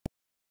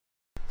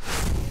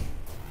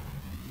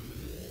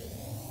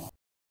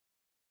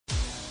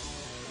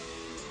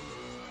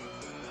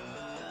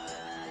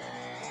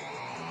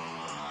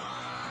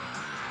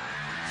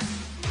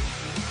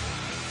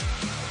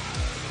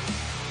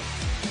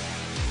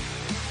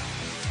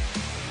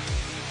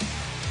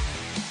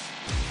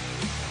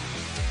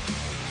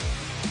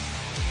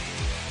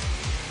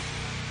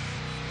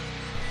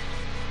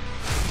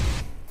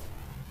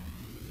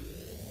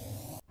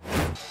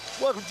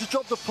welcome to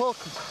Drop the Puck.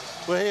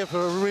 We're here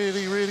for a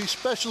really, really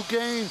special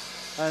game,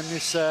 and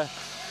this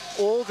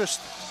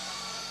August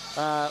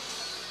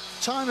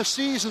time of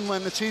season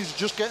when the teams are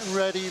just getting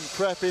ready and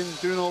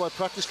prepping, doing all their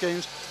practice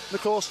games, and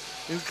of course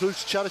it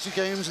includes charity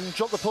games, and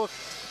Drop the Puck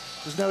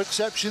is no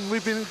exception.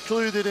 We've been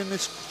included in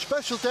this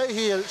special day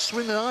here at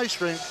Swindon Ice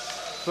Rink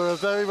for a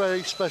very,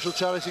 very special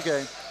charity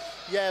game.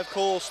 Yeah, of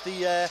course,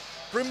 the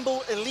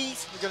Brimble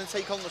Elite are going to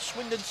take on the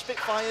Swindon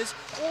Spitfires,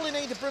 all in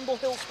aid of Brimble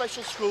Hill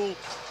Special School,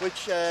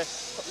 which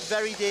is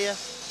very dear,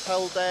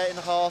 held there in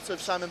the heart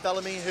of Simon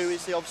Bellamy, who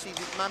is obviously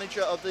the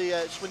manager of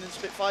the Swindon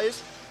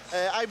Spitfires.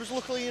 I was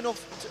luckily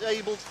enough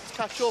able to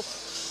catch up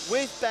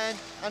with Ben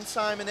and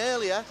Simon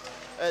earlier,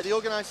 the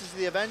organisers of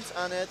the event,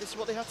 and this is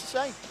what they had to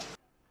say.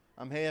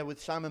 I'm here with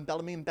Simon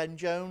Bellamy and Ben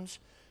Jones.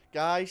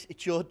 Guys,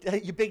 it's your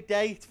big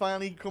day. It's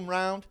finally come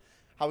round.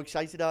 How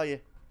excited are you?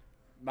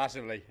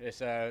 Massively. It's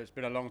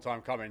been a long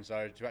time coming,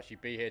 so to actually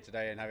be here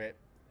today and have it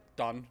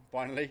done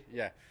finally,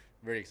 yeah,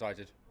 really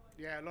excited.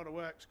 Yeah, a lot of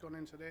work's gone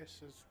into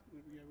this, as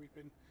you know, we've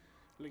been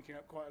linking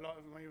up quite a lot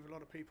with a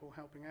lot of people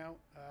helping out.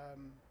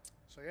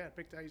 So yeah,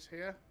 big day's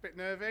here. Bit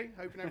nervy,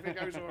 hoping everything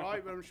goes all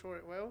right, but I'm sure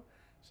it will.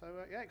 So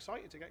yeah,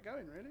 excited to get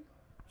going, really.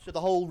 So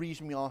the whole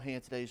reason we are here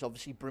today is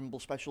obviously Brimble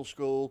Special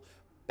School.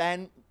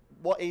 Ben,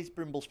 what is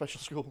Brimble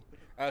Special School?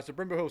 So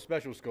Brimble Hill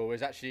Special School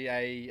is actually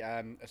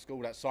a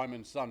school that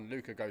Simon's son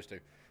Luca goes to.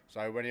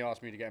 So when he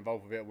asked me to get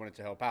involved with it, I wanted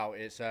to help out.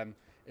 It's a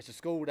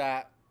school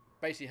that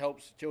basically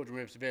helps children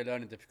with severe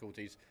learning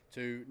difficulties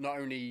to not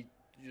only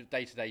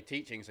day-to-day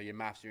teaching, so your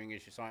maths, your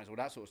English, your science, all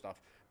that sort of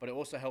stuff, but it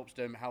also helps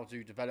them how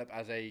to develop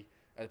as a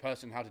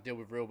person, how to deal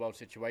with real-world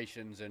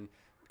situations and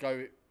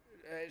go.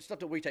 It's stuff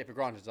that we take for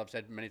granted, as I've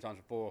said many times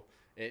before.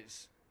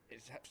 It's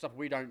stuff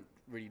we don't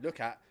really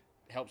look at.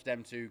 It helps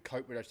them to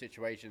cope with those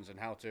situations and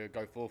how to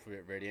go forth with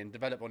it, really, and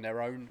develop on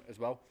their own as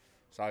well.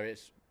 So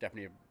it's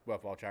definitely a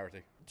worthwhile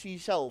charity. To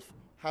yourself,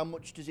 how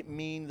much does it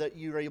mean that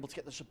you're able to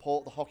get the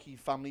support, the hockey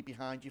family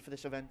behind you for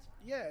this event?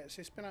 Yeah,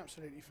 it's been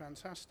absolutely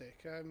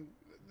fantastic.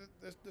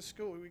 The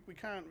school, we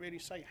can't really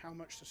say how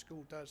much the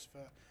school does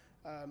for.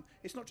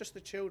 It's not just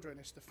the children,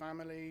 it's the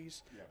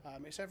families,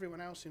 it's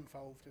everyone else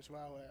involved as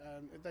well.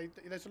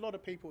 There's a lot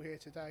of people here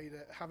today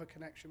that have a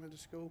connection with the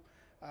school,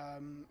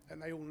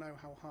 and they all know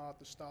how hard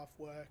the staff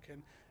work,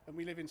 and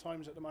we live in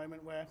times at the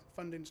moment where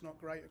funding's not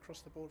great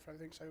across the board for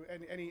everything, so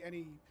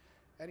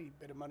any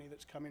bit of money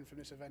that's come in from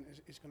this event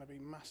is going to be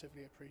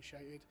massively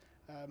appreciated.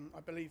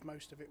 I believe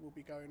most of it will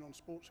be going on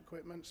sports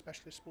equipment,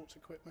 specialist sports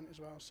equipment as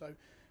well. So,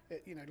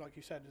 like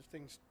you said, there's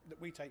things that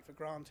we take for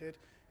granted.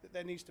 That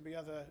there needs to be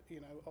other,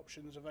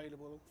 options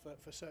available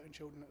for certain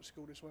children at the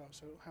school as well.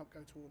 So it'll help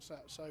go towards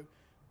that. So,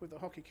 with the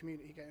hockey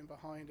community getting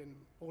behind and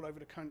all over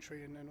the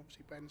country, and then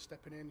obviously Ben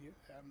stepping in,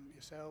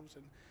 yourselves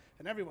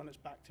and everyone that's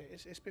backed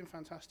it, it's been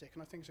fantastic,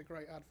 and I think it's a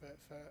great advert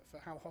for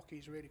how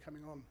hockey's really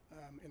coming on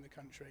in the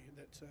country.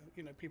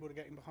 That people are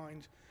getting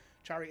behind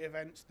charity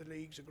events, the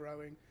leagues are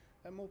growing,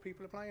 and more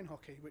people are playing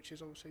hockey, which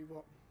is obviously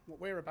what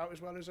we're about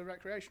as well as a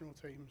recreational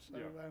team. So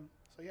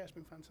yeah, it's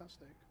been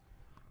fantastic.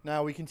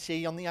 Now we can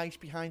see on the ice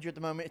behind you at the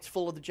moment, it's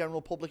full of the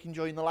general public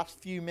enjoying the last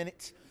few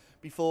minutes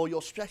before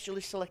your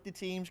specialist selected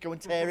teams go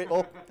and tear it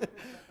up.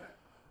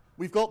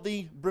 We've got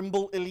the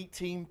Brimble Elite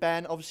team,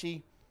 Ben,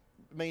 obviously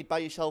made by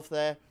yourself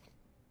there.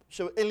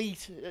 So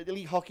elite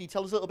hockey,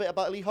 tell us a little bit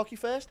about elite hockey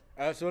first.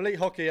 So elite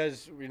hockey,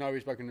 as we know,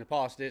 we've spoken in the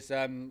past, it's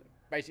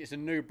basically it's a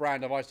new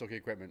brand of ice hockey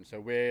equipment. So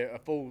we're a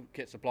full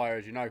kit supplier,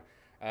 as you know.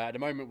 At the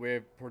moment,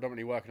 we're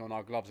predominantly working on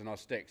our gloves and our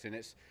sticks, and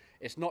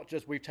it's not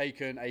just we've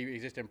taken a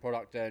existing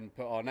product and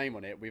put our name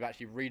on it. We've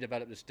actually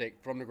redeveloped the stick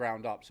from the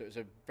ground up, so it's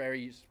a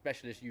very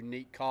specialist,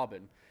 unique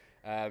carbon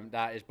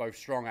that is both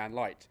strong and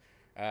light.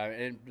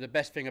 And the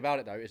best thing about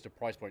it, though, is the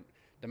price point.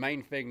 The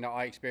main thing that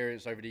I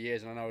experienced over the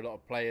years, and I know a lot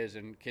of players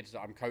and kids that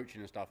I'm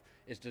coaching and stuff,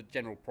 is the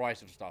general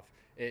price of stuff.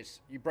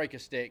 It's you break a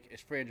stick,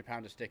 it's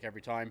 £300 a stick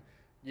every time.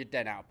 You're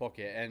dead out of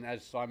pocket, and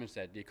as Simon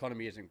said, the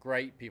economy isn't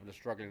great. People are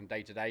struggling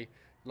day to day.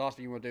 Last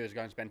thing you want to do is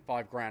go and spend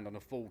 £5,000 on a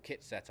full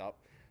kit setup.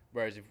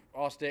 Whereas if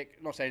our stick,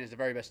 not saying it's the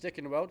very best stick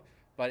in the world,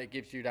 but it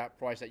gives you that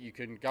price that you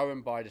can go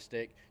and buy the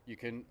stick. You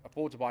can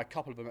afford to buy a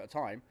couple of them at a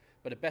time.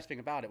 But the best thing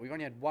about it, we've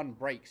only had one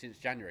break since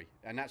January,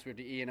 and that's with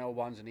the ENL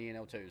 1s and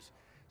ENL 2s.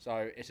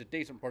 So it's a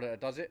decent product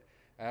that does it.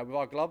 With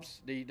our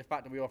gloves, the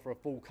fact that we offer a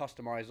full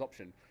customised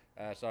option.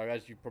 So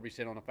as you've probably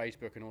seen on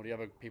Facebook and all the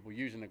other people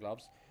using the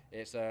gloves,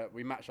 it's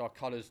we match our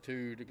colours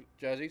to the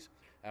jerseys.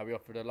 We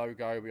offer the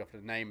logo, we offer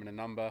the name and the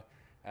number.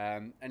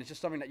 And it's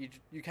just something that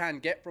you can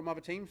get from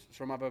other teams,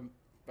 from other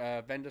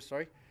vendors,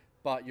 sorry,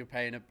 but you're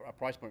paying a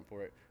price point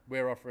for it.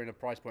 We're offering a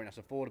price point that's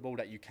affordable,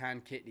 that you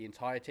can kit the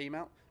entire team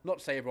out. Not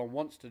to say everyone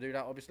wants to do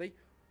that, obviously,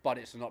 but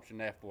it's an option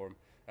there for them.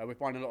 We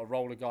find a lot of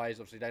roller guys,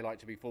 obviously they like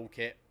to be full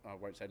kit, I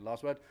won't say the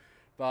last word,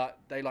 but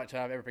they like to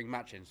have everything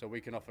matching, so we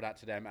can offer that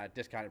to them at a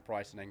discounted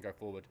price and then go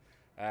forward.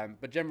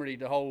 But generally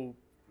the whole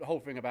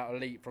thing about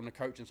Elite, from the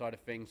coaching side of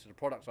things to the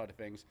product side of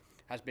things,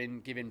 has been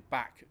given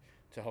back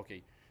to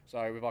hockey.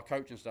 So with our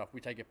coaching stuff,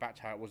 we take it back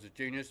to how it was as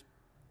juniors.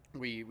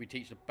 We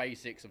teach the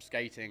basics of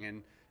skating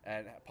and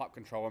and puck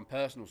control and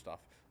personal stuff.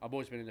 I've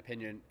always been in the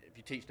opinion, if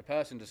you teach the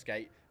person to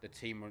skate, the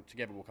team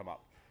together will come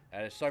up.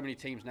 There's so many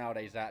teams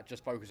nowadays that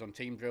just focus on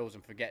team drills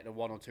and forget the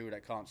 1 or 2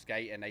 that can't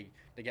skate, and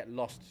they get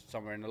lost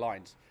somewhere in the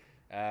lines.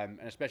 And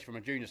especially from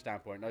a junior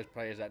standpoint, those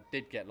players that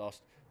did get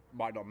lost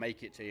might not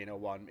make it to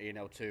ENL1,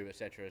 ENL2,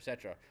 etc.,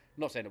 etc.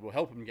 Not saying it will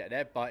help them get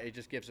there, but it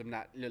just gives them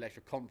that little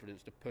extra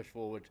confidence to push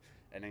forward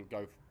and then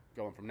go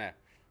on from there.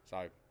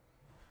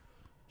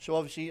 So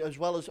obviously, as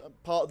well as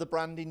part of the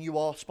branding, you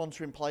are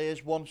sponsoring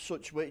players. One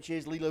such which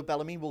is Lilo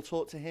Bellamy. We'll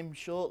talk to him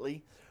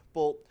shortly.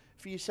 But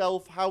for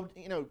yourself, how,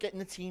 you know, getting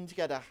the team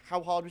together,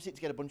 how hard was it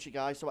to get a bunch of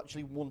guys to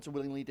actually want to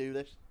willingly do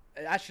this?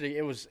 Actually,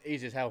 it was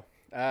easy as hell.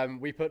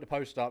 We put the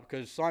post up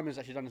because Simon's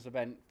actually done this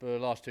event for the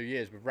last 2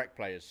 years with rec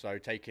players, so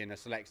taking a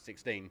select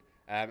 16.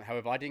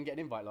 However, I didn't get an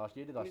invite last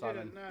year, did I,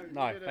 Simon?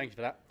 No, thank you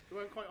for that. We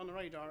weren't quite on the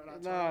radar at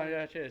that No, time.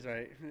 yeah, cheers,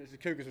 mate. The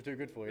Cougars were too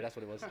good for you, that's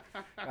what it was.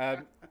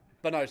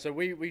 But no, so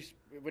we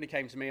when he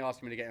came to me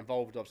asking me to get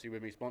involved, obviously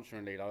with me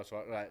sponsoring Lilo, I was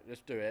like, right, let's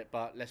do it,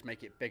 but let's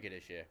make it bigger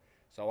this year.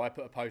 So I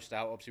put a post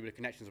out, obviously with the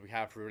connections we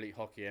have through elite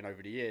hockey and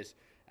over the years,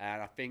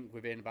 and I think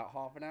within about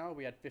half an hour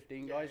we had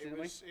 15 guys, didn't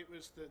we? It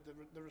was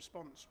the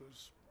response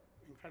was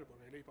incredible,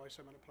 really, by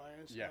some of the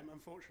players. Yeah.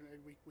 Unfortunately,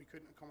 we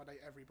couldn't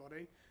accommodate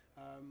everybody.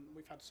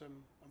 We've had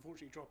some,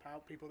 unfortunately, drop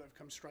out, people that have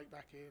come straight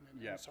back in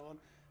and so on.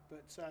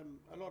 But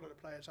a lot of the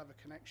players have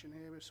a connection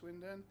here with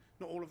Swindon.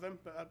 Not all of them,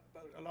 but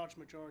a large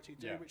majority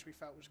do, which we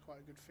felt was quite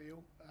a good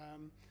feel.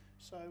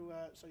 So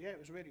yeah, it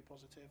was really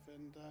positive,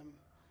 and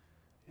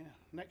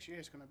next year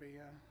is going to be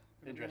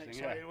interesting, an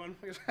exciting one.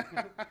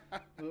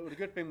 Well, the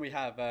good thing we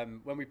have,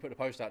 when we put the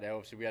post out there,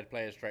 obviously we had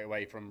players straight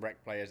away from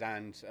rec players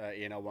and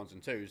ENL 1s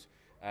and 2s.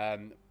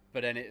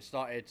 But then it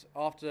started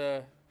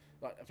after,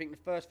 I think the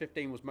first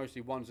 15 was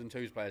mostly 1s and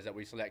 2s players that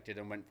we selected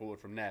and went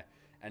forward from there.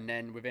 And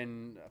then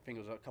within, I think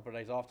it was a couple of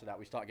days after that,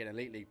 we started getting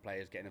Elite League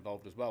players getting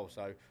involved as well.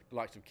 So the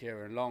likes of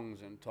Kieran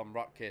Longs and Tom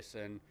Rutkiss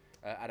and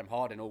Adam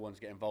Harding all want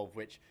to get involved,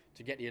 which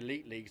to get the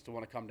Elite Leagues to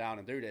want to come down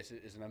and do this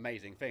is an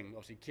amazing thing.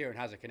 Obviously, Kieran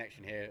has a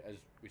connection here, as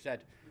we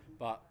said,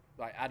 but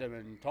like Adam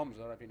and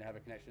Tom's, I don't think they have a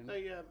connection.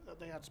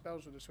 They had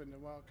spells with the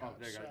Swindon Wildcats. Oh,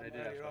 there you go. They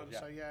did earlier on. spells, yeah.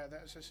 So yeah,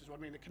 this is what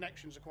I mean. The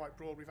connections are quite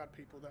broad. We've had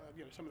people that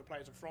some of the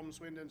players are from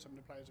Swindon, some of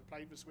the players have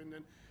played for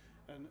Swindon,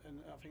 and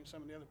I think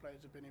some of the other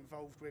players have been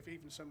involved with,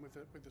 even some with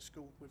the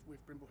school,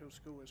 with Brimble Hill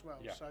School as well.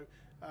 Yeah.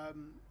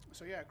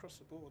 So yeah, across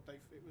the board,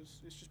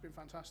 it's just been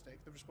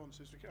fantastic. The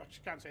responses, I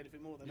just can't say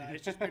anything more than that.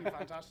 It's just been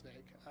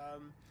fantastic.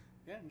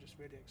 Yeah, I'm just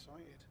really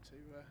excited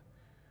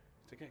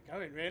to get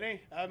going.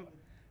 Really.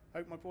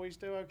 Hope my boys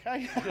do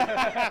okay.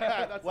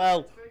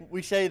 Well,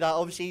 we say that.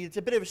 Obviously, it's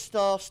a bit of a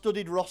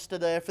star-studded roster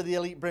there for the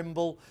Elite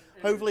Brimble.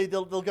 Hopefully,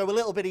 they'll go a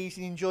little bit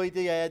easy and enjoy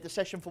the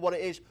session for what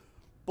it is.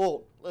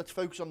 But let's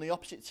focus on the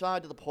opposite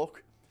side of the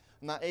puck,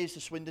 and that is the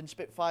Swindon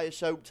Spitfires.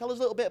 So tell us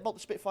a little bit about the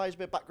Spitfires, a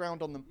bit of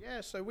background on them.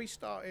 Yeah, so we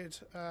started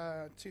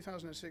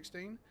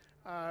 2016.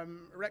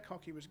 Rec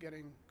hockey was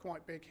getting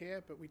quite big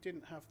here, but we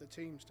didn't have the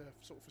teams to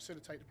sort of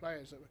facilitate the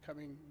players that were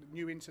coming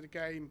new into the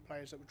game,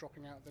 players that were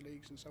dropping out of the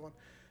leagues and so on.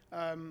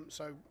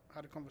 So I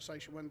had a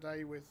conversation one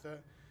day with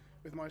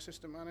my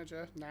assistant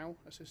manager,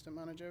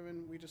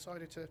 and we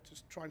decided to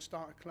try and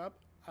start a club.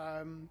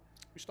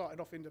 We started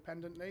off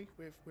independently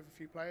with a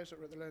few players that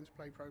were at the Learn to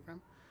Play programme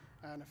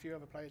and a few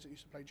other players that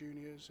used to play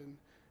juniors, and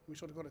we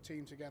sort of got a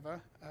team together.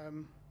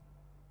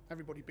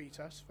 Everybody beat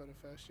us for the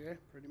first year,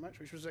 pretty much,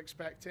 which was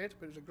expected,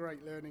 but it was a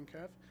great learning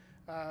curve.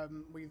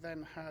 We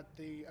then had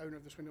the owner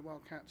of the Swindon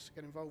Wildcats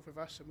get involved with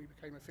us, and we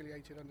became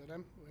affiliated under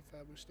them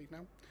with Steve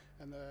Nell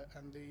and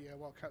the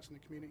Wildcats in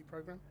the community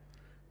programme.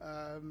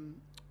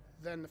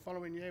 Then the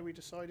following year, we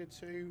decided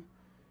to,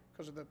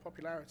 because of the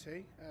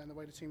popularity and the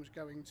way the team was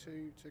going,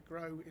 to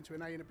grow into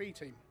an A and a B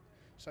team.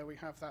 So we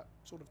have that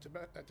sort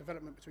of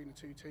development between the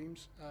two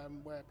teams,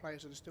 where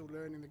players that are still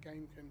learning the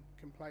game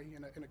can play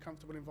in a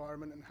comfortable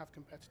environment and have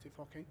competitive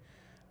hockey,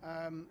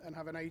 and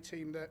have an A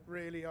team that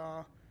really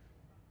are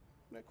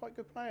quite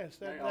good players.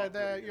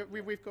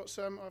 We've got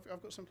some.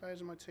 I've got some players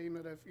in my team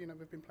that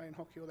have been playing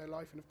hockey all their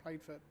life and have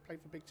played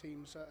for big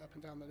teams up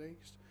and down the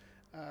leagues,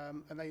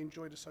 and they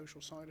enjoy the social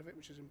side of it,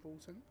 which is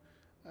important.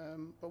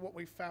 But what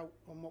we felt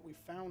and what we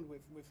found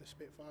with the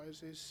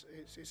Spitfires is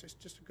it's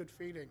just a good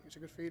feeling. It's a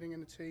good feeling in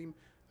the team.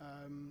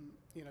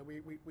 We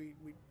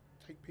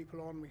take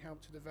people on, we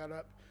help to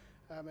develop,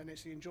 and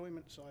it's the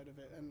enjoyment side of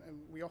it. And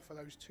we offer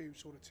those two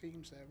sort of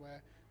teams there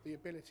where the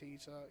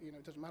abilities are,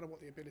 it doesn't matter what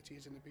the ability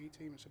is in the B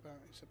team. It's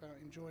about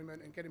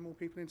enjoyment and getting more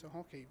people into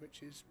hockey,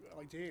 which is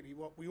ideally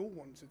what we all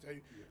want to do.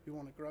 Yeah. We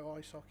want to grow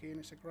ice hockey, and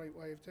it's a great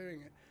way of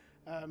doing it.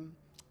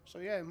 So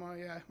yeah, my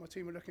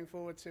team are looking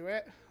forward to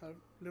it. A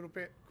little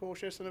bit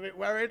cautious and a bit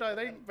worried, I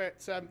think,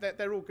 but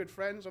they're all good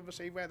friends.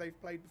 Obviously, where they've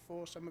played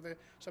before, some of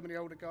the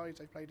older guys,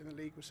 they've played in the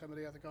league with some of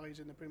the other guys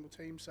in the Brimble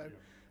team. So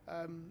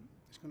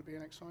it's going to be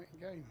an exciting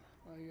game.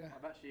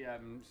 I've actually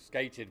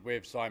skated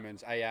with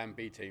Simon's A and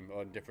B team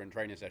on different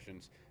training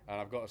sessions, and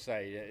I've got to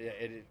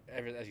say,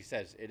 as he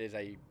says, it is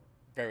a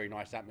very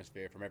nice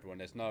atmosphere from everyone.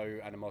 There's no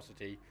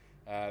animosity.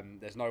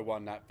 There's no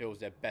one that feels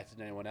they're better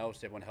than anyone else.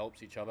 Everyone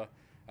helps each other.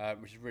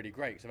 which is really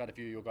great because I've had a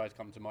few of your guys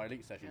come to my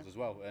elite sessions as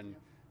well, and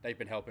they've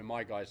been helping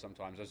my guys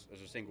sometimes as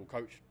a single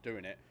coach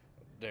doing it.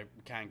 They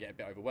can get a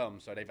bit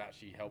overwhelmed, so they've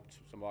actually helped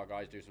some of our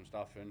guys do some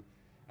stuff, and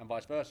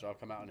vice versa. I've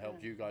come out and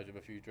helped you guys with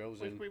a few drills.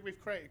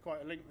 We've created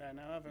quite a link there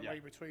now, haven't we,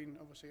 between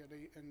obviously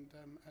elite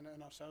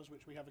and ourselves,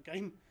 which we have a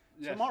game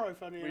tomorrow.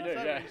 Funny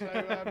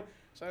enough, we?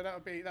 So that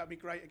would be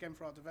great again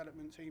for our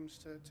development teams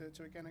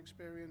to again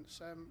experience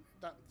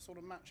that sort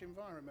of match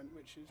environment,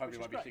 which is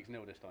hopefully which might is be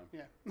 6-0 this time.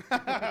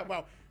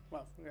 Yeah.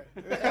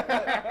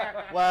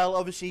 Well,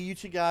 obviously you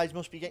two guys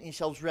must be getting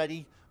yourselves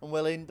ready and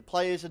willing. The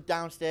players are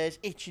downstairs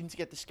itching to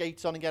get the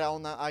skates on and get out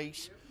on that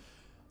ice.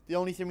 The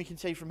only thing we can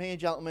say from here,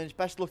 gentlemen, is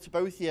best luck to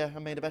both of you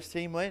and may the best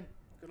team win.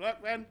 Good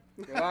luck, Ben.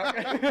 Good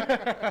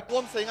luck.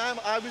 One thing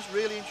I was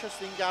really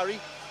interested in, Gary,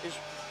 is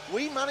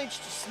we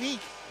managed to sneak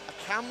a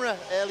camera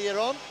earlier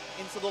on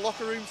into the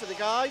locker room to the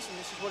guys, and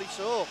this is what he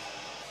saw.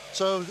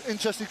 So,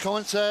 interesting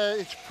comments there.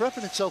 It's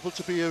prepping itself up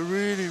to be a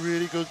really,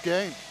 really good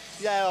game.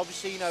 Yeah,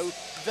 obviously,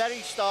 very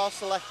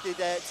star-selected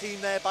team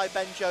there by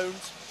Ben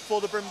Jones for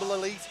the Brimble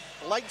Elite.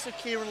 Likes of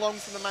Kieran Long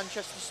from the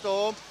Manchester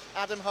Storm,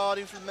 Adam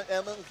Harding from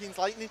Milton Keynes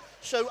Lightning.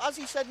 So, as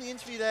he said in the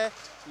interview there,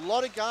 a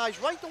lot of guys,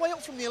 right the way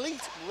up from the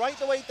Elite, right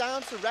the way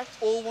down to Rec,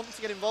 all wanting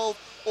to get involved,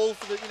 all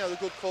for the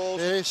good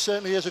cause. It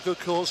certainly is a good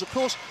cause. Of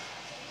course,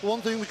 one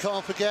thing we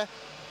can't forget,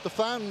 the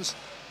fans,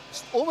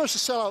 it's almost a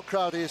sellout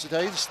crowd here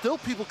today. There's still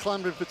people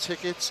clamouring for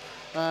tickets.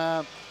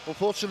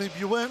 Unfortunately, if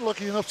you weren't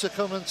lucky enough to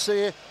come and see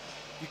it,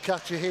 you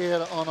catch it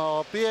here on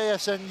our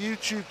BASN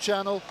YouTube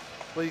channel,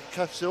 where you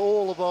can catch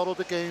all of our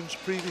other games,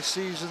 previous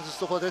seasons and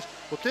stuff like this.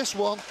 But this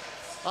one,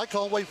 I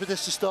can't wait for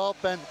this to start,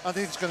 Ben. I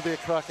think it's going to be a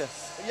cracker.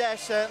 Yeah,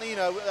 certainly.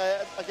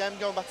 Again,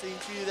 going back to the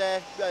interview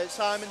there,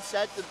 Simon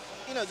said that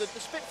the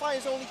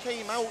Spitfires only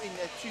came out in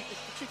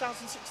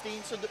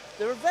 2016, so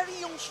they're a very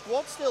young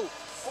squad still.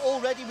 But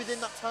already within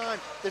that time,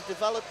 they've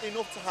developed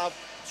enough to have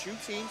two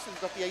teams. So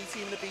they've got the A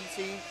team and the B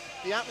team.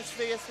 The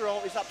atmosphere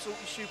throughout is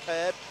absolutely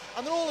superb,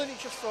 and they're all in it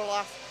just for a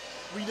laugh.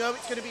 We know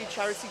it's going to be a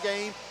charity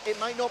game. It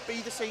might not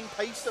be the same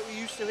pace that we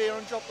used to here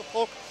on Drop the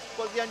Puck,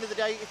 but at the end of the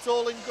day, it's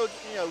all in good,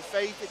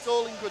 faith. It's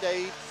all in good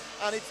aid,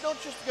 and it's not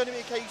just going to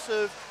be a case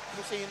of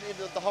we're seeing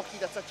the hockey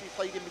that's actually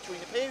played in between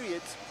the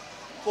periods,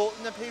 but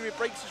in the period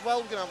breaks as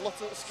well. We're going to have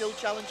lots of skill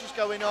challenges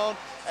going on,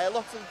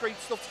 lots of great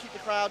stuff to keep the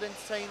crowd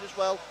entertained as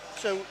well.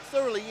 So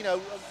thoroughly, an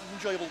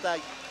enjoyable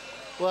day.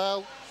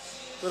 Well,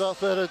 without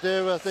further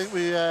ado, I think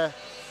we,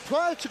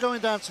 prior to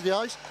going down to the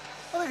ice,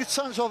 I think it's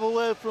time to have a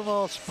word from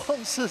our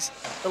sponsors,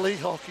 Elite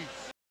Hockey.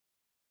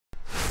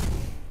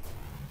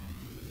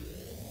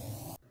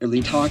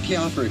 Elite Hockey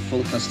offer a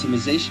full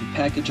customization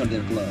package on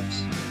their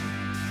gloves.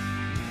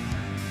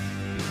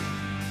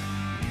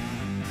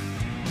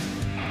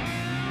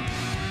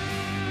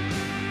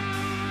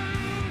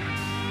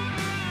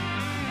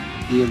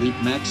 The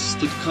Elite Max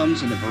stick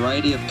comes in a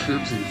variety of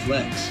curves and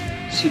flex,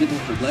 suitable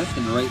for left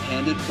and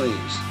right-handed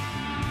players.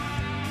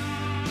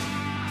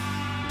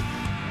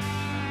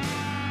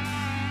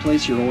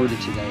 Place your order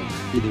today,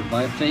 either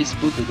via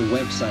Facebook or the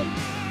website.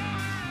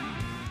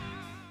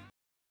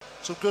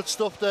 Some good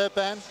stuff there,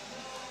 Ben.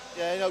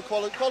 Yeah,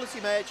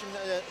 quality merch,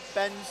 and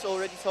Ben's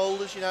already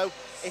told us,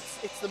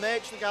 it's the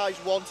merch the guys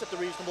want at the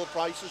reasonable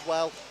price as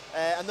well.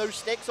 And those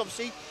sticks,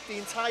 obviously, the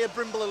entire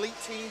Brimble Elite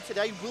team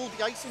today will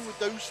be icing with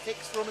those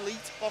sticks from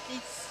Elite Hockey,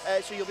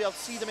 so you'll be able to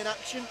see them in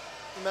action.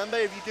 Remember,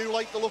 if you do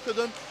like the look of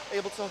them,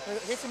 able to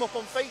hit them up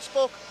on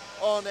Facebook,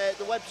 on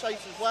the website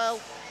as well.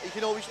 You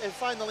can always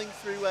find the link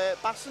through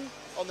BASN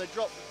on the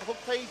Drop the Puck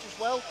page as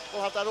well.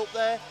 We'll have that up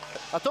there.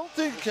 I don't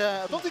think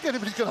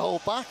anybody's going to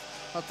hold back.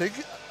 I think,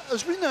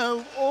 as we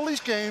know, all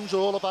these games are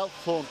all about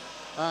fun,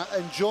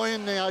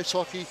 enjoying the ice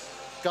hockey,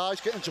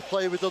 guys getting to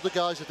play with other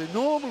guys that they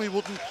normally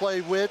wouldn't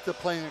play with, they're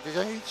playing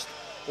against,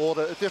 or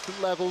at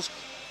different levels.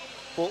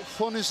 But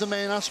fun is the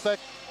main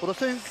aspect. But I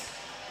think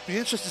it'd be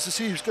interesting to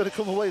see who's going to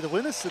come away the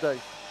winners today.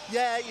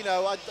 Yeah,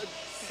 the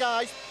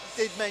guys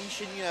did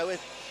mention,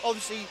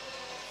 obviously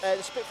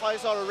the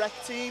Spitfires are a rec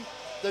team.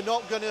 They're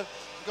not going to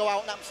go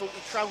out and absolutely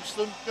trounce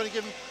them. Going to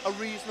give them a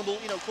reasonable,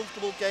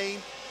 comfortable game.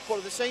 But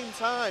at the same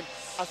time,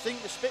 I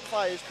think the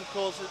Spitfires could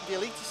cause the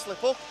Elite to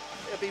slip up.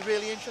 It'll be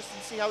really interesting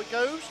to see how it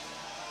goes.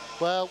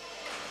 Well,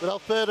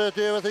 without further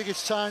ado, I think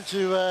it's time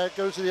to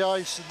go to the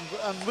ice,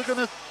 and we're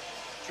going to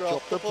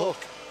drop the puck.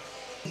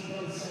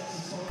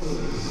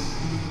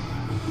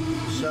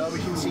 So we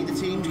can see the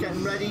teams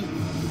getting ready,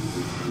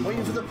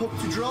 waiting for the puck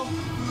to drop.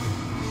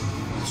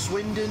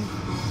 Swindon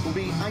will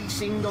be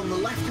icing on the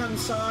left-hand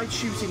side,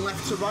 shooting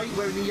left to right,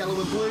 wearing the yellow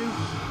and blue.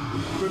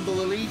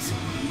 Brimble Elite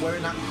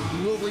wearing that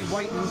lovely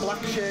white and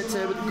black shirt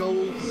with the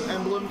gold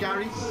emblem,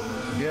 Gary.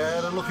 Yeah,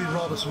 they're looking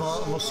rather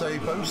smart, I must say,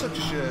 both sets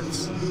of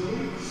shirts.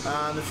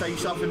 And the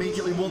face-off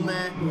immediately won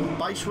there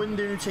by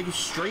Swindon, who take it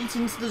straight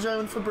into the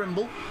zone for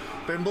Brimble.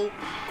 Brimble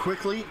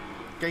quickly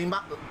getting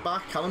back,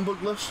 Callum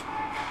Douglas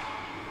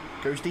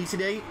goes D to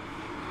D,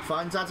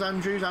 finds Ad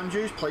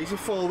Andrews plays it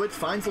forward,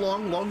 finds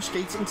Long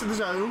skates into the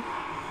zone,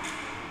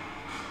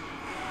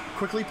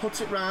 quickly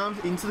puts it round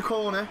into the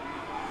corner,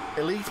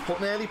 Elite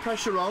putting early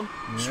pressure on.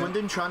 Yeah.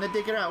 Swindon trying to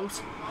dig it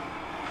out.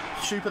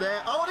 Super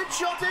there. Oh, and it's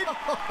shot in!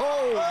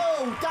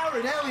 Oh,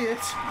 Darren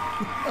Elliott!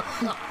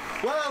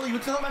 Well, he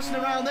was not messing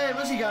around there,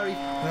 was he, Gary?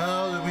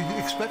 No, we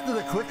expected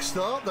a quick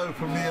start, though,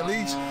 from the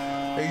Elite.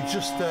 He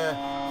just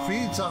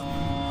feeds up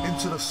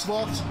into the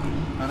slot,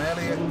 and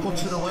Elliott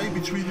puts it away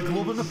between the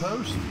glove and the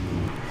post.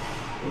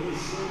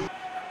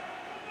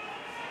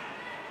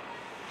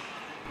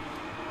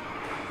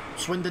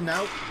 Swindon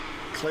now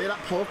clear that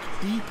puck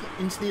deep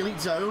into the Elite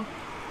zone.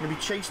 Going to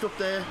be chased up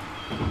there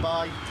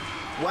by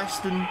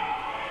Weston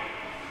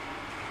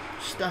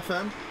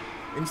Stefan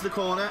into the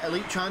corner.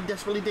 Elite trying to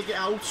desperately dig it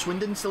out.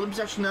 Swindon still in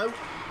possession now.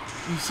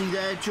 You see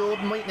there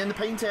Jordan waiting in the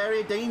paint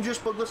area. Dangerous.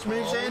 Douglas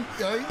moves in.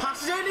 Okay.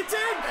 Passes in. It's in.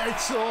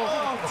 It's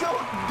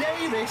Jordan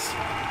Davis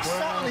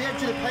sat on the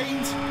edge of the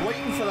paint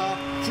waiting for that.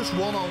 Just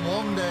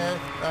one-on-one there,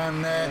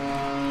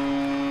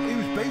 and he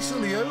was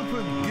basically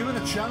open, given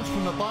a chance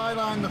from the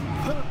byline. The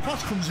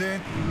pass comes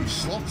in, he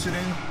slots it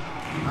in,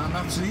 and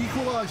that's the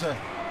equaliser.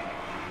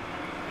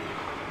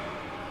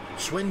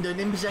 Swindon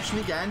in possession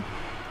again.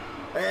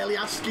 Early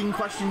asking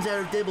questions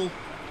there of Dibble.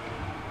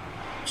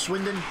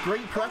 Swindon,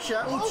 great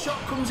pressure. Oh, shot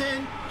comes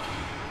in.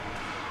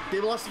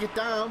 Dibble has to get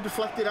down,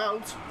 deflect it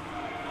out.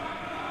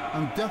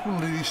 And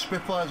definitely these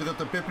Spitfires have got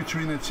the bit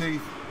between their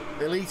teeth.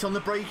 Elite on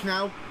the break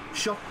now.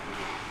 Shot,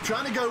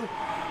 trying to go.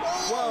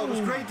 Wow, it was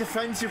great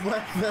defensive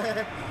work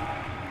there.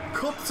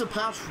 Cuts the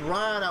pass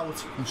right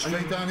out. And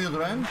straight down the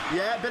other end.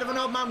 Yeah, bit of an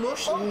odd man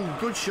rush. Ooh,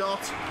 good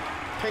shot.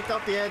 Picked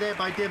up the air there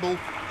by Dibble.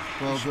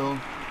 Well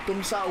done.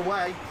 Dumps that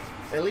away.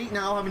 Elite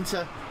now having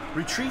to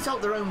retreat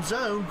out their own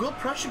zone. Good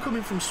pressure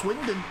coming from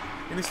Swindon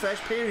in this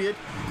first period.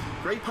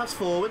 Great pass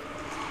forward.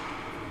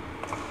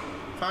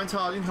 Finds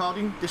Harding.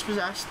 Harding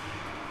dispossessed.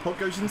 Puck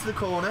goes into the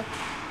corner.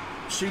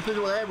 Super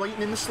there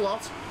waiting in the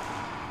slot.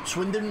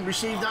 Swindon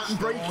received that and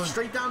break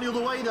straight down the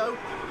other way though.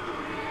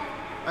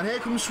 And here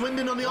comes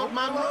Swindon on the odd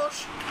man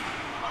rush.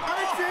 And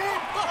it's in!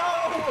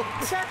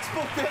 Oh,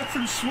 textbook there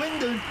from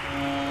Swindon.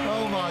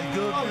 Oh my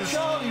goodness. Oh,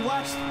 Charlie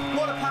West.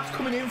 What a pass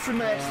coming in from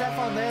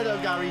Stefan there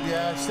though, Gary.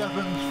 Yeah,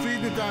 Stefan's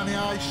feeding it down the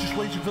ice, just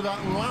waiting for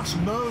that last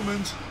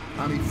moment.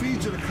 And he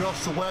feeds it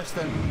across the West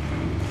and,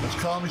 as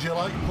calm as you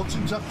like, puts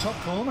it into that top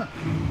corner.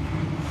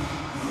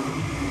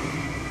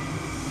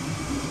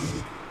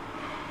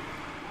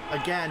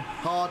 Again,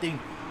 Harding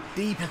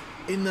deep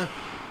in the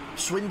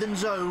Swindon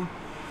zone.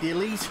 The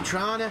Elite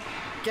trying to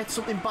get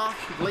something back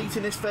late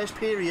in this first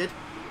period.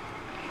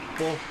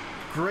 But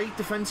great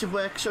defensive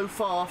work so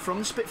far from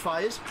the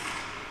Spitfires.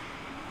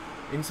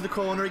 Into the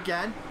corner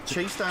again,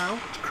 chased down.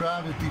 It's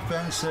crowded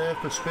defence there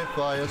for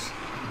Spitfires.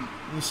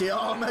 And you see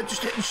Ahmed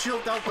just getting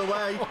shoved out the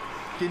way.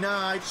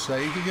 Denied.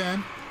 Saved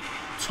again.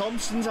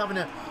 Thompson's having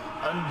a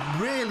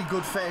really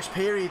good first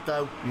period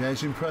though. Yeah,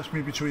 he's impressed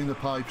me between the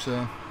pipes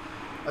there.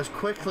 As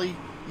quickly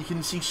you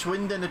can see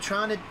Swindon are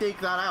trying to dig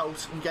that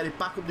out and get it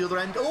back up the other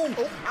end.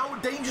 Oh,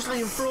 out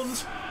dangerously in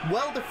front.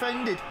 Well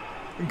defended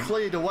and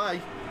cleared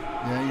away.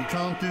 Yeah, you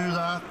can't do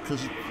that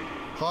because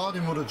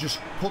Harding would have just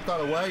put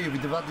that away if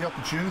he'd have had the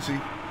opportunity.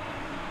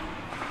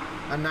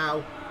 And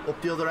now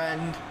up the other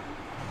end.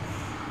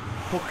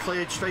 Puck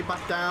cleared straight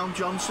back down.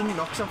 Johnson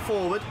knocks that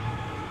forward.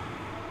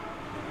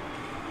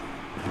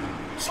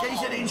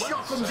 Skating in,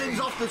 shot comes in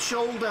off the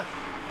shoulder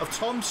of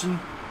Thompson.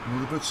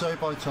 Another good save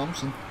by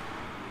Thompson.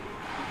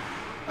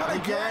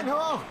 And again.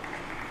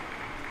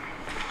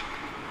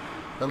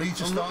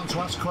 Elite are starting to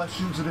ask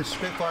questions of this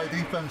Spitfire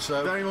defence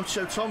though. Very much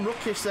so. Tom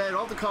Ruckis there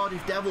of the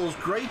Cardiff Devils.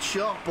 Great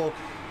shot, but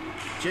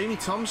Jamie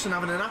Thompson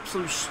having an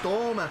absolute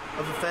stormer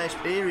of the first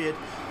period.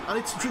 And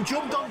it's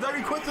jumped on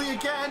very quickly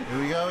again.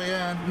 Here we go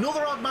again.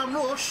 Another odd man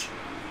rush.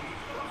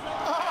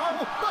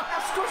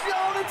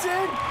 Oh, it's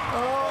in.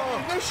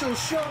 Oh, initial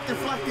shot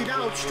deflected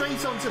out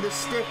straight onto the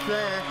stick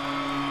there.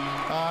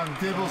 And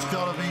Dibble's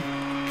got to be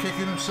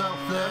kicking himself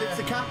there. And it's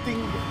the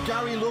captain,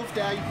 Gary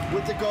Loveday,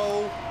 with the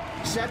goal.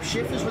 Seb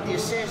Schiffers with the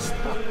assist.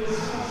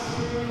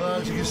 Well,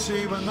 as you can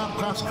see, when that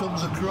pass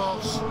comes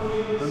across,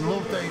 and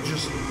Loveday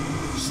just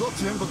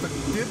slots in, but the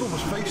Dibble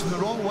was facing the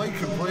wrong way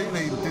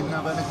completely. Didn't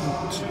have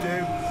anything to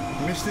do.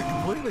 Missed it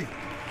completely.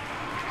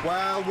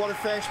 Well, what a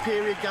first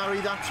period,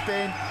 Gary, that's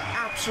been.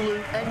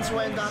 Absolute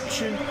end-to-end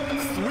action.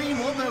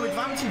 3-1 their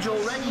advantage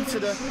already to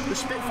the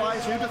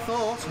Spitfires, who'd have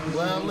thought?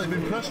 Well, they've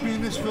impressed me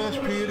in this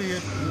first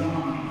period.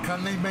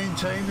 Can they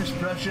maintain this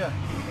pressure?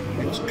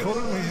 It's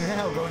currently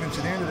now going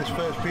into the end of this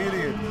first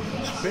period.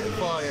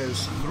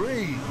 Spitfires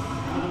 3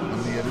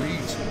 and the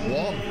Elite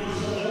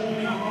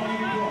 1.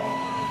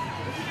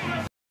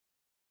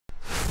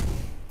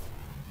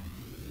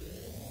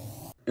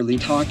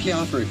 Elite Hockey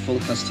offer a full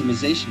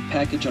customization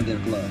package on their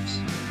gloves.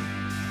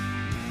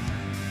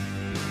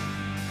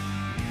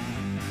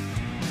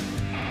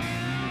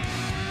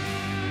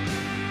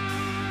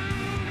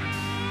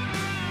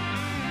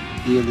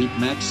 The Elite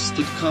Max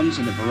stick comes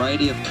in a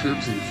variety of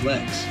curves and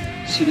flex,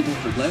 suitable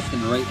for left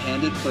and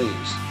right-handed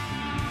players.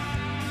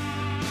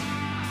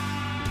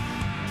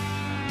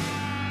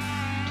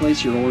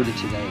 Place your order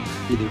today,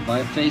 either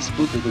via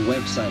Facebook or the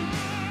website.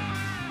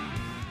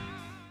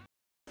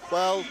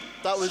 Well,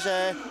 that was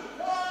the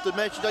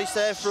merchandise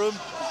there from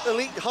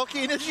Elite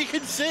Hockey, and as you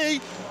can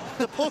see,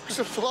 the pucks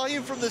are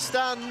flying from the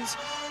stands.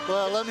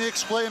 Well, let me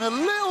explain a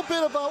little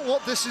bit about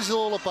what this is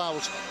all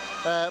about.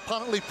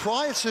 Apparently,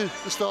 prior to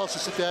the start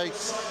of today,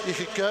 you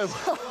could go,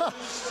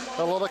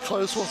 a lot of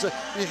close ones there,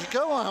 you could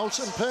go out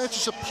and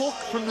purchase a puck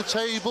from the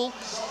table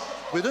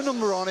with a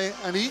number on it,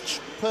 and each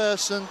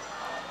person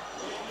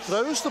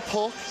throws the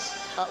puck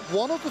at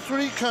one of the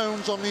 3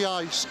 cones on the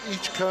ice.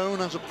 Each cone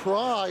has a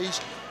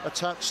prize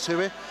attached to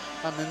it,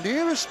 and the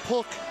nearest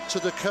puck to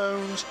the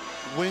cones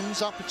wins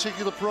that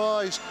particular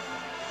prize.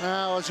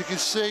 Now, as you can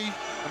see,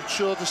 I'm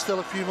sure there's still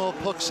a few more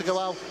pucks to go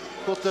out,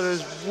 but there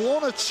is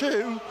 1 or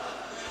 2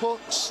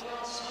 pucks.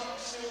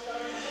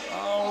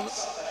 Last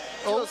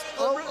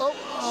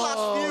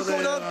few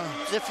coming on.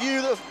 There's a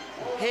few that have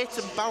hit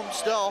and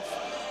bounced off.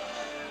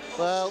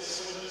 Well,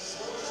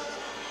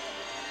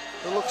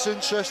 it looks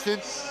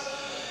interesting.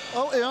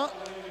 Oh, yeah.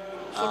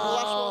 Some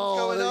last ones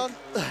going on.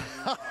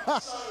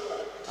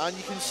 And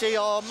you can see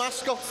our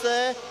mascots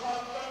there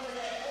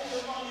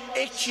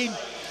itching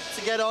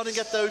to get on and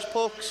get those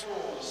pucks.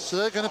 So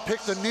they're going to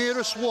pick the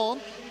nearest one.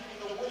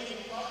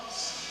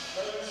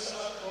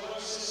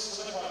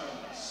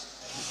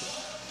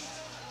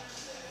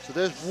 So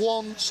there's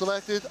one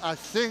selected, I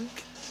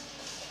think.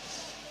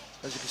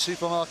 As you can see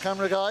from our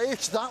camera guy,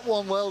 it's that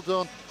one, well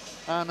done.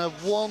 And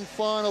one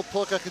final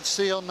puck I can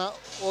see on that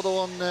other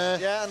one there.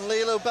 Yeah, and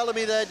Lilo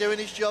Bellamy there doing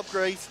his job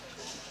great.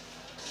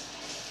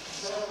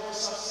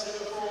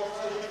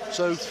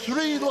 So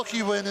 3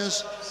 lucky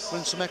winners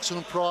win some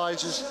excellent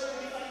prizes,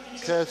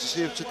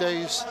 courtesy of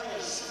today's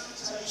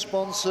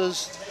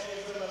sponsors.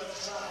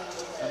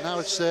 And now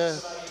it's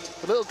the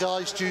little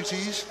guy's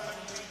duties.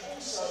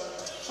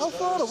 How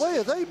far away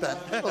are they, Ben?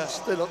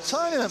 They look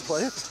tiny, them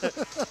players.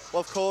 Well,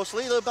 of course,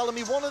 Lilo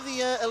Bellamy, one of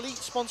the elite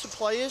sponsored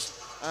players.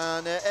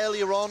 And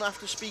earlier on,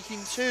 after speaking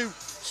to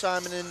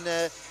Simon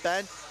and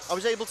Ben, I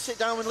was able to sit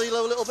down with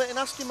Lilo a little bit and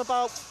ask him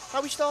about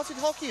how he started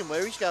hockey and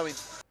where he's going.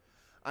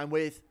 And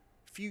with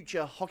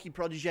future hockey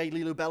protege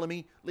Lilo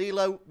Bellamy.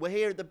 Lilo, we're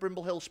here at the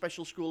Brimble Hill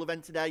Special School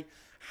event today.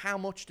 How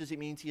much does it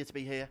mean to you to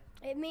be here?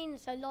 It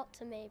means a lot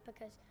to me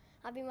because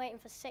I've been waiting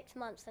for 6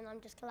 months and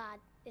I'm just glad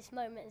this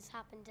moment has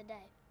happened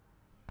today.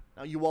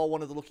 Now, you are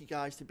one of the lucky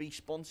guys to be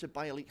sponsored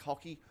by Elite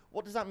Hockey.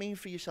 What does that mean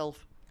for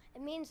yourself?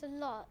 It means a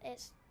lot.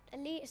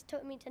 Elite has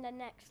took me to the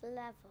next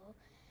level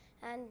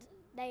and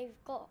they've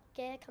got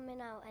gear coming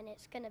out and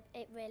it's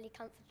really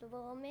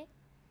comfortable on me.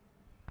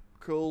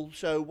 Cool.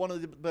 So one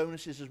of the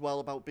bonuses as well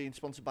about being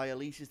sponsored by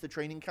Elite is the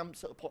training camps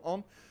that are put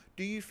on.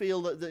 Do you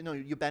feel that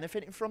you're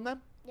benefiting from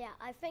them? Yeah,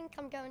 I think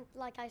I'm going,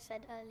 like I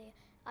said earlier,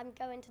 I'm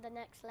going to the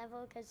next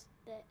level because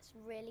it's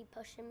really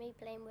pushing me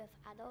playing with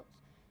adults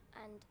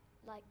and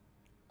like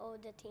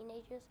older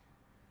teenagers.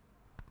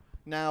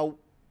 Now,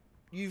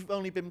 you've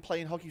only been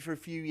playing hockey for a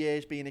few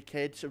years being a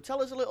kid, so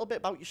tell us a little bit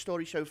about your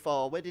story so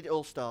far. Where did it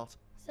all start?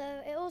 So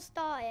it all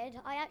started,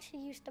 I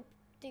actually used to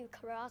do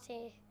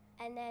karate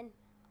and then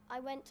I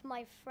went to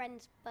my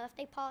friend's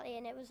birthday party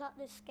and it was at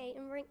this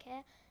skating rink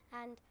here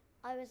and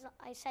I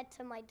said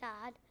to my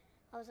dad,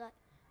 I was like,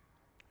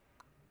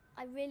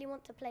 I really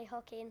want to play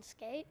hockey and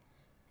skate.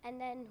 And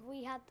then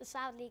we had to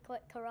sadly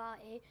quit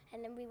karate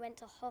and then we went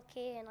to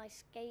hockey and I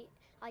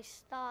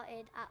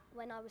started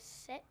when I was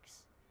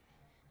 6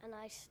 and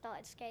I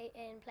started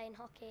skating, playing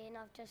hockey, and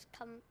I've just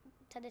come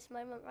to this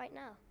moment right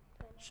now.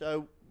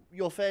 So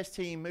your first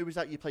team, who was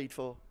that you played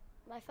for?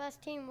 My first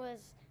team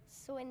was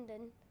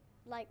Swindon,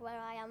 like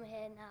where I am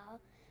here now,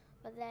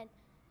 but then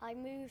I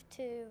moved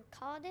to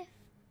Cardiff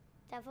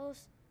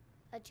Devils,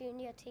 a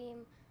junior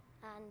team,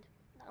 and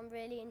I'm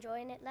really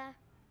enjoying it there.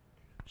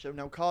 So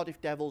now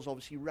Cardiff Devils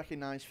obviously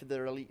recognised for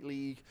their elite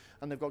league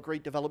and they've got a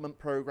great development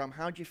programme.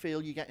 How do you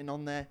feel you're getting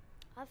on there?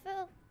 I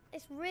feel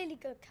it's really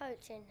good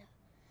coaching.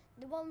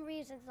 The one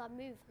reason I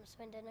moved from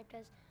Swindon is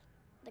because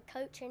the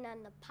coaching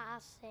and the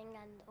passing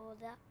and all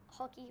that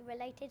hockey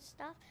related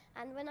stuff,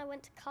 and when I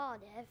went to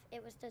Cardiff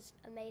it was just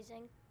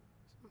amazing.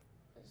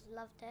 Just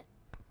loved it.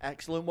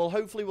 Excellent. Well,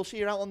 hopefully we'll see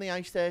you out on the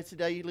ice there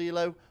today,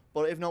 Lilo,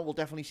 but if not, we'll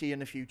definitely see you in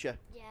the future.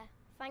 Yeah,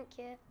 thank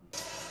you.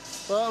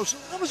 Well,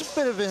 that was a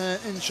bit of an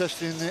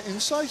interesting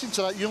insight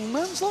into that young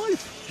man's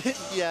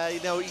life. Yeah,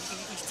 you know,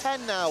 he's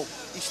 10 now.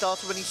 He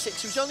started when he's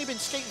 6. He's only been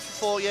skating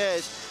for 4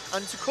 years.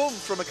 And to come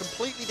from a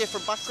completely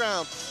different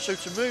background, so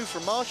to move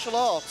from martial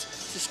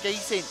arts to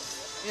skating,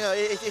 you know,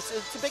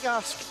 it's a big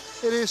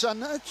ask. It is,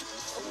 and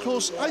of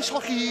course, ice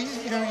hockey,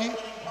 you know,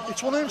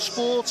 it's one of those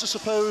sports, I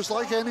suppose,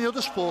 like any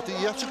other sport, that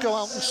you have to go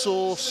out and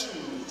source.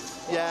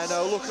 Yeah,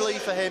 no, luckily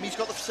for him, he's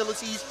got the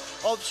facilities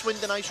of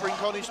Swindon Ice Rink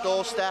on his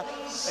doorstep,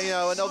 you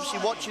know, and obviously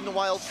watching the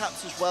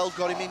Wildcats as well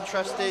got him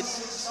interested.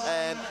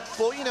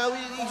 But, you know,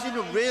 he's in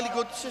a really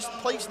good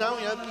place now,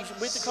 you know, he's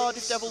with the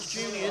Cardiff Devils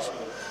Juniors.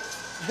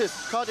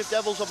 Cardiff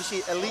Devils,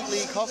 obviously elite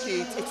league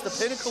hockey. It's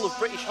the pinnacle of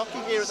British hockey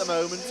here at the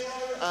moment,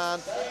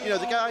 and you know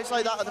the guys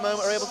like that at the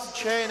moment are able to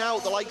churn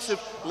out the likes of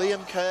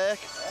Liam Kirk,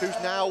 who's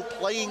now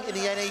playing in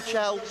the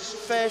NHL,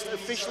 first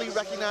officially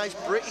recognised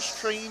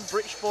British-trained,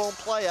 British-born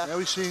player. Yeah,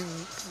 we've seen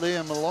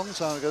Liam a long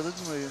time ago,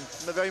 didn't we?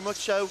 Very much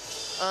so,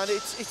 and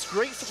it's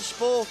great for the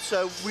sport.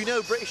 So we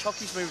know British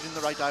hockey's moved in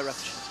the right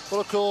direction. Well,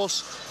 of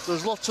course,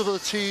 there's lots of other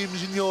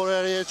teams in your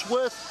area. It's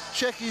worth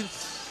checking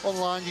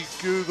online. You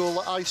Google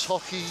Ice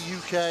Hockey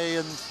UK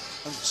and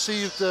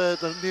see if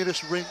the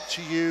nearest rink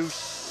to you.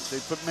 They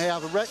may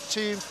have a rec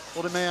team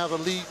or they may have a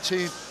league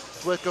team.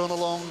 It's worth going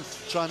along,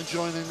 trying to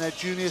join in their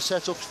junior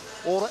setups,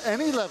 or at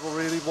any level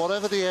really,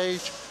 whatever the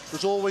age.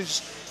 There's always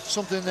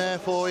something there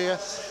for you.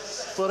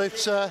 But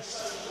it's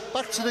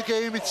back to the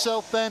game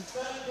itself then.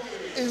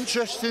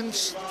 Interesting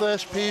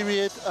first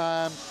period.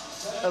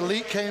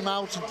 Elite came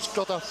out and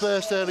got that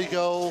first early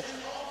goal,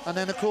 and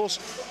then of course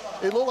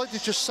it looked like they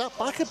just sat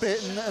back a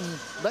bit and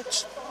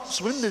let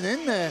Swindon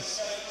in there.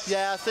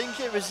 Yeah, I think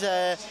it was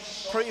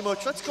pretty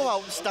much, let's go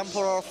out and stamp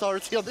our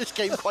authority on this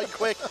game quite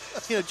quick.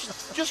 You know,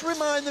 just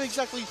remind them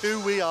exactly who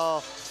we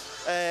are.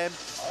 And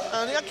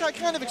I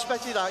kind of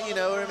expected that, you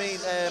know what I mean?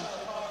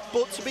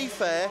 But to be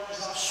fair,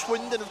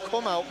 Swindon have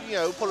come out, you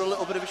know, put a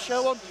little bit of a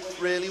show on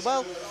really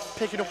well,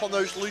 picking up on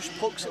those loose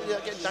pucks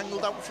that get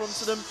dangled out in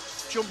front of them,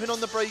 jumping on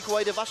the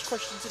breakaway. They've asked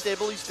questions to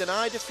Dibble, he's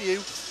denied a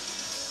few.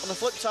 On the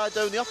flip side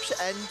though, on the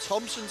opposite end,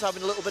 Thompson's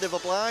having a little bit of a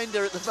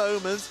blinder at the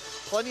moment.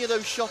 Plenty of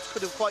those shots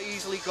could have quite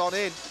easily gone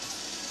in.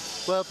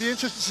 Well, it'd be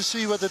interesting to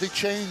see whether they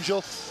change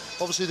up.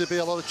 Obviously there'd be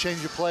a lot of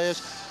change of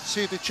players.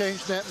 See if they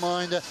change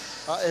netminder.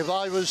 If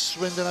I was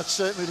Swindon, I'd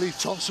certainly leave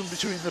Thompson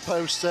between the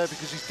posts there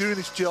because he's doing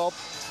his job.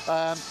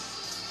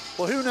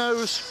 Well, who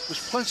knows?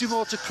 There's plenty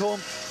more to come.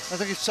 I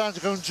think it's time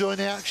to go and join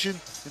the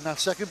action in that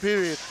second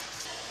period.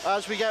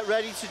 As we get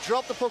ready to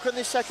drop the puck in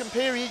this second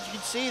period, you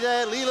can see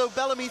there Lilo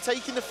Bellamy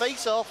taking the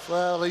face off.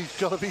 Well, he's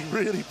got to be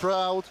really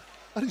proud.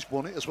 And he's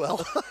won it as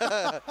well.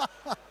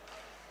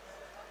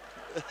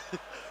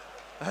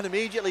 And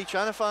immediately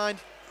trying to find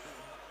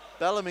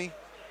Bellamy.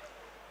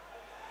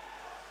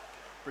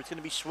 But it's going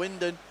to be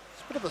Swindon.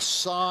 It's a bit of a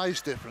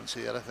size difference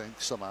here, I think,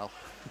 somehow.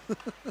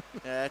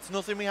 Yeah, it's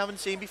nothing we haven't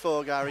seen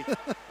before, Gary.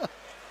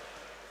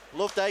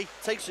 Loveday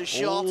takes a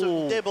shot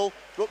of Dibble.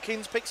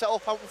 Rutkins picks it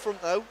up out in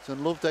front, though.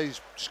 And Loveday's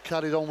just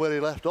carried on where he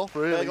left off,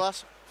 really.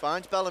 Fairglass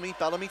finds Bellamy.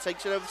 Bellamy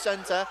takes it over the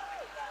centre.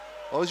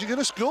 Oh, is he going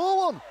to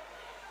score one?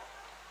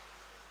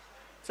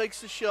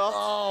 Takes the shot.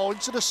 Oh,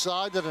 into the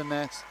side of the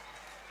net.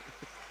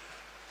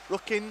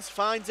 Rutkins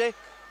finds it.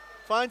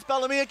 Finds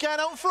Bellamy again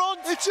out in front.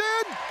 It's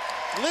in!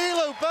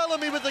 Lilo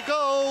Bellamy with the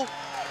goal.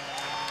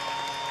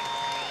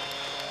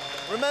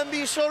 Remember,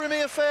 you saw him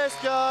here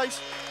first,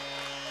 guys.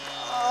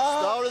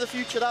 Star of the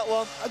future, that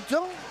one.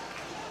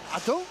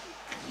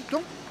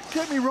 Don't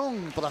get me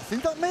wrong, but I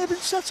think that may have been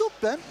set up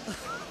then.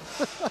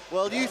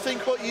 Well, you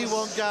think what you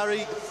want,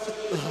 Gary.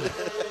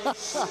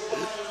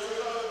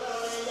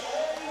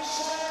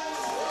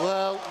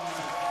 Well,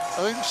 I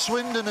think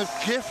Swindon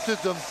have gifted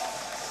them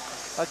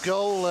a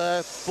goal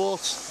there,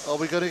 but are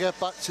we going to get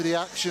back to the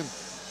action?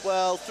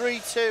 Well,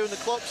 3-2 and the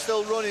clock's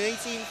still running,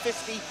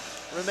 18:50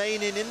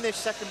 remaining in this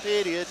second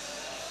period.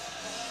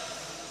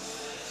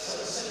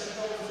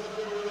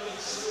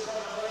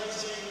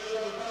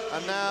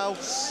 And now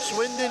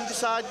Swindon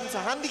deciding to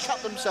handicap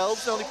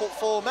themselves and only put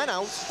 4 men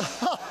out.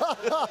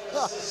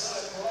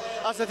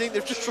 As I think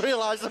they've just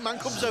realised the man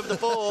comes over the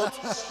board.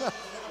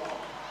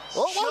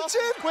 Oh, what's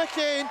in? Quick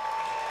in.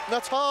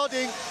 That's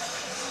Harding.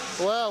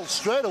 Well,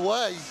 straight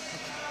away.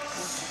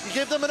 You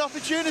give them an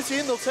opportunity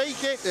and they'll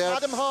take it. Yeah.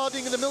 Adam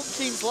Harding and the Milk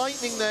Keynes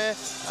Lightning there.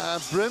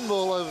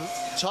 Brimble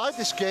have tied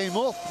this game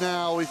up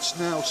now. It's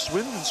now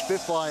Swindon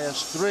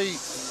Spitfires 3,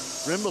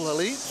 Brimble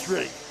Elite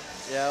 3.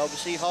 Yeah,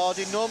 obviously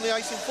Harding normally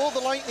icing for the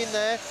Lightning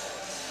there.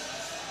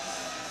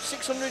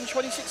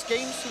 626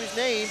 games to his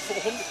name, for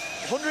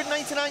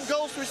 199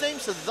 goals to his name,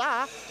 so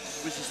that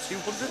was his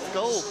 200th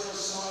goal.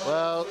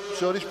 Well,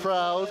 sure he's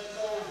proud.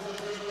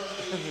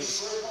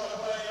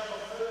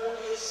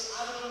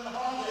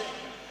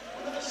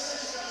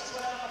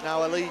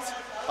 Now Elite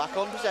back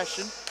on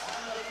possession,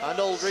 and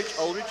Aldridge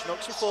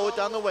knocks it forward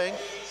down the wing.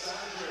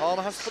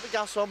 Harmer has to put the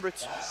gas on, but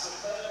it's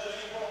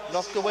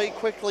knocked away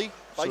quickly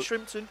by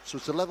Shrimpton. So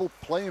it's a level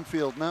playing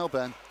field now,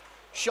 Ben.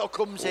 Shot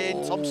comes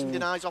in, Thompson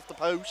denies off the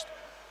post.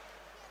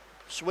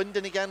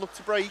 Swindon again look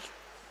to break.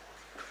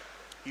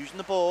 Using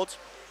the board.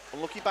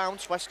 Unlucky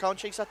bounce, West can't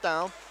chase that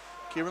down.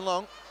 Kieran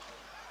Long.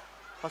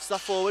 Pass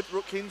that forward,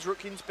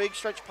 Rutkins big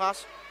stretch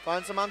pass.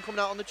 Finds the man coming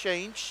out on the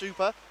change,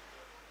 Super.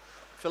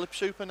 Philip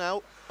Super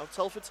now, of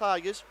Telford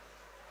Tigers.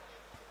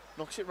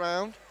 Knocks it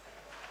round.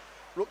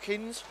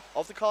 Rutkins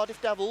of the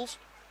Cardiff Devils.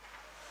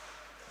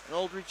 And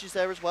Aldridge is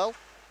there as well.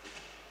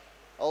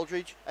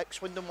 Aldridge,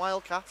 ex-Swindon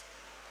Wildcat.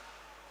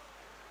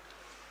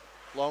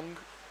 Long.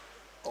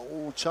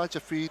 Oh, tried to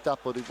feed that,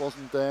 but it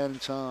wasn't there in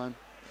time.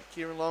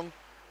 Kieran Long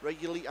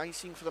regularly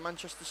icing for the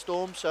Manchester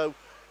Storm, so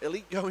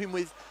Elite going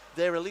with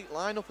their elite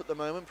lineup at the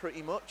moment,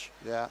 pretty much.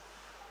 Yeah.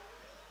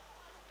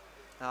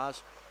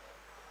 As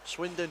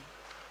Swindon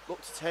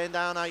look to turn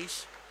down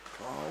ice.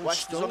 Oh,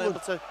 West is stolen. unable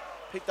to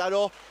pick that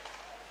up.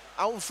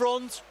 Out in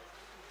front.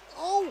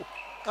 Oh,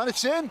 and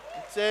it's in.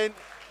 It's in.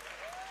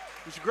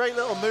 It's a great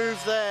little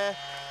move there.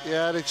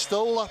 Yeah, they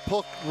stole that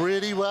puck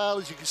really well,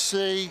 as you can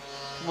see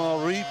from our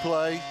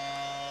replay.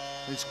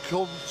 It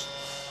comes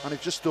and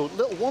it just does a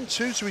little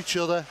 1-2 to each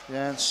other,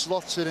 yeah, and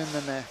slots it in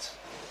the net.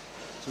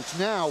 So it's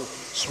now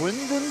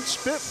Swindon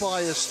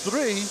Spitfires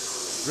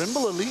 3,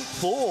 Brimble Elite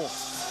 4.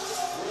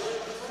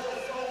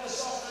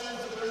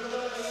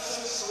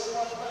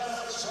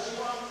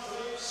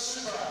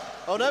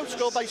 Oh no,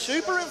 scored by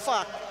Super in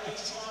fact.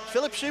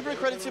 Philip Super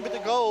credited with the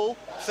goal.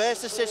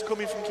 First assist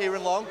coming from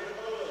Kieran Long.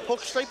 Puck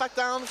straight back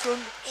down from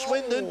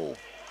Swindon.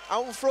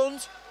 Out in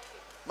front.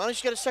 Managed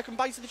to get a second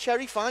bite of the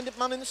cherry. Find a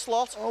man in the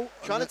slot.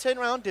 Trying to turn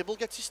around. Dibble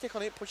gets his stick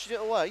on it, pushes it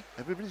away.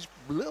 Everybody's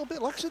a little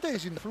bit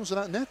lackadaisy in the front of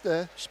that net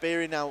there.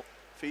 Spearing now.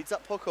 Feeds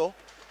that puck up.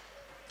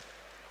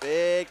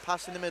 Big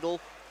pass in the middle.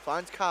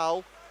 Finds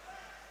Carl.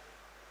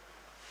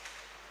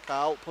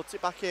 Carl puts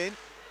it back in.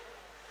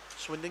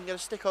 Swindon get a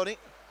stick on it.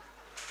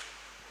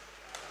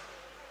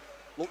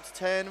 Look to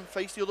turn and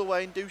face the other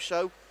way and do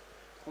so.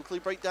 Quickly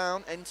break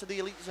down, enter the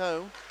elite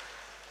zone.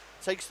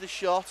 Takes the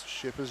shot.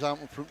 Shippers out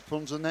in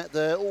front of the net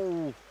there.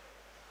 Oh,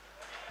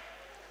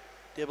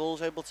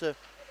 Dibble's able to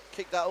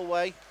kick that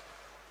away.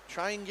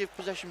 Try and give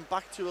possession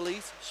back to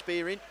elite.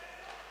 Spearing.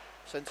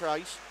 Centre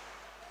ice.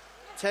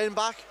 Turn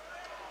back.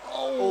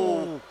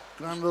 oh.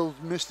 Granville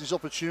missed his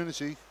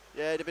opportunity.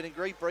 Yeah, it'd have been a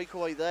great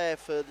breakaway there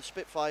for the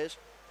Spitfires.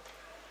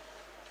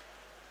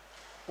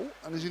 Oh,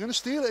 and is he going to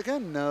steal it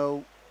again?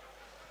 No.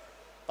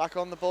 Back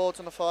on the boards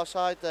on the far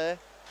side there.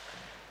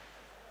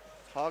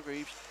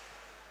 Hargreaves.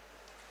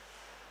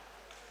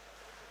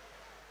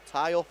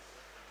 Tie up.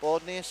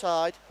 Board near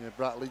side. Yeah,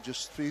 Bratley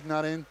just feeding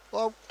that in.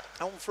 Oh,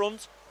 Out in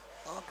front.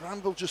 oh,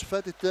 Granville just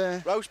fed it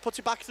there. Rose puts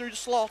it back through the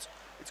slot.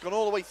 It's gone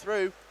all the way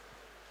through.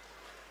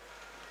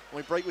 And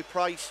we break with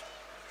Price.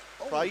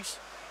 Price.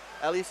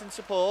 Elliott in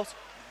support.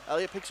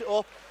 Elliott picks it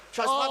up.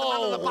 Tries to find the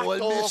man on the back I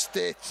door. missed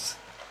it.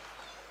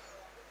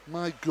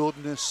 My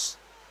goodness.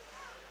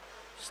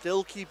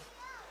 Still keep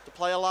the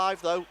play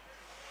alive though.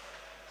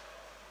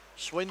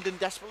 Swindon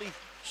desperately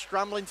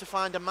scrambling to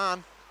find a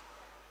man.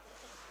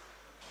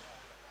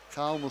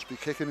 Carl must be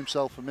kicking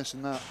himself for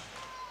missing that.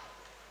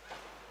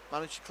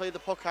 Managed to clear the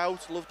puck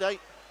out. Loveday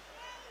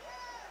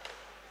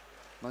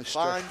Nice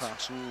stretch Finds-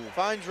 pass. Ooh.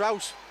 finds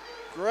Rouse.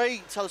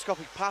 Great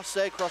telescopic pass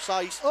there across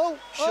ice. Oh,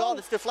 Shot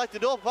that's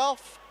deflected up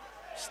off.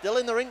 Still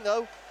in the rink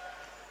though.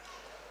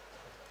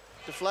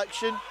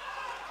 Deflection.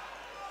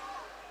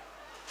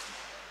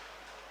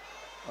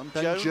 And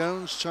Ben Jones.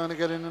 Jones trying to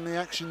get in the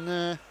action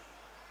there.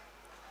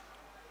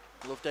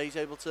 Loveday's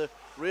able to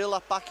reel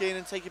that back in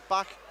and take it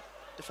back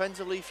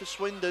defensively for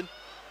Swindon.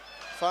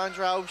 Finds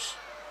Rouse.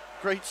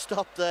 Great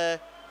stop there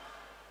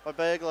by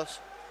Berglas.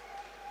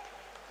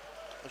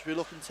 As we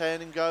look and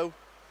turn and go.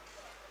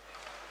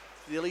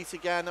 The elite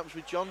again, that was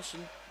with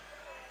Johnson.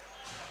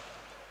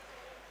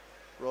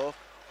 Rourke.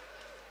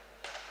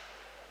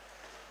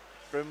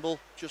 Brimble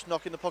just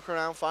knocking the puck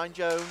around, find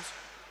Jones.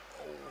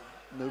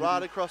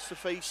 Right across the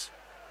face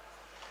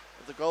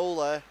of the goal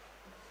there.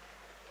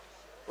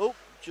 Oh,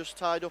 just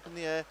tied up in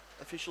the air.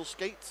 Official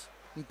skates.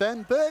 And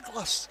Ben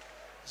Berglas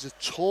is a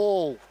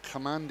tall,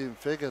 commanding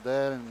figure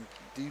there in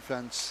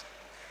defence,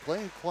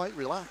 playing quite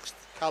relaxed.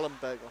 Callum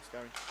Berglas,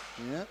 Gary.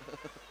 Yeah.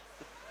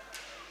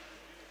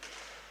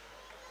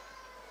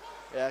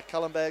 Yeah,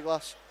 Callum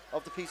Berglas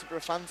of the Peterborough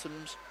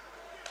Phantoms.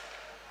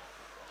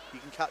 You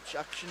can catch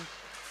action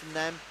from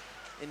them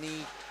in the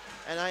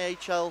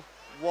NIHL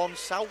 1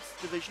 South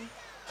Division.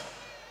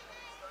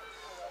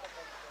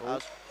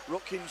 As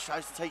Rutkins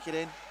tries to take it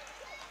in.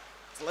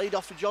 It's laid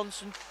off for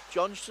Johnson.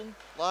 Johnson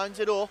lines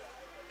it up.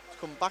 It's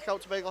come back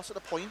out to Berglas at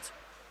the point.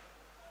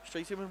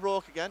 Straight in with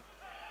Rourke again.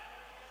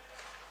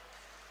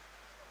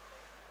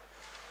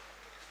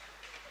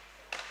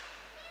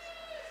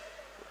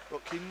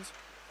 Rutkins.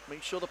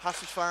 Make sure the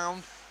pass is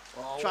found.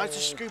 Tries to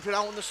scoop it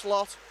out in the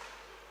slot.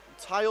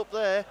 Tie up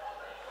there.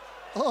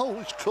 Oh,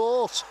 it's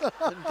caught.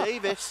 And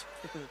Davis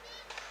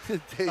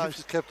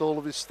Davis kept all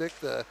of his stick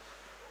there.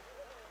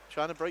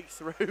 trying to break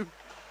through.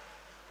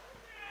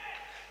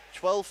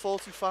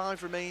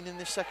 12:45 remain in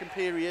this second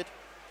period.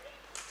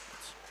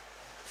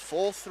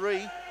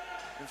 4-3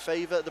 in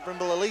favour of the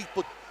Brimble Elite,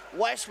 but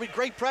West with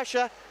great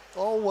pressure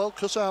Oh, well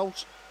cut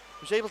out.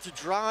 was able to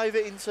drive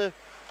it into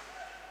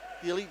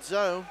the elite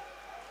zone.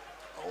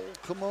 Oh,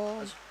 come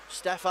on.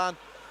 Stefan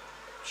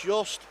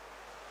just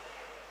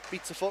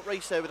beats a foot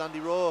race there with Andy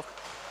Rourke.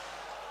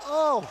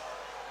 Oh,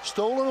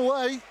 stolen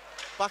away.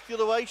 Back the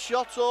other way,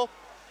 shot up.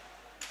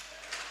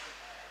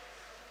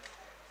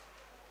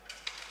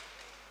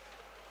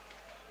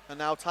 And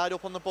now tied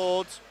up on the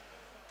boards.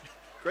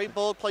 Great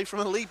board play from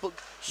Elite, but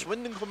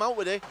Swindon come out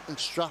with it. And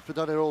Stratford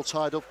had it all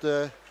tied up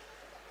there.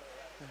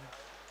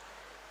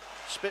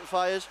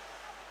 Spitfires.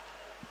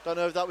 Don't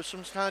know if that was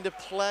some kind of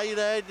play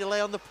there,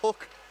 delay on the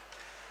puck.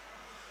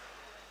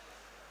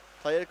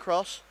 Play it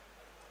across.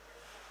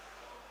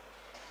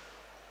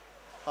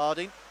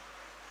 Harding.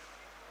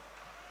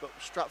 but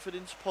Stratford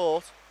in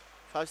support.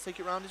 Tries to take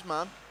it round his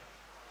man.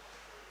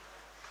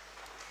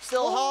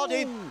 Still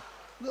Harding.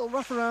 Little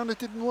wraparound, it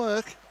didn't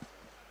work.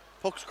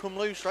 Puck's come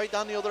loose right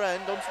down the other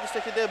end onto the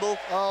stick of Dibble.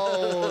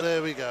 Oh,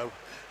 there we go.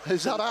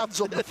 Is that hands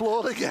on the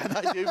floor again?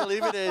 I do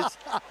believe it is.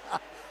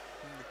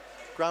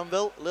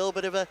 Granville, a little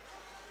bit of a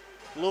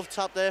love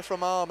tap there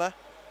from Armour.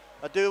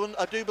 I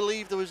do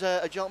believe there was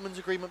a gentleman's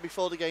agreement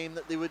before the game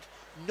that they would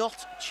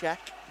not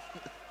check.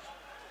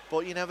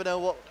 But you never know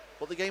what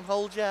the game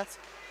holds yet.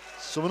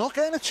 So we're not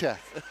getting a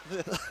check?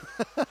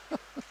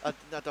 I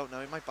don't know,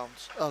 it might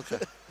bounce. Okay.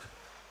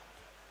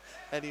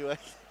 Anyway,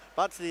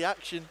 back to the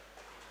action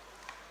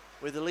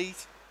with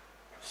Elite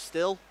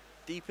still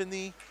deep in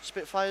the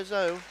Spitfire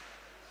zone.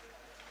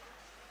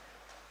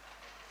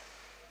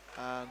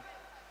 And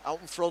out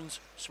in front,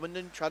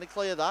 Swindon trying to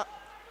clear that.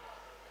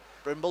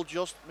 Brimble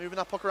just moving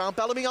that puck around.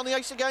 Bellamy on the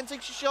ice again,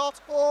 takes a shot.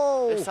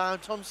 Oh! This time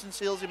Thompson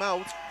seals him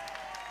out.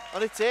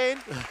 And it's in.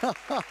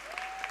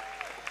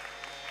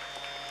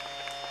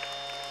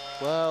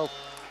 Well,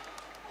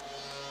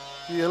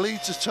 the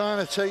Elite is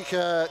trying to take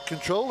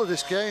control of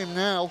this game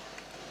now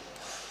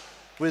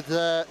with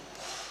a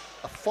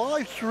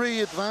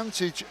 5-3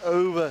 advantage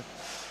over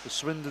the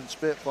Swindon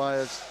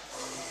Spitfires.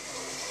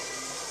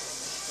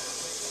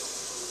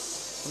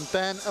 And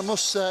Ben, I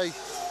must say,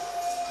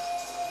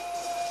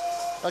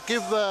 I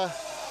give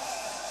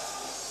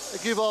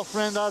our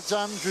friend Ads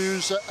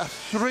Andrews a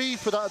 3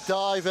 for that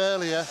dive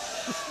earlier.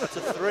 It's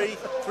a 3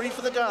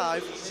 for the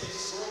dive.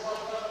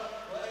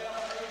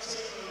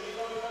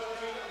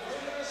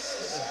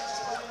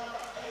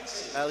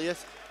 Elliott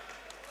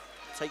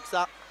takes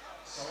that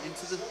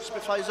into the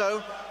Spitfire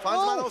zone,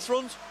 finds a man out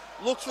front,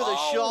 looks for the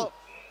shot.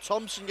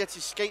 Thompson gets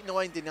his skating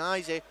away and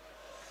denies it.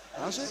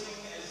 Has it?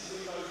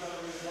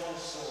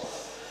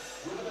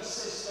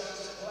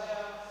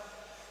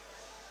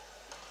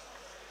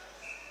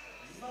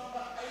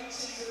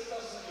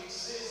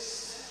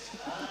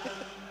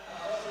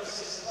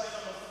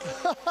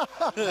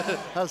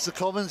 As the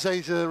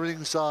commentator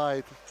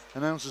ringside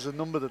announces a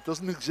number that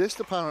doesn't exist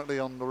apparently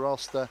on the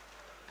roster.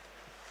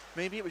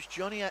 Maybe it was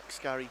Johnny X,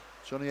 Gary.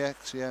 Johnny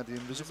X, yeah, the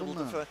invisible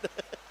man.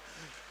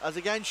 As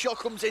again, shot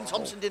comes in,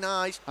 Thompson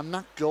denies. And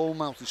that goal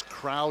mouth is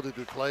crowded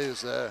with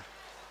players there.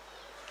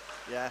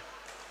 Yeah,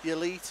 the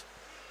Elite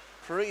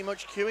pretty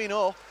much queuing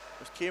up.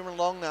 As Kieran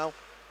Long now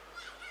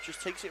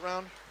just takes it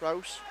round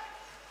Rouse,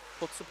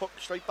 puts the puck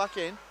straight back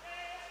in.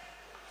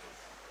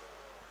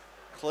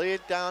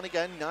 Cleared down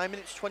again, 9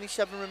 minutes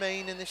 27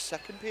 remain in this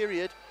second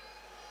period.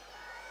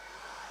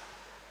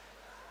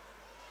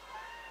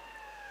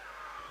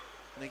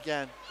 And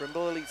again,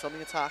 Brimble Elite on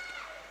the attack.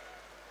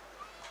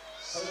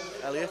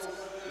 Elliott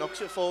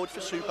knocks it forward for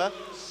Super.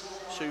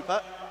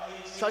 Super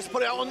tries to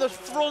put it out on the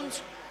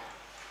front.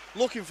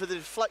 Looking for the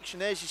deflection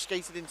there as he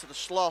skated into the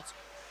slot.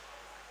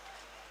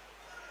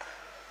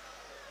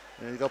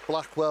 Yeah, you got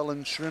Blackwell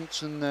and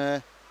Shrimpson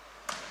there.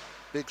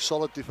 Big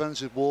solid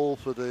defensive wall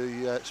for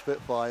the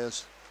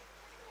Spitfires.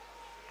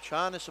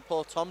 Trying to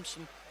support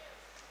Thompson.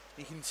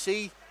 You can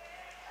see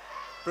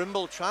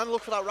Brimble trying to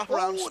look for that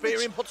wraparound.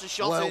 Spearing puts a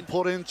shot in. Well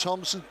put in,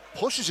 Thompson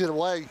pushes it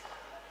away.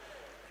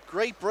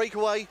 Great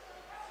breakaway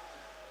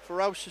for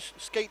Rouse to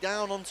skate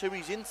down onto.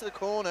 He's into the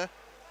corner.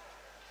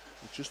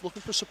 He's just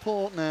looking for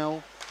support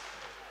now.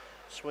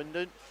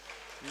 Swindon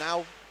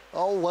now.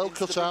 Oh, well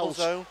cut out.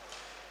 Zone.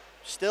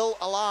 Still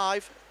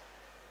alive.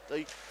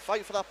 They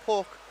fight for that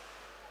puck.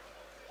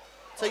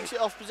 Takes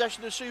it off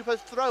possession of Super.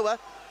 Thrower.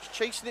 Just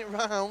chasing it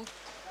round.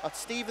 That's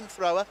Stephen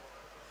Thrower.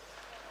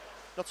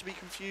 Not to be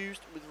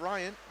confused with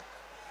Ryan.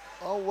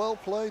 Oh, well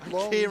played,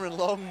 Long. Kieran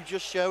Long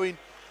just showing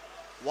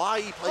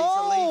why he plays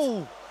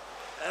Elite.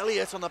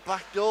 Elliott on the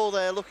back door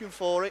there looking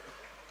for it.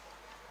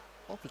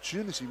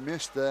 Opportunity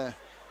missed there.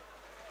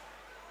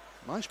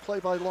 Nice play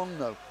by Long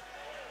though.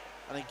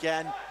 And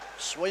again,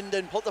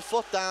 Swindon put the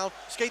foot down,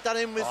 skate that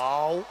in with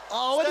and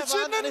it's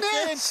in the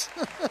net!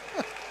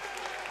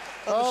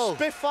 The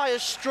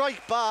Spitfires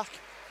strike back.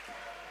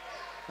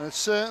 And it's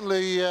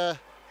certainly a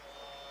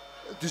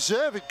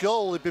deserved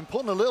goal. They've been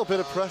putting a little bit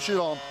of pressure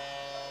on.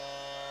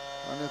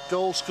 And a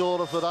goal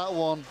scorer for that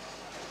one.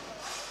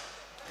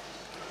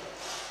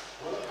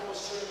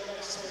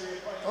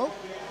 Oh,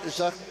 is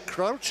that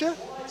Croucher?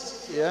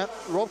 Yeah,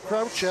 Rob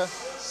Croucher.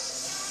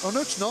 Oh,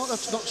 no, it's not.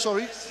 That's not,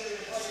 sorry.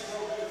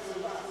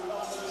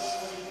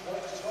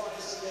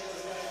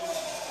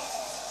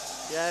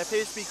 Yeah, it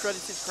appears to be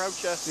credited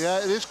Croucher. Yeah,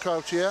 it is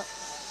Croucher, yeah.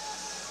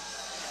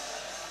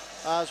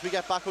 As we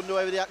get back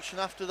underway with the action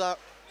after that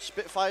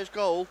Spitfires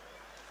goal.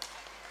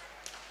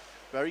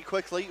 Very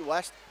quickly,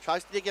 West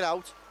tries to dig it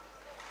out.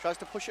 Tries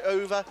to push it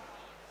over.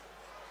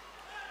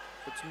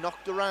 It's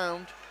knocked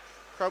around.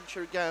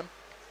 Croucher again.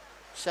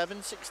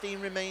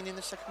 7:16 remain in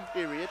the second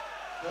period.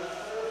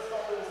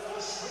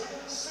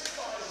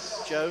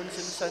 Jones in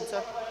the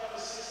centre.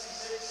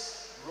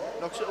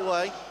 Knocks it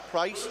away.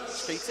 Price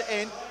skates it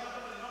in.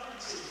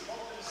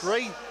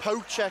 Great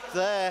poke check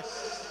there.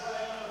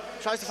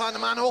 Tries to find the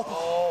man up.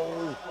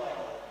 Oh.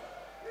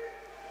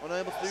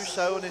 Unable to do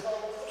so, and it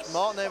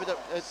Martin there with a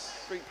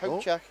great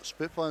poke check.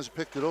 Spitfires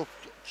picked it up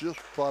just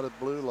by the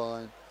blue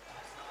line.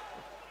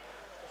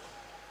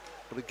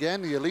 But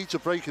again, the Elite are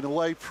breaking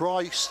away.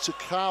 Price to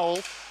Cowell.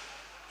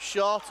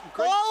 Shot.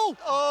 Great.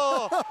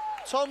 Oh!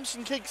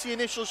 Thompson kicks the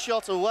initial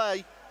shot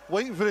away.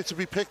 Waiting for it to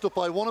be picked up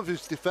by one of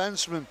his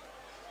defensemen.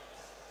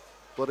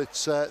 But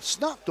it's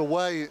snapped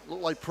away. It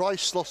looked like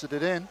Price slotted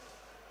it in.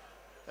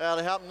 Yeah,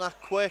 they happened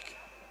that quick.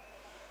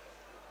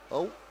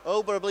 Oh,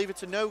 but I believe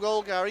it's a no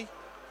goal, Gary.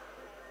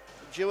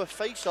 Due a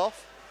face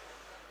off.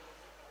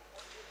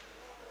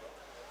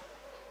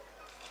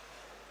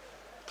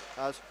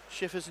 As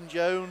Schiffers and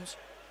Jones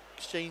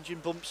exchanging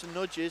bumps and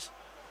nudges,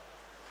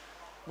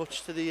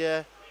 much to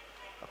the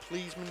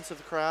appeasement of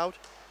the crowd.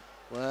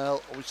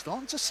 well, are we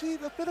starting to see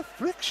a bit of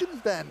friction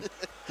then?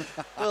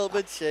 A little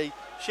bit, see.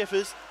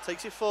 Schiffers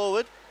takes it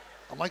forward.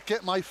 I might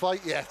get my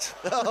fight yet.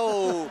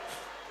 Oh,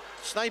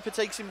 Sniper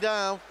takes him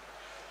down.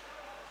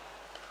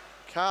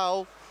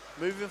 Cowell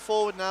moving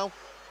forward now.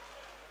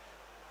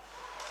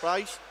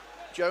 Price,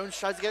 Jones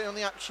tries to get in on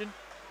the action.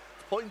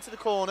 Put into the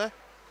corner.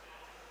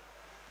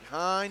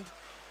 Behind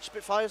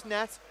Spitfire's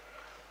net.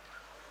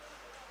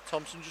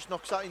 Thompson just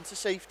knocks that into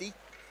safety.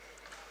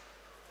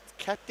 It's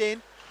kept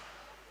in.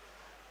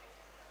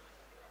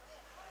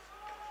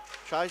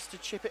 Tries to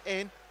chip it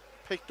in.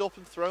 Picked up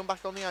and thrown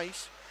back on the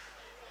ice.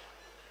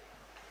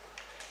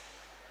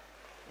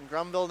 And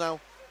Granville now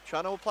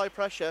trying to apply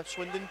pressure.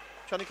 Swindon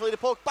trying to clear the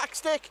puck. Back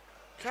stick.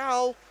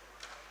 Cowell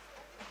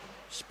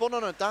spun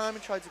on a dime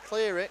and tried to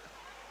clear it.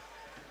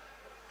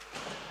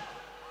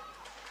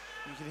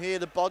 You can hear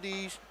the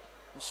bodies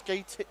and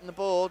skates hitting the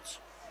boards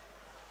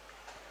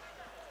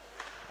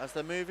as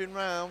they're moving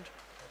round.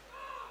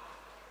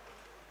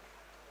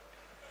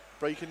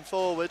 Breaking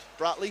forward,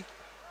 Bratley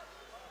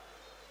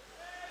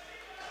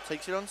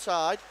takes it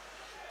onside.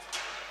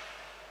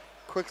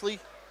 Quickly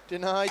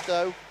denied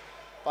though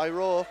by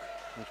Rourke.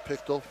 It's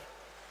picked up.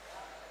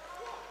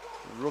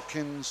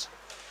 Rookins,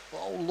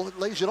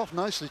 lays it off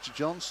nicely to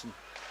Johnson.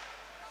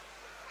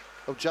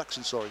 Oh,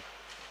 Jackson, sorry.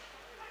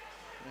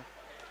 Yeah.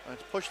 And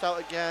it's pushed out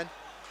again.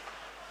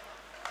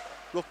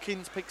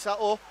 Rookins picks that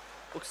up,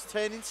 looks to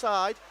turn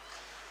inside,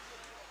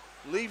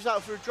 leaves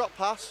out for a drop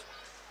pass.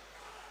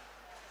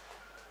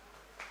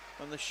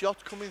 And the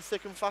shot coming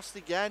thick and fast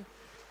again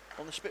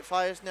on the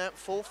Spitfires now.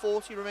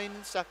 4:40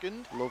 remaining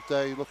second.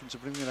 Loveday looking to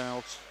bring it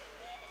out.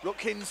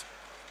 Rookins,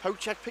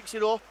 Hocek picks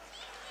it up,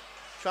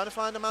 trying to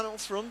find a man up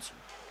front.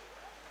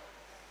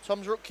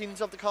 Tom's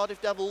Rookins of the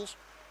Cardiff Devils.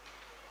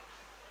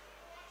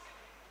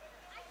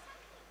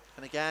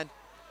 And again,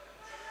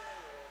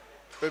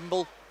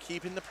 Brimble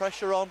keeping the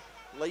pressure on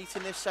late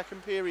in this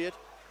second period.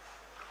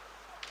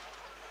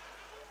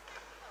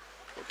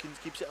 Rookins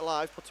keeps it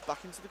alive, puts it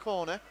back into the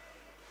corner.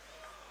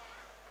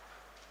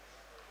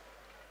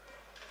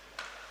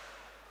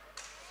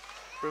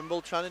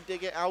 Brimble trying to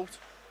dig it out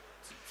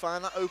to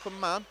find that open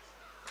man.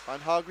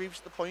 Find Hargreaves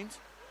at the point.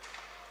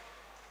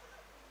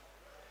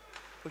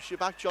 Push it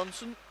back,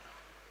 Johnson.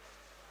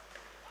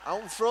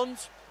 Out in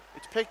front.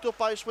 It's picked up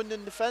by a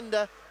Swindon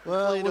defender.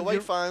 Played away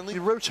finally.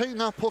 You're rotating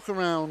that puck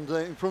around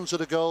in front of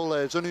the goal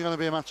there. It's only going to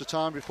be a matter of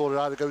time before it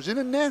either goes in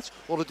a net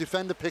or the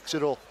defender picks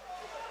it up.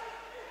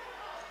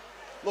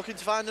 Looking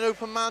to find an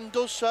open man,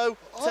 does so.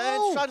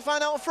 Turns, trying to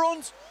find out in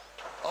front.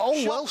 Oh,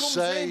 Shot well comes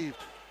saved. in.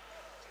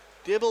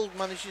 Dibble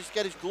manages to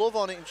get his glove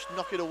on it and just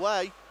knock it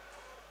away.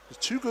 There's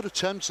two good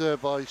attempts there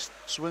by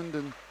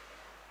Swindon.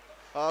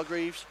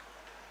 Hargreaves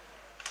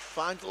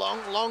finds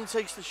Long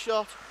takes the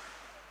shot.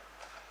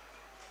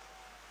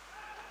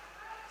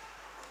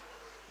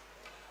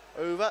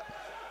 Over.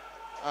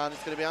 And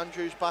it's going to be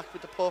Andrews back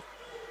with the puck.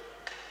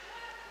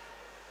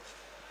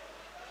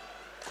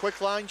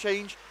 Quick line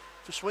change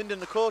for Swindon.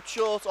 The court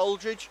short.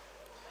 Aldridge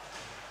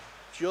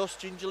just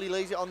gingerly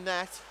lays it on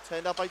net.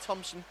 Turned out by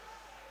Thompson.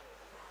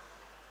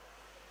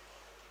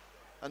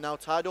 And now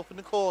tied up in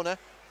the corner.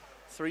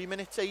 3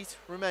 minutes 8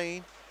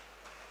 remain.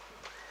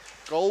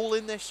 Goal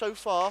in this so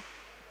far.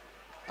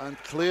 And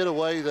cleared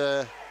away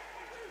there.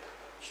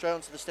 Straight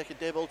onto the stick of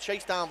Dibble.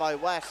 Chased down by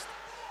West.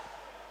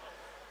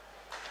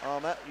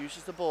 Armour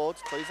uses the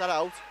boards, clears that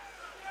out.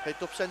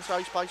 Picked up centre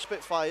ice by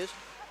Spitfires.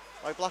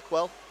 By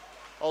Blackwell.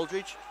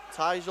 Aldridge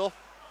ties up.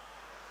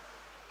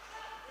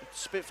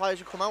 Spitfires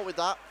will come out with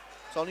that.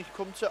 It's only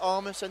come to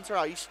Armour centre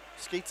ice.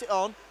 Skates it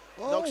on.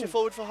 Knocks it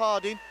forward for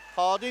Harding.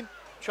 Harding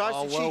tries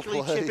to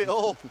cheekily chip it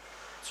up.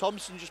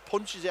 Thompson just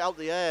punches it out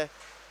the air.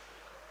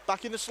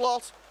 Back in the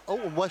slot. Oh,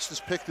 and West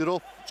has picked it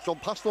up. It's gone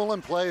past all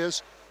them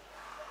players.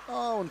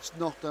 Oh, and it's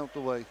knocked out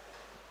the way.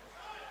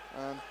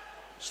 And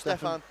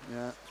Stefan.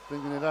 Yeah, it's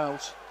bringing it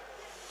out.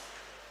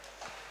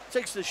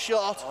 Takes the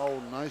shot. Oh,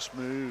 nice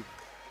move.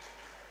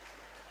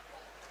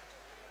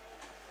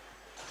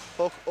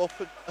 Puck up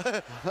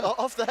and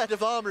off the head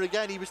of Armour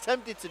again. He was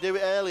tempted to do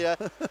it earlier.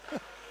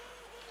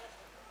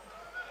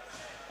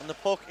 And the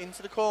puck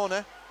into the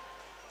corner.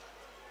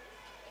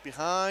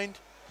 Behind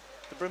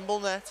the Brimble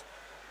net.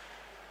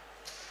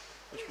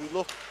 As we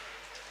look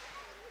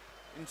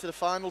into the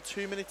final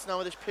 2 minutes now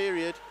of this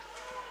period.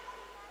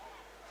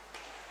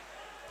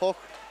 Puck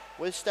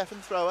with Stefan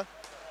Thrower.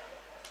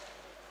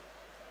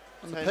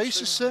 And the pace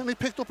has certainly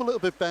picked up a little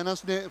bit, Ben,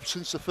 hasn't it,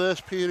 since the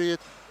first period?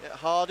 Yeah,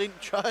 Harding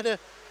trying to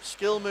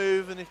skill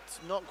move and it's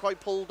not quite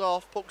pulled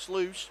off. Puck's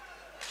loose.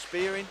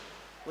 Spearing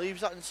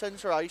leaves that in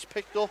centre ice.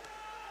 Picked up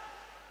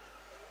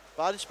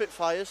by the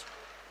Spitfires.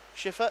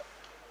 Schiffer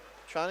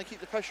trying to keep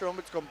the pressure on,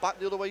 but it's gone back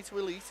the other way to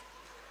Elite.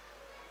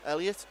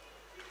 Elliott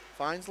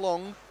finds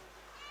Long.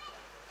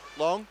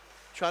 Long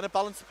trying to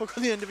balance the puck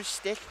on the end of his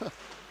stick.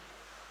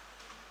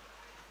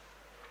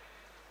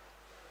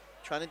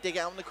 Trying to dig it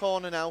out in the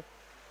corner now.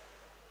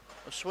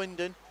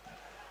 Swindon,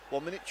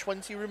 1 minute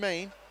 20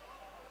 remain.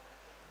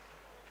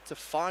 It's a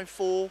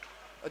 5-4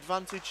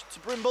 advantage to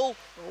Brimble.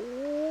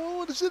 Oh,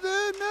 what is it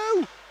there?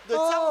 No! The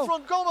down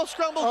front goal off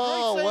scramble.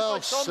 Oh, Great save well by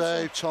Thompson.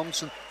 saved,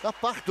 Thompson. That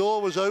back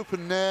door was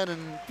open there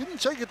and didn't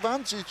take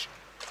advantage.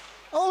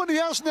 Oh, and he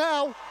has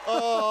now.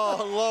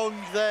 Oh, Long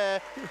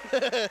there.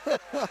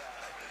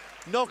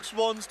 Knocks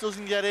once,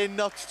 doesn't get in,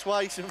 knocks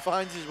twice and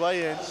finds his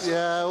way in.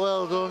 Yeah,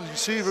 well done. You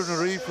see from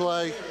the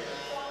replay,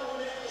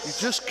 he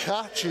just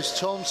catches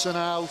Thompson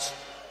out.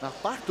 Now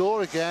back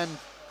door again,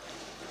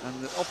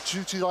 and an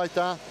opportunity like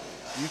that,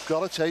 you've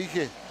got to take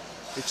it.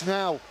 It's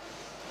now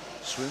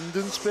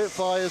Swindon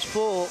Spitfires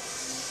 4,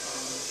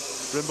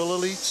 Brimble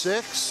Elite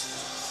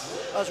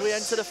 6. As we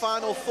enter the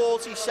final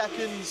 40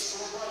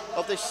 seconds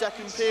of this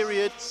second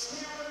period,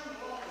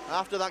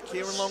 after that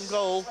Kieran Long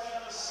goal,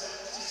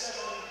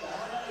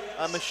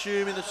 I'm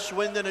assuming that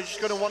Swindon are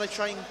just going to want to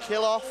try and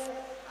kill off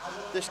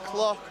this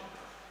clock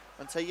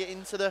and take it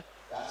into the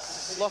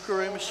locker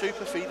room with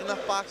Super feeding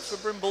that back for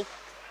Brimble.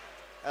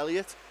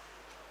 Elliott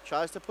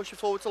tries to push it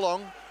forward to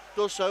Long,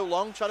 does so.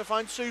 Long trying to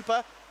find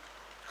Super.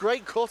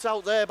 Great cut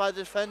out there by the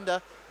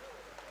defender.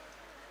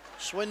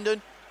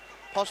 Swindon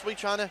possibly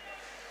trying to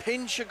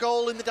pinch a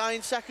goal in the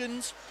dying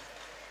seconds.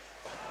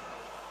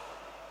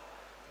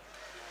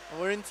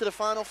 And we're into the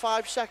final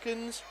 5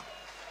 seconds.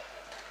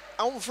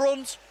 Out in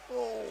front.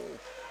 Oh,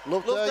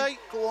 Loveday,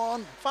 go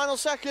on. Final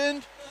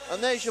second,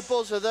 and there's your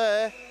buzzer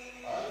there.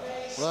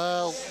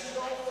 Well,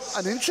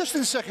 an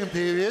interesting second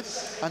period,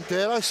 and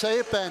dare I say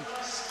it, Ben,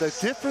 the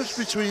difference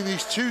between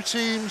these two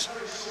teams,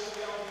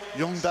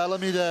 young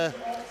Bellamy there,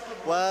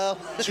 well,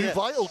 two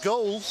vital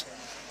goals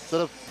that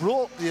have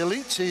brought the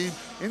Elite team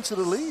into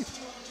the lead.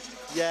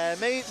 Yeah,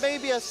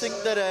 maybe I think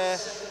that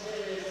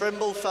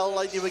Brimble felt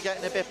like they were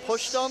getting a bit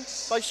pushed on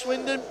by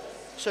Swindon,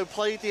 so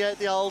played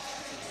the old,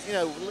 you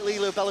know,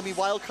 Lilo Bellamy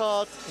wild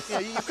card. You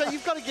know,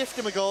 you've got to gift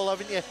him a goal,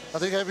 haven't you? I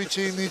think every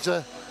team needs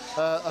a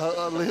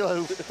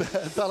Lilo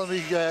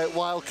Bellamy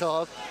wild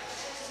card.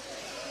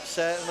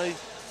 Certainly.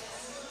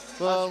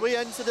 Well, as we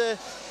enter the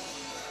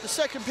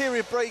second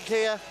period break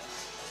here.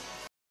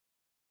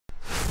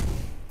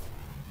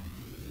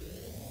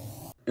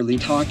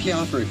 Elite Hockey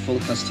offer a full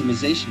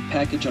customization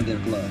package on their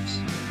gloves.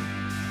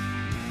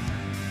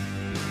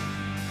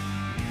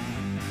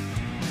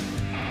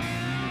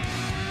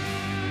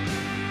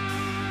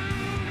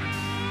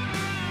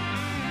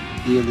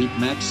 The Elite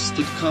Max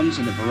stick comes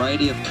in a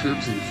variety of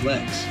curves and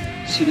flex,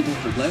 suitable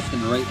for left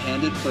and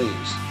right-handed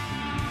players.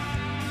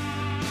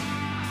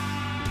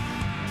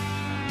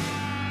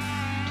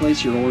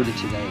 Place your order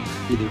today,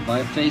 either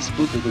via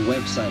Facebook or the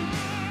website.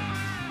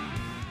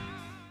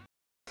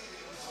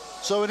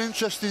 So an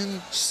interesting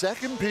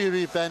second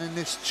period, Ben, in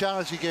this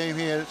charity game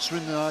here at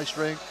Swindon Ice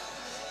Rink.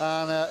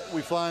 And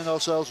we find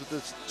ourselves with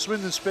the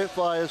Swindon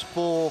Spitfires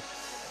 4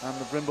 and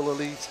the Brimble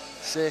Elite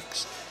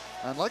 6.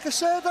 And like I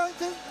said, I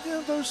think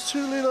those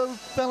two little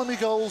Bellamy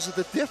goals are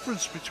the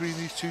difference between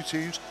these two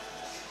teams.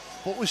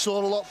 But we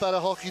saw a lot better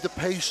hockey, the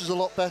pace was a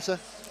lot better.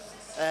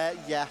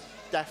 Yeah,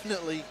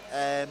 definitely.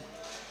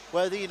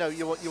 Whether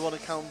you want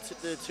to count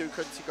the 2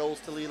 credited goals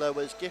to Lilo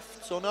as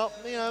gifts or not,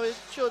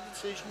 it's your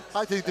decision.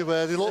 I think they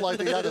were. They looked like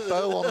they had a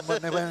bow on them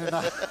when they went in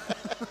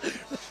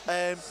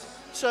that.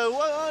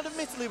 So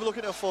admittedly, we're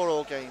looking at a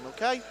 4-4 game.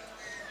 Okay.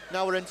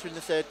 Now we're entering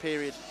the third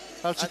period.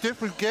 It's a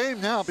different game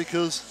now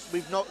because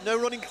we've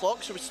no running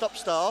clock, so we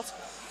stop-start.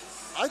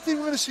 I think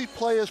we're going to see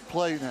players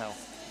play now.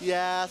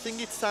 Yeah, I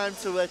think it's time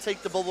to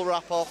take the bubble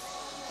wrap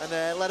off and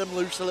let them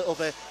loose a little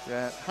bit.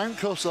 Yeah,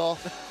 handcuffs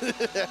off.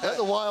 Let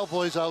the wild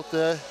boys out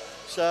there.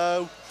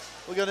 So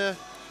we're going to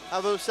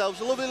have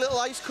ourselves a lovely little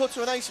ice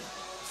cutter, a nice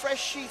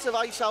fresh sheet of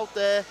ice out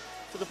there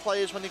for the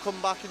players when they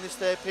come back in this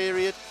third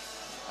period.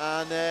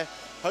 And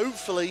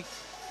hopefully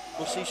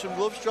we'll see some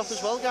gloves drop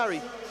as well,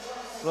 Gary.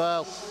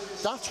 Well,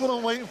 that's what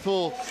I'm waiting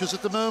for, because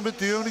at the moment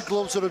the only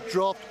gloves that have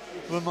dropped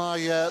were my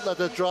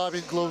leather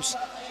driving gloves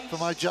for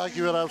my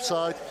Jaguar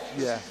outside.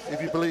 Yeah,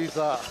 if you believe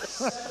that.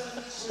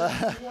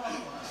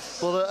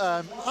 But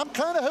I'm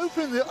kind of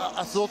hoping that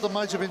I thought there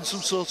might have been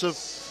some sort of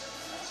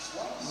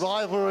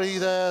rivalry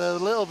there, a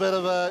little bit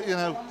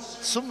of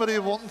somebody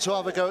wanting to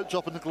have a go at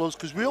dropping the gloves,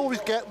 because we always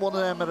get one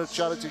of them at a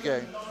charity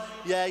game.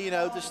 Yeah,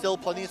 there's still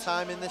plenty of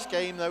time in this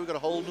game though. We've got a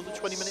whole another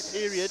 20-minute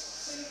period,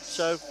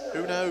 so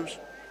who knows.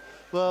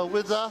 Well,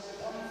 with that,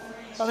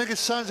 I think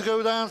it's time to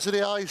go down to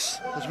the ice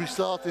as we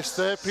start this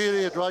third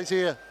period right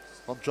here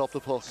on Drop the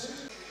Puck.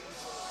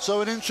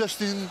 So an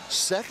interesting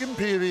second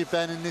period,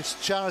 Ben, in this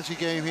charity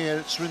game here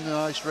at Swindon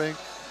Ice Rink.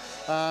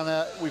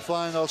 And we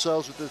find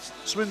ourselves with the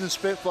Swindon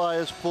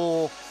Spitfires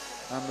 4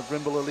 and the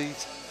Brimble Elite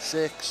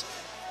 6.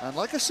 And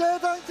like I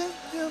said, I think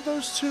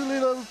those two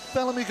little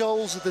Bellamy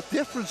goals are the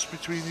difference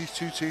between these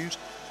two teams.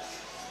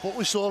 But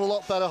we saw a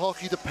lot better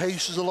hockey, the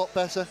pace was a lot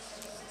better.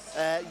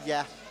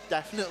 Yeah,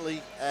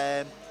 definitely.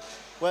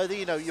 Whether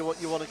you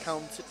want to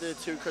count the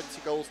 2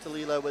 credited goals to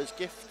Lilo as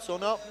gifts or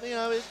not,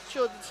 it's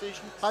your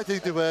decision. I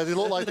think they were. They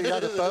looked like they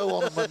had a bow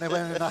on them when they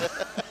went in that.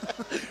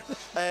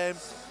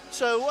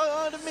 So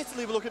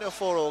admittedly, we're looking at a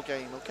 4-all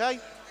game. Okay.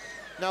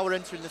 Now we're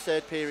entering the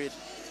third period.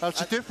 Now, it's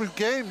a different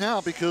game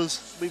now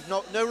because we've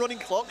no running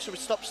clock, so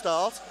it's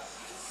stop-start.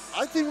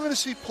 I think we're going to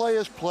see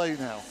players play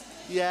now.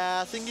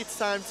 Yeah, I think it's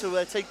time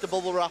to take the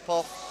bubble wrap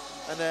off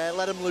and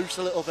let them loose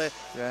a little bit.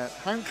 Yeah,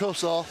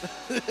 handcuffs off.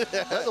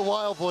 Let the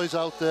wild boys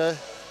out there.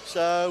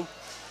 So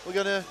we're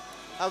going to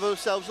have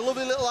ourselves a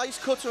lovely little ice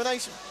cutter, a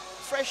nice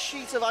fresh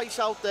sheet of ice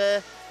out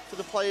there for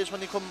the players when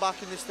they come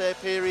back in this third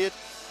period.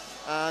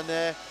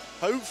 And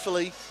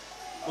hopefully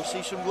we'll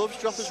see some gloves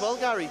drop as well,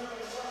 Gary.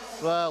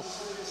 Well,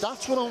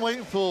 that's what I'm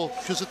waiting for,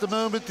 because at the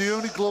moment the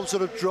only gloves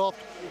that have dropped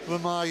were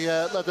my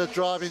leather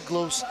driving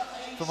gloves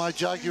for my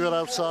Jaguar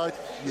outside.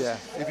 Yeah,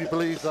 if you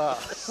believe that.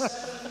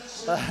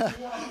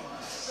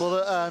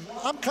 But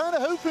I'm kind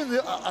of hoping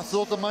that I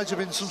thought there might have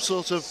been some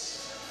sort of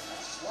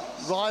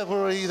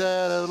rivalry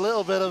there, a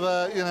little bit of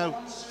a,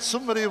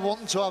 somebody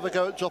wanting to have a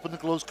go at dropping the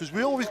gloves, because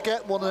we always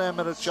get one of them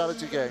at a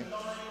charity game.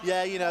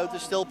 Yeah,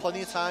 there's still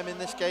plenty of time in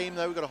this game,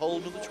 though. We've got a whole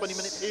another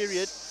 20-minute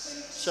period,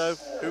 so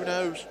who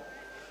knows?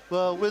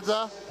 Well, with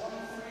that,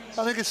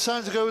 I think it's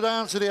time to go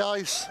down to the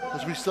ice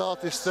as we start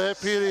this third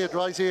period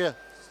right here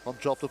on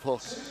Drop the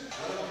Puck.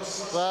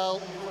 Well,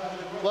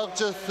 welcome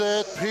to the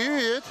third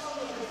period,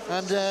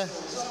 and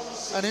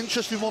an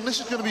interesting one. This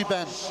is going to be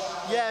Ben.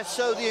 Yeah,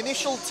 so the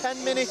initial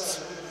 10 minutes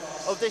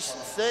of this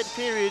third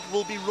period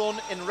will be run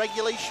in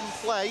regulation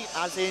play,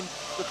 as in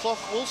the clock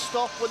will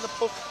stop when the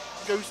puck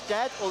goes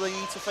dead or they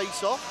need to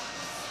face off,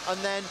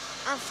 and then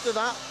after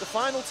that, the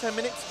final 10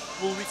 minutes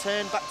will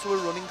return back to a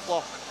running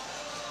clock.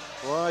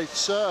 Right,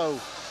 so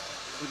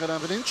we're going to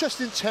have an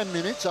interesting 10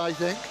 minutes, I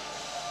think,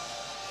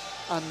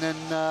 and then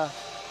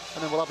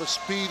we'll have a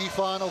speedy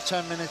final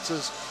 10 minutes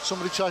as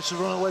somebody tries to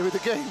run away with the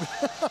game.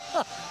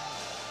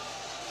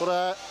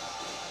 But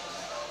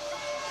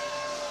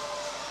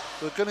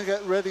we're going to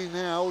get ready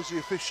now as the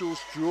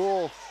officials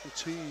draw the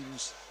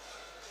teams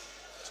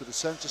to the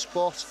centre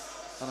spot,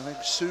 and I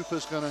think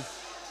Super's going to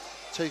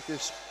take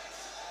this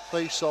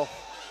face off.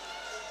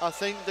 I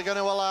think they're going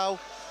to allow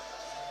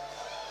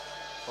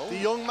the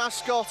young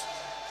mascot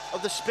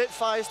of the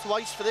Spitfires to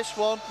ice for this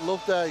one.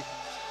 Loveday.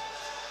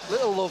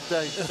 Little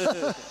Loveday.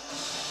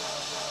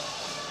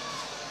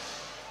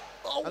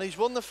 And he's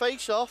won the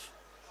face-off.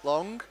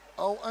 Long.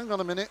 Oh, hang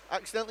on a minute.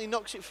 Accidentally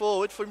knocks it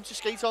forward for him to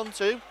skate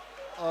onto.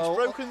 He's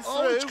broken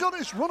through.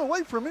 It's run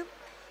away from him.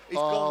 He's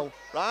gone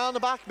round the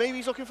back. Maybe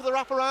he's looking for the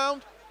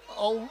wraparound.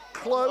 Oh,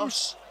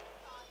 close.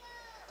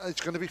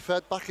 It's going to be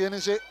fed back in,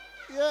 is it?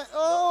 Yeah.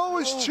 Oh,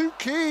 it's too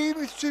keen.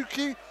 It's too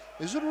keen.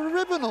 Is there a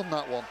ribbon on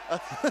that one? I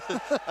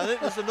think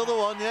there's another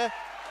one, yeah.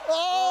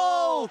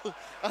 Oh!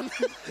 And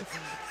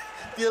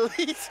the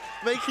Elite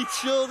making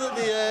sure that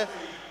the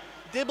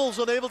Dibble's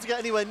unable to get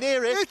anywhere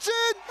near it. It's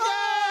in!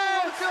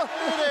 Yeah!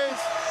 It is!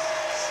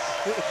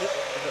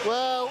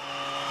 Well,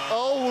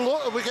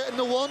 look, we're getting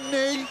the one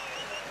knee.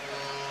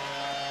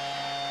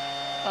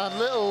 And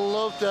little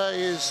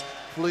Loveday is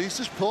pleased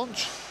as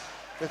punch.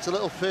 Gets a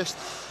little fist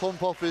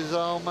pump off his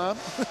arm, man.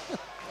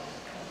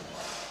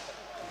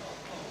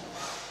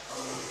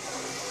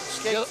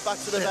 Skates back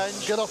to the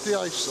bench. Get off the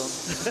ice, son.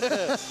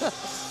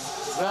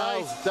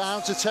 Right,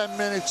 down to 10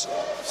 minutes.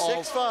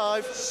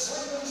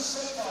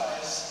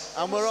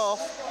 6-5. And we're off.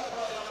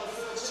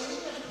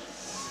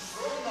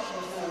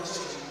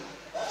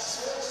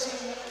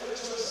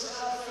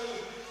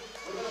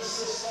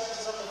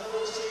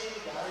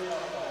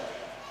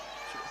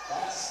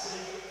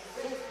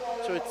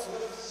 So it's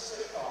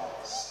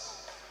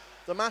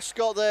the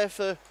mascot there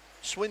for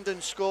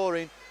Swindon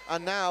scoring,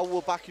 and now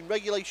we're back in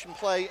regulation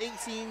play.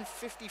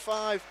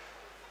 18:55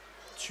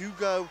 to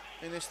go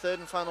in this third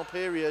and final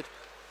period,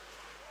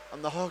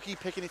 and the hockey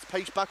picking its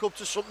pace back up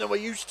to something we're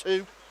used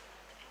to,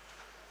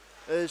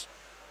 as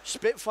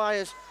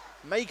Spitfires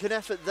make an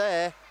effort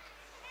there,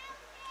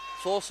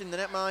 forcing the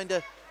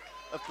netminder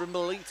of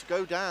Brimble Elite to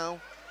go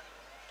down.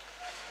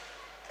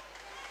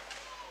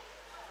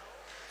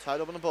 Tied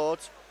up on the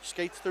boards,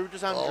 skates through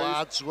to Andrews. Oh,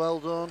 lads, well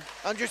done.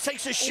 Andrews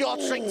takes a shot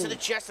straight to the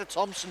chest of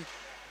Thompson.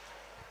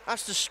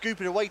 Has to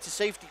scoop it away to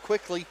safety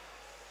quickly.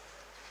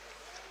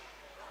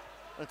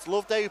 And it's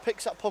Loveday who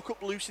picks that puck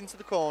up loose into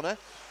the corner.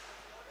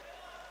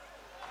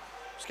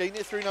 Skating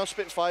it through now,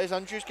 Spitfires.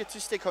 Andrews gets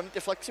his stick on it,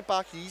 deflects it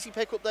back. Easy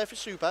pick up there for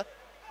Super.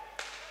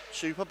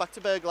 Super back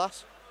to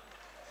Berglass.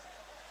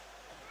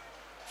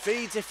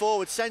 Feeds it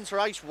forward, centre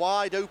ice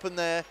wide open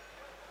there.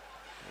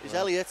 Is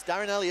Elliott,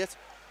 Darren Elliott.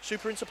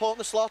 Super in support in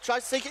the slot,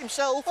 tries to take it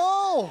himself.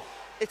 Oh!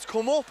 It's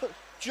come up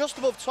just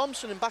above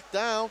Thompson and back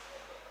down.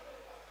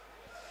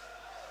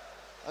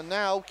 And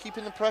now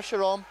keeping the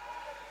pressure on.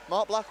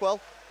 Mark Blackwell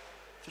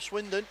for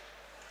Swindon.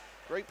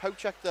 Great poke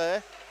check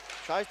there.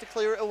 Tries to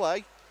clear it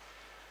away.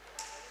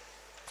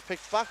 It's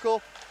picked back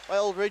up by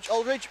Aldridge.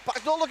 Aldridge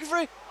back door looking for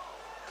it.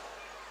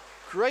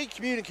 Great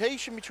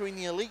communication between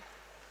the elite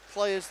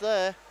players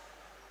there.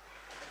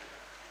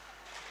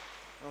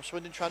 Now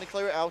Swindon trying to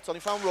clear it out. Only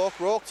found Rourke.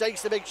 Rourke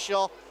takes the big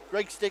shot.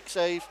 Great stick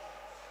save.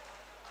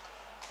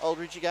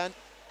 Aldridge again.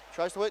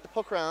 Tries to work the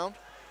puck round.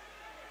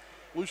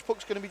 Loose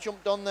puck's going to be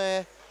jumped on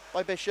there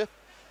by Bishop.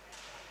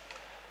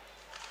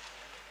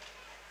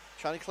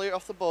 Trying to clear it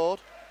off the board.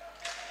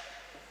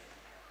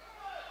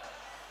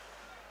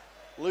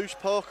 Loose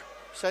puck.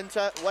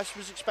 Centre. West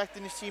was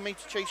expecting his teammate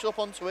to chase up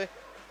onto it.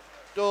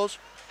 Does.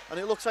 And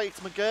it looks like it's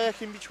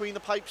McGurk in between the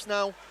pipes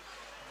now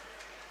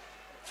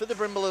for the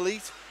Brimble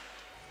Elite.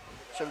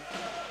 So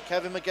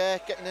Kevin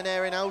McGurk getting an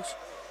airing out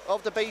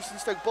of the BASN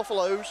Stoke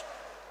Buffaloes.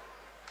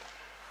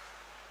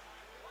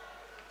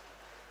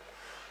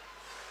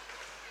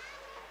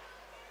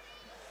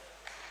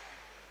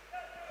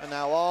 And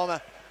now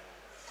Armour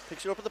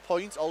picks it up at the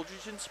point.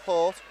 Aldridge in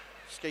support.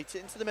 Skates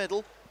it into the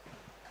middle.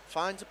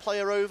 Finds a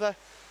player over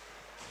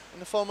in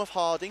the form of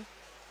Harding.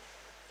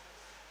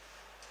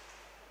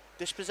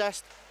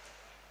 Dispossessed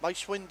by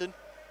Swindon,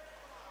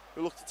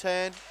 who look to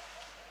turn,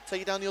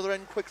 take it down the other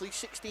end quickly.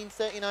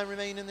 16:39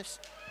 remaining in this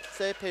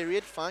third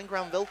period. Find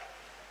Granville.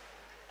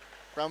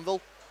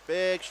 Granville,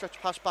 big stretch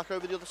pass back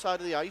over the other side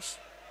of the ice.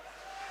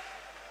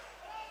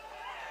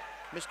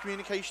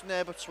 Miscommunication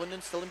there, but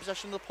Swindon still in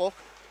possession of the puck.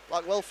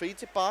 Blackwell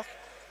feeds it back.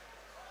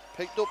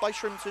 Picked up by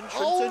Shrimpton.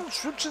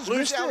 Shrimpton's loses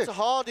missed it out it. to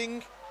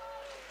Harding.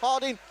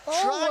 Harding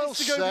tries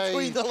to go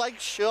between the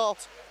legs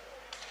shot.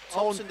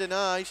 Thompson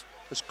denies.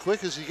 As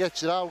quick as he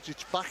gets it out,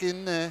 it's back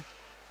in there.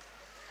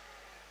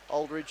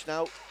 Aldridge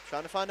now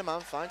trying to find a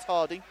man, finds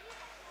Harding.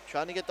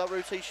 Trying to get that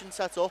rotation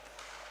set up.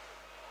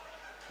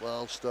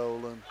 Well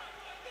stolen.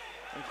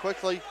 And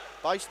quickly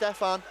by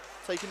Stefan,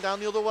 taken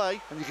down the other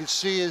way. And you can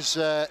see his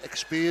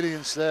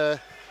experience there.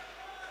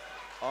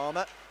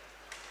 Armour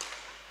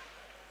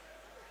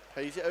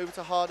pays it over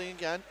to Harding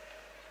again.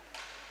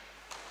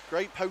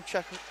 Great poke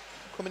check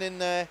coming in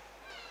there.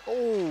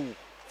 Oh,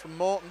 from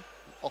Morton.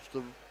 Off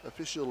the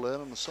official there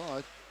on the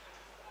side.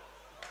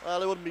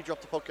 Well, it wouldn't be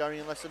dropped the puck, Gary,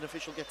 unless an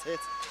official gets hit.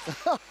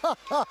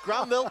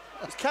 Granville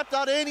has kept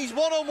that in. He's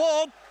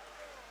one-on-one.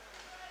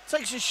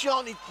 Takes his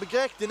shot and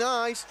McGurk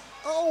denies.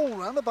 Oh,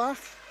 round the back.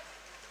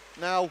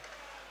 Now,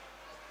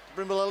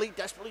 Brimble Elite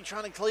desperately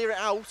trying to clear it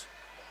out.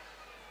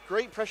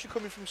 Great pressure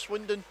coming from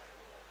Swindon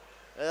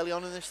early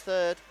on in this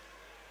third.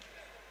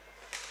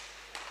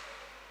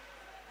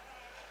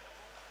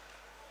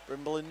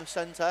 Brimble in the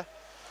centre.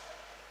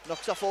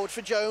 Knocks that forward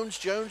for Jones.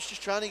 Jones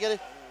just trying to get a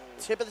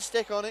tip of the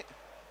stick on it.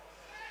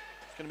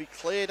 It's going to be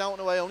cleared out and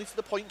away, only to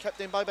the point,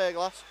 kept in by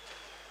Bearglass.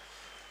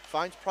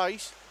 Finds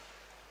Price.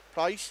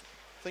 Price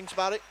thinks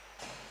about it.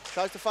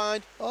 Tries to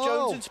find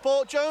Jones in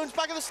support. Jones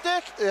back of the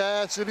stick.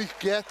 Yes, and he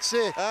gets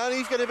it. And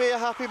he's going to be a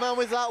happy man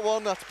with that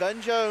one. That's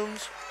Ben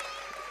Jones.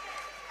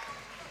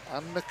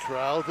 And the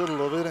crowd are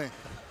loving it.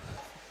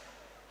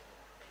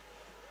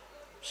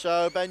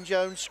 So Ben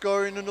Jones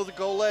scoring another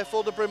goal there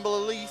for the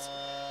Brimble Elite.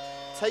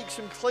 Takes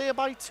him clear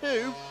by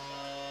 2.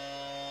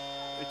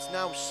 It's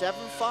now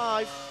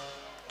 7-5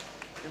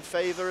 in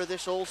favour of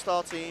this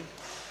all-star team.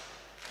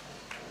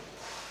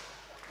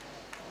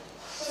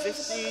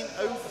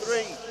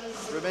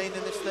 15:03 remain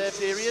in this third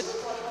period.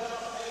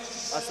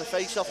 As the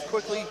face-off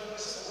quickly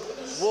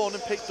won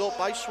and picked up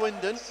by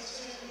Swindon.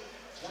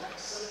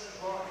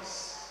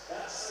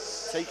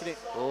 Taking it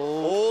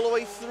all the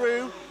way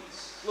through.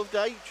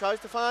 Loveday tries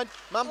to find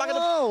man back in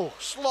the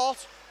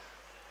slot.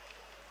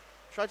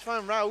 Tried to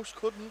find Rouse,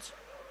 couldn't.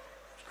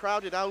 It's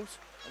crowded out,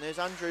 and there's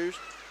Andrews.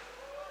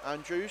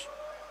 Andrews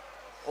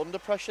under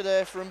pressure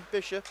there from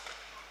Bishop.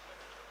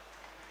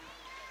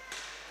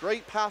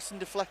 Great pass and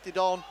deflected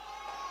on.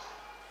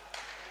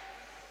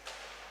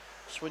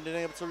 Swindon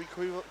able to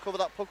recover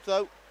that puck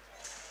though.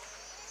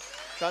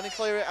 Trying to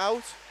clear it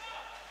out.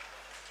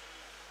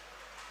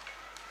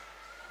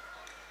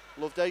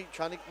 Loveday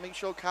trying to make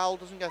sure Carl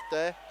doesn't get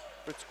there,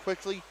 but it's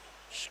quickly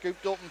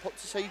scooped up and put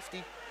to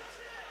safety.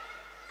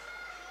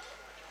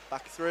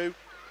 Back through.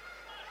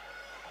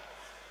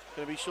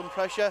 Going to be some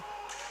pressure.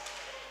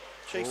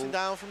 Chasing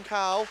down from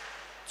Carl.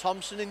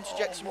 Thompson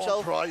interjects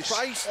himself.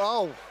 Price.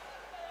 Oh.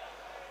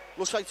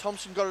 Looks like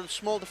Thompson got a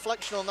small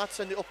deflection on that,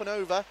 send it up and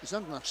over. He's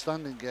had an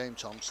outstanding game,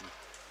 Thompson.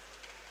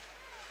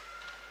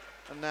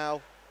 And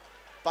now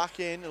back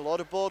in, a lot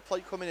of board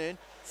play coming in.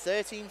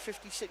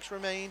 13:56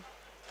 remain in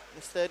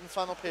this third and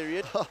final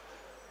period.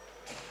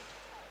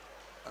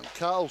 And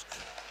Carl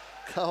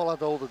had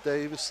hold of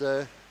Davis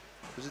there.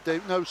 Was it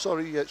Davis? No,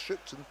 sorry,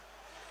 Shrimpton.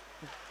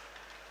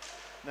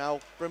 Now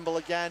Brimble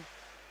again,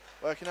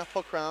 working that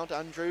puck round.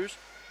 Andrews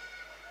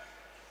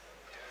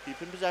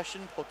keeping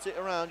possession, puts it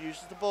around,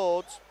 uses the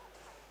boards.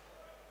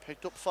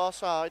 Picked up far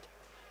side,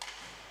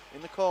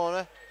 in the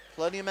corner,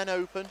 plenty of men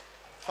open.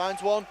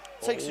 Finds one,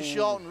 takes a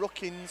shot, and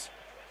Ruckins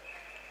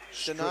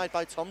denied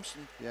by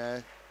Thompson.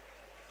 Yeah,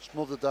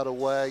 smothered that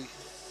away.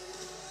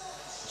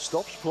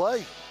 Stops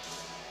play.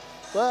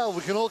 Well,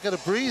 we can all get a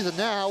breather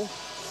now.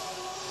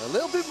 A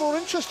little bit more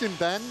interesting,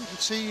 Ben. You can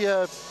see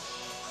the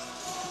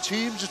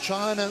teams are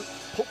trying to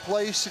put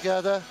plays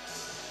together,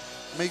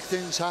 make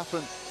things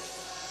happen.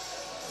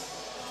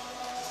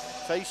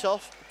 Face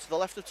off to the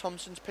left of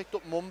Thompson's picked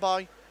up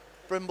Mumbai.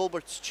 Brimble,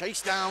 but it's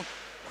chased down.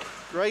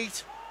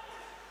 Great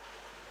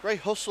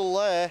hustle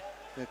there.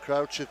 Yeah,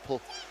 Crouch should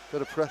put a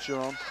bit of pressure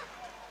on.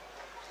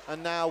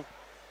 And now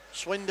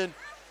Swindon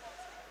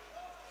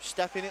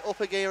stepping it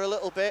up a gear a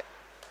little bit.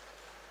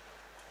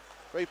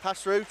 Great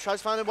pass through, tries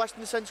to find a West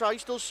in the centre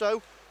ice, does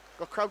so.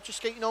 Got Croucher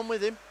skating on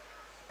with him.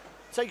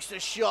 Takes the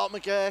shot,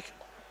 McGurk.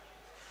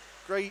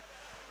 Great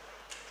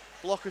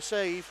blocker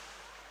save.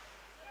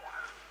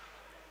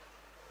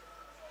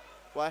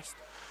 West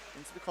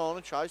into the corner,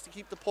 tries to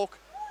keep the puck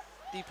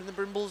deep in the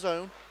Brimble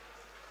zone.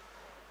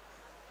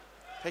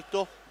 Picked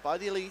up by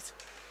the Elite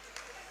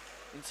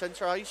in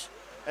centre ice.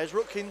 There's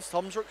Rutkins,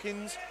 Tom's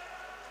Rutkins.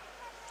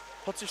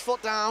 Puts his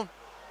foot down.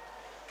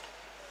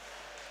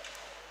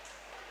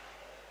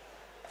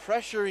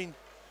 Pressuring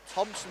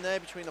Thompson there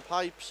between the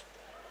pipes.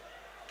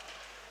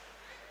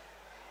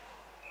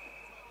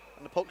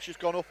 And the puck's just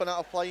gone up and out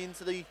of play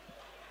into the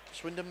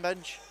Swindon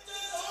bench.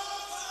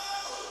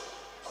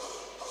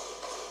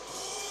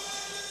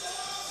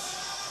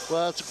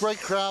 Well, it's a great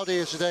crowd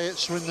here today at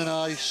Swindon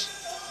Ice.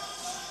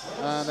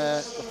 And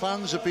the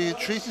fans are being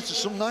treated to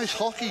some nice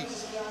hockey.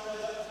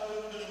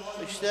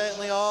 They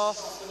certainly are.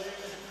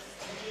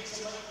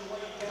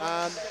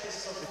 And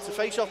it's a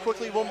face-off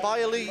quickly won by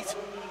Elite.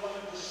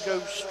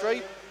 Goes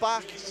straight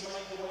back.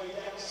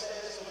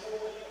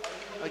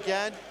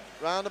 Again,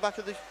 round the back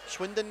of the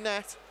Swindon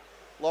net.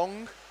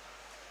 Long.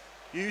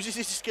 Uses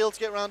his skill to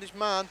get around his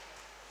man.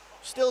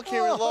 Still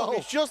Kieran Long.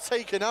 He's just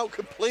taken out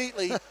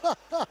completely.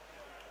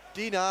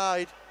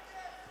 Denied.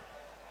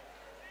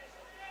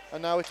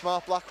 And now it's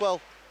Mark Blackwell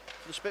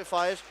for the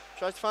Spitfires.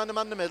 Tries to find a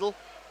man in the middle.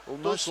 Well,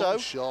 does so.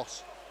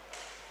 Shot.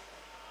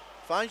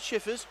 Finds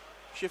Schiffers.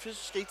 Schiffers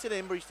skated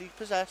in, but he's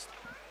possessed.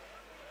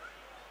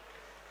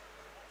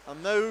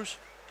 And those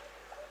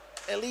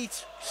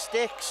Elite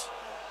sticks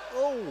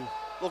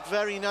look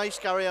very nice,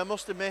 Gary. I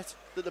must admit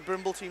that the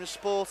Brimble team is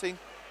sporting.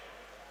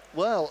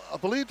 Well, I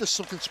believe there's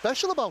something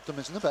special about them,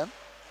 isn't there, Ben?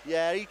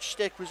 Yeah, each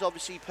stick was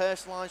obviously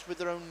personalised with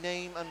their own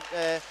name and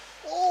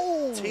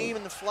team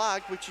and the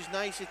flag, which is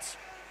nice. It's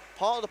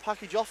part of the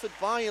package offered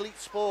by Elite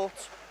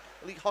Sports,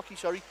 Elite Hockey,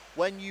 sorry,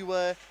 when you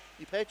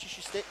purchase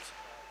your sticks.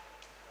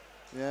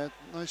 Yeah,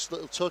 nice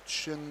little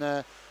touch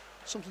and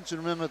something to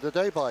remember the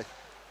day by.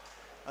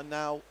 And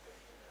now,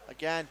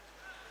 again,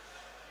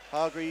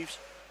 Hargreaves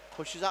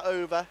pushes that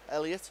over,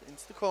 Elliott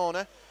into the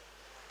corner.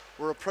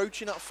 We're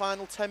approaching that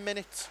final 10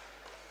 minutes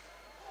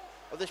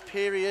of this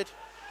period,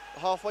 the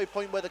halfway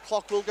point where the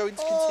clock will go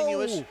into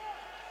continuous.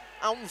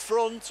 Out in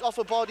front, off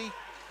a body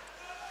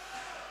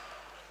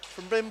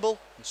from Brimble.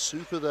 And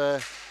Super there,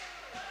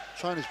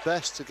 trying his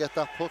best to get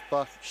that puck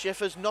back.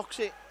 Schiffers knocks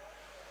it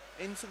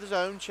into the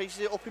zone,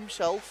 chases it up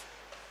himself.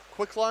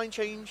 Quick line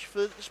change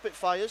for the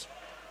Spitfires.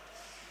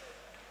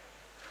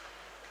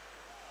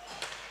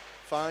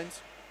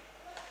 Finds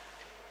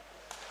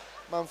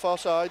man far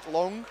side,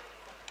 Long.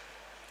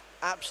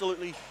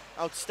 Absolutely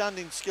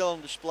outstanding skill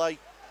on display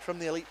from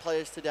the Elite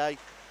players today.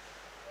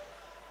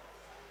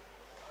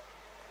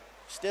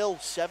 Still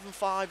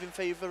 7-5 in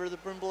favour of the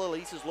Brimble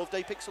Elite as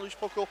Loveday picks a loose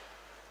puck up.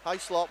 High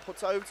slot,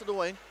 puts it over to the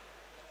wing.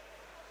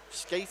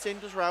 Skate in,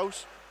 does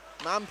Rouse.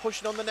 Man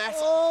pushing on the net.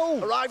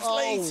 Arrives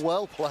late.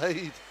 Well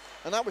played.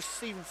 And that was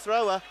Stephen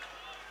Thrower.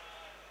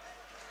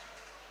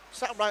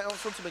 Sat right on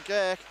front of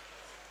McGurk.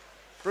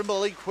 Brimble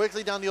Elite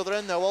quickly down the other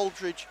end though.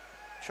 Aldridge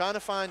trying to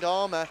find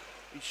Armour.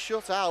 He's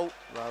shut out.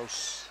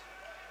 Rouse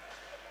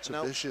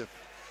to Bishop.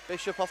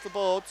 Bishop off the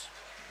boards.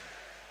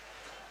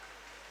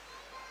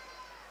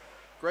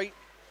 Great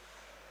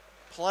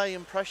play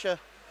and pressure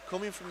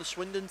coming from the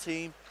Swindon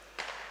team.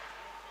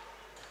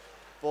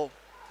 But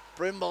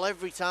Brimble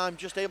every time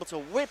just able to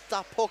whip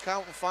that puck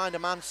out and find a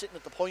man sitting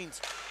at the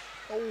point.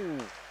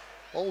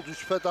 Aldridge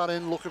fed that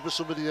in, looking for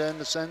somebody there in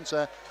the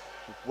centre.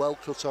 Well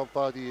cut off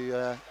by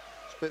the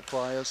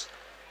Spitfires.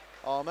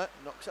 Armour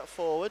knocks it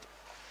forward.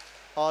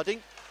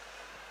 Harding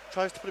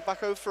tries to put it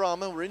back over for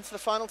Armour. We're into the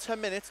final 10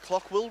 minutes.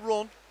 Clock will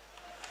run.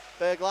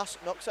 Berglass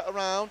knocks it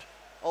around.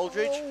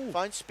 Aldridge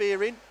finds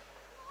Spearing.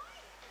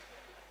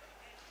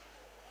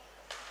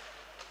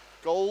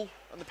 Goal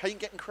and the paint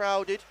getting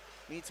crowded.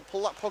 Need to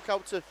pull that puck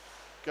out to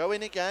go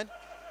in again.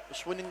 The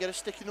Swindon get a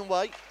stick in the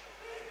way.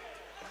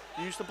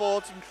 Use the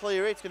boards and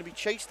clear it. It's going to be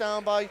chased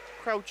down by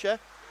Croucher.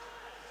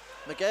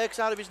 McGurk's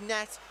out of his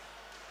net.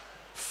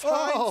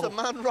 Finds the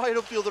man right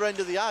up the other end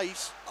of the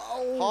ice.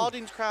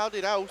 Harding's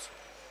crowded out.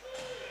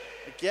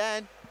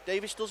 Again,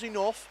 Davis does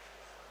enough.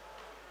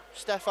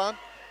 Stefan.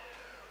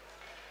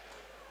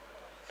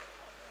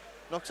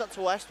 Knocks that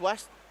to West.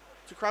 West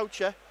to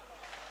Croucher.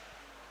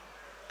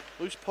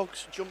 Loose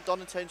pucks jumped on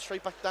and turned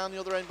straight back down the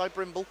other end by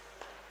Brimble.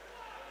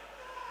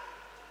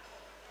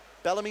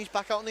 Bellamy's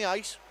back out on the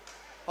ice.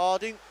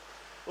 Harding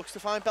looks to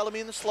find Bellamy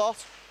in the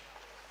slot.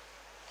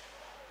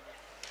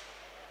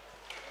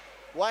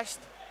 West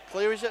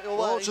clears it away.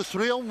 Oh, it's a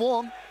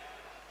 3-on-1.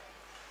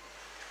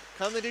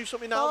 Can they do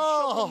something now?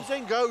 Oh. Shot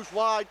comes in, goes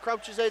wide.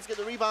 Crouches there to get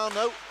the rebound.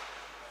 No.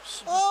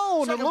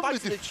 Oh, and a Second lovely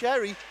back to the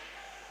cherry.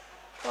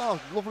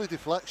 Oh, lovely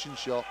deflection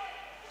shot.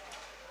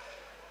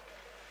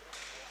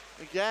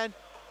 Again,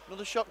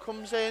 another shot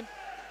comes in.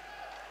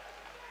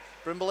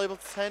 Brimble able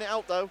to turn it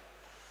out though.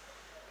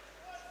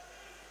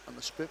 And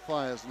the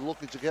Spitfires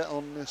looking to get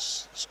on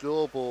this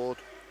scoreboard,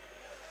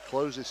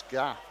 close this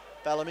gap.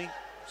 Bellamy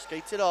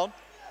skates it on.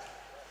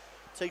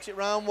 Takes it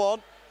round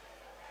 1.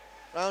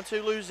 Round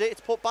 2 loses it.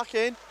 It's put back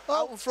in.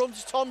 Oh. Out in front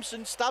is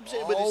Thompson. Stabs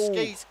it with his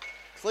skate.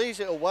 Clears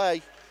it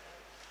away.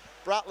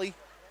 Bratley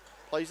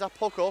plays that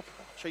puck up.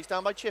 Chased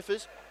down by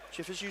Chiffers.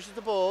 Chiffers uses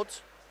the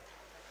boards.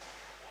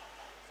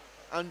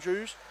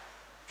 Andrews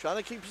trying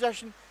to keep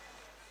possession.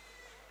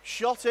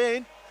 Shot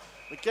in.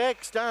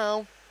 McGurk's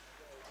down.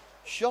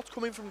 Shot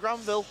coming from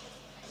Granville.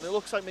 And it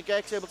looks like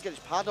McGurk's able to get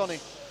his pad on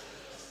it.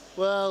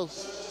 Well,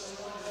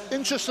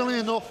 interestingly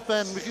enough,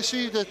 Ben, we can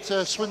see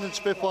that Swindon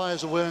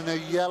Spitfires are wearing their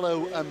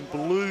yellow and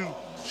blue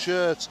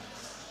shirts,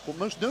 but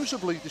most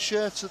notably the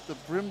shirts that the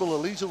Brimble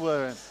Elite are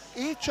wearing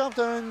each have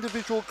their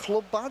individual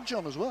club badge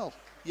on as well.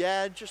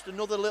 Yeah, just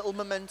another little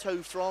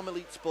memento from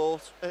Elite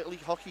Sport,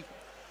 Elite Hockey.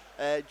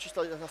 Just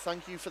like a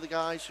thank you for the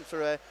guys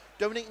for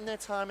donating their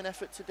time and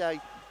effort today.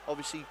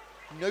 Obviously,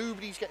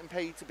 nobody's getting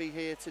paid to be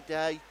here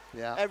today.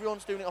 Yeah.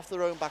 Everyone's doing it off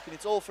their own back, and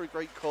it's all for a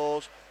great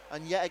cause.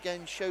 And yet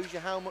again, shows you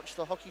how much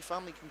the hockey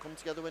family can come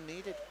together when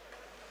needed.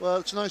 Well,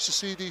 it's nice to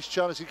see these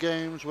charity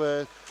games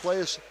where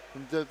players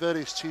from the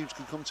various teams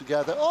can come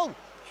together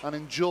and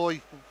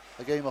enjoy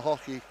a game of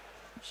hockey.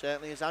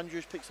 Certainly, as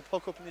Andrews picks the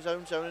puck up in his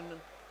own zone in the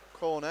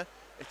corner,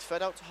 it's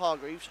fed out to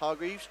Hargreaves.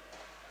 Hargreaves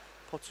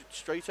puts it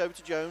straight over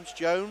to Jones.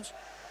 Jones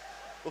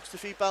looks to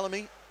feed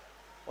Bellamy,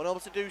 unable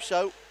to do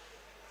so.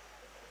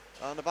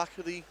 On the back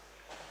of the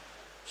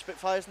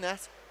Spitfires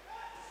net.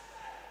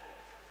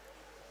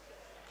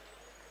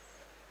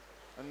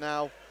 And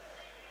now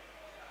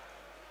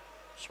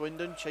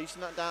Swindon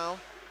chasing that down.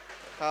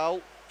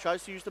 Cowell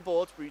tries to use the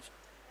boards, but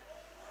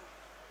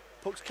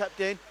puck's kept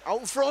in. Out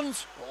in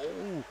front.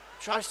 Oh,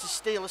 tries to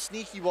steal a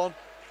sneaky one.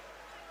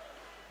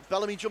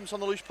 Bellamy jumps on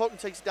the loose puck and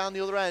takes it down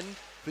the other end.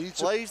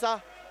 Plays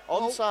that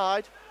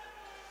onside.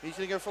 He's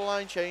going to go for a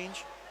line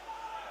change.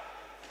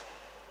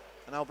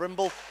 And now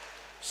Brimble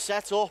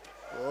set up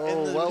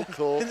in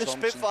the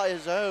Spitfire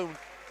zone.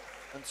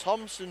 And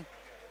Thompson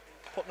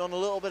putting on a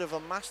little bit of a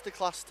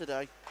masterclass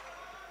today.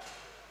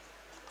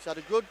 He's had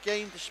a good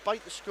game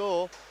despite the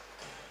score.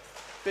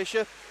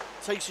 Bishop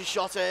takes a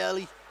shot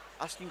early,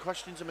 asking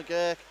questions of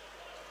McGurk.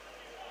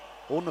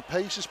 Oh, and the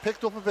pace is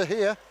picked up over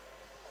here.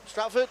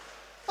 Stratford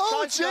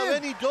tries to go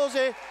in, he does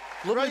it.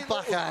 Lovely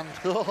backhand.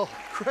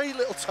 Great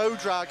little toe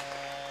drag.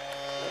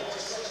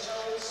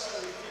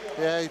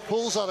 Yeah, he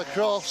pulls that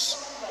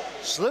across,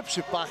 slips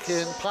it back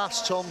in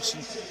past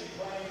Thompson,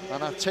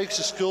 and that takes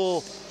the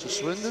score to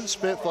Swindon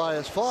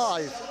Spitfires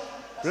 5,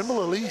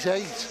 Brimble Elite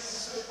 8.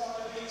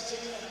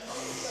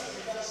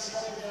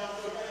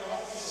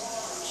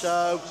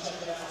 So,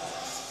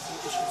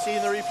 you can see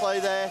in the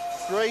replay there,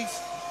 great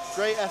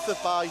effort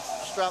by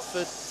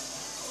Stratford.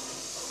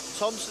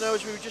 Thompson,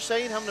 as we were just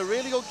saying, having a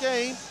really good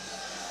game.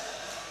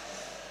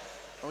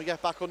 And we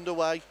get back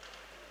underway.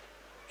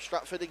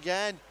 Stratford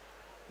again,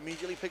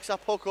 immediately picks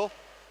that puck up.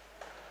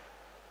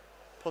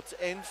 Puts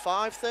it in,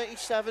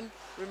 5:37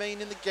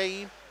 remain in the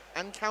game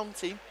and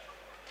counting.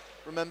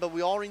 Remember,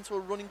 we are into a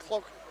running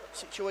clock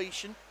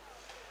situation.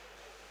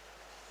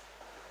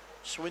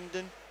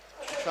 Swindon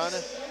trying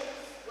to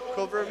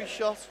cover every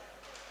shot.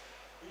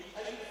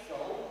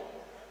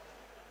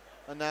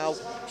 And now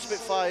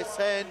Spitfires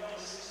 10,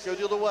 go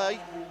the other way.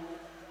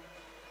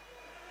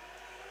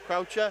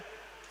 Croucher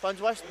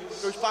finds West,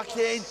 goes back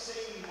in,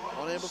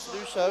 unable to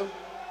do so.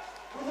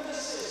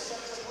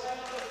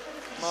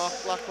 Mark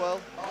Blackwell.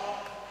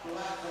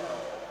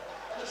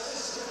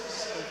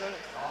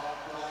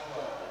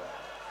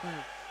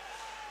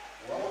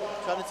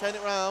 Trying to turn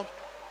it round.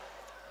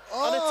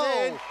 And it's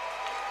in.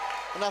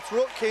 And that's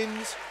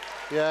Rutkins.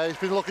 Yeah, he's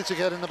been looking to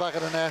get in the back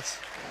of the net.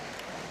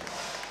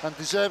 And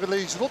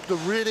deservedly, he's looked a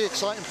really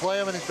exciting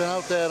player when he's been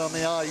out there on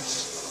the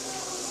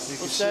ice.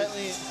 Well,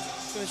 certainly, I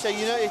was going to say,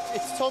 you know,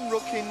 it's Tom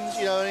Rutkins,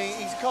 you know, and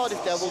he's a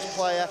Cardiff Devils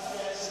player.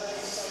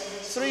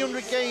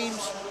 300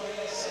 games,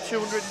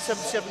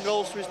 277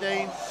 goals to his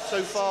name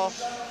so far.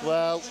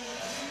 Well,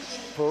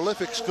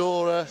 prolific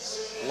scorer,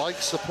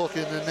 likes the puck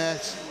in the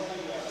net,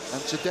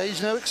 and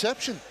today's no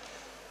exception.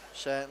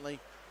 Certainly,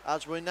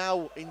 as we're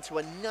now into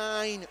a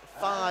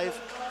 9-5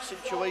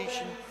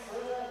 situation.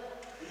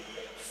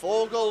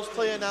 4 goals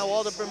clear now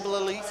are the Brimble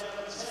Elite.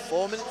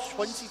 4 minutes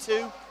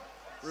 22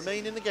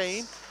 remain in the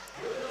game.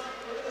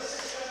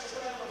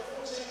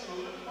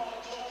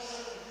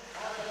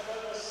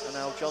 And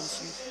now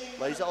Johnson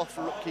lays it off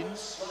for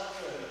Rutkins.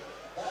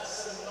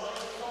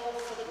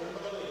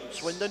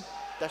 Swindon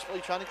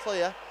desperately trying to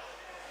clear.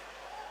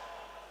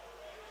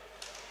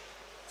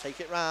 Take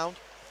it round.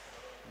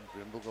 And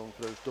Brimble going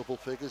for those double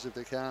figures if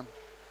they can.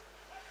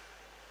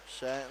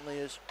 Certainly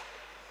is.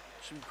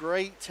 Some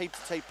great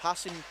tape-to-tape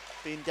passing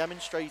being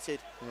demonstrated.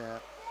 Yeah.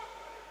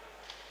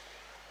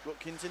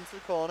 Rutkins into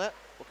the corner,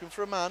 looking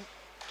for a man.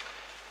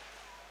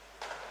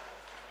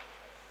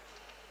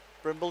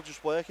 Brimble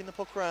just working the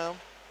puck round,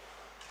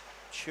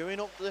 chewing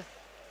up the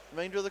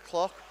remainder of the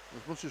clock.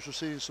 As much as we're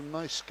seeing some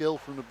nice skill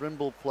from the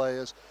Brimble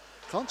players,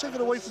 can't take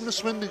it away from the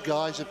Swindon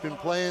guys. Have been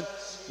playing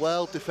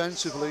well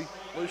defensively.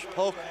 Loose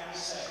puck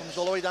comes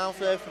all the way down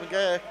there from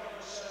McGurk.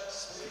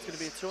 It's going to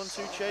be a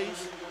 2-on-2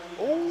 chase.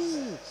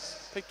 Oh!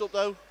 Picked up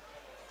though.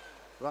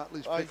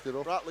 Ratley's picked it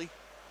up. Ratley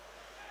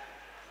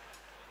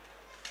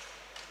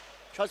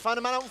tries to find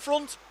a man out in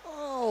front.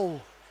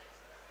 Oh!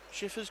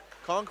 Schiffers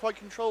can't quite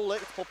control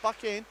it. It's put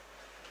back in.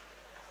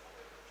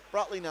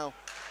 Bratley now.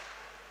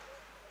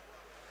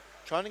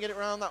 Trying to get it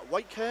around that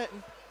white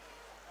curtain.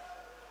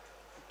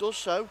 Does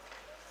so.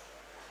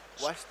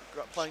 West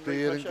playing great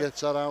Spearing pressure.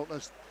 gets that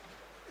out.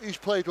 He's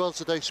played well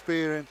today,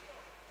 Spearing.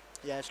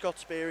 Yeah, Scott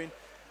Spearing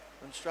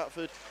and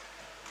Stratford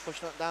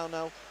pushing that down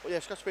now. But yeah,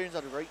 Scott Spearing's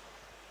had a great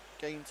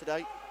game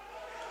today.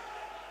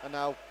 And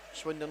now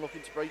Swindon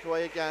looking to break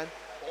away again.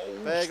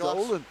 Oh,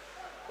 stolen.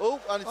 Oh,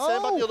 and it's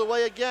turned back the other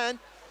way again.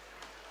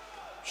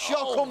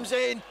 Shot comes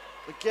in.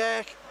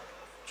 McGurk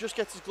just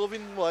gets his glove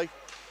in the way.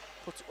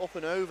 Puts it up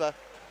and over.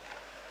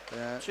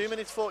 Yeah. 2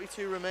 minutes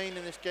 42 remain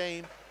in this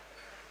game.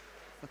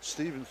 That's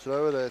Stephen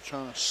Thrower there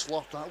trying to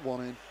slot that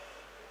one in.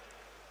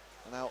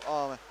 And now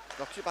Armour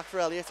knocks it back for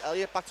Elliott.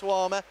 Elliott back to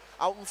Armour.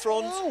 Out in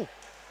front. Oh.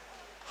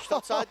 Just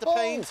outside the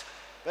paint.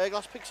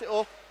 Berglass picks it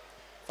up.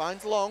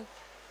 Finds Long.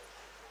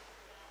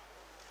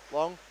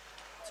 Long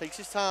takes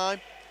his time.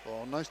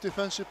 Oh, nice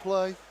defensive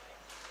play.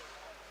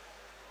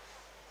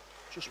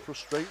 Just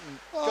frustrating.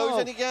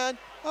 Goes in again.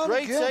 And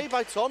Great again. save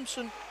by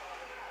Thompson.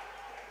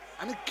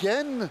 And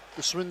again,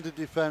 the Swindon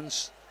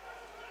defence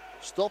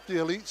stopped the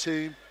elite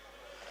team.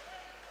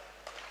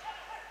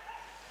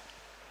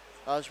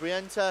 As we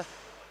enter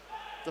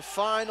the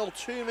final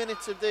 2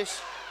 minutes of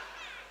this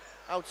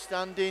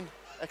outstanding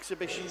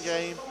exhibition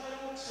game.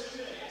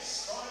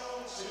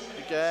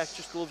 McGurk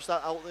just gloves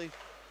that out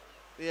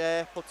the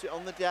air, puts it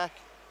on the deck.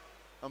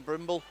 And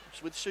Brimble,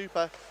 with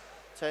super,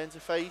 turns to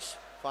face,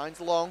 finds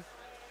Long.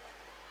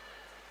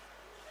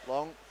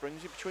 Long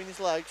brings it between his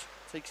legs,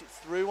 takes it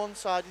through one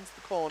side into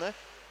the corner.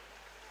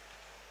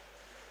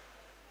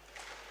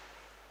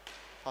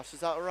 Passes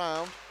that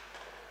around.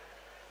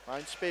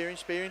 Finds Spearing.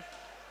 Spearing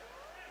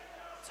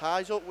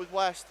ties up with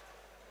West,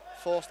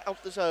 forced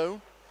out the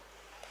zone.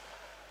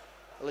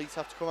 Elite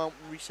have to come out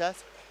and reset.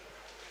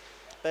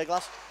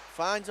 Berglass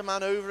finds a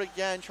man over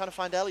again, trying to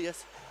find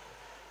Elliott.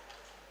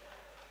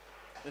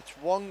 It's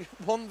one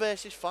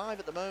versus 5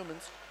 at the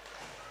moment.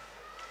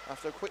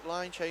 After a quick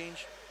line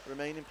change,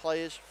 remaining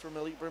players from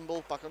Elite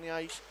Brimble back on the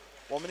ice.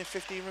 1 minute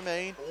 15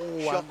 remain.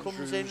 Shot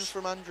comes in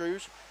from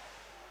Andrews.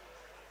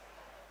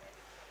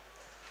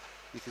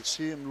 You can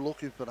see him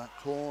looking for that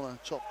corner,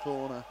 top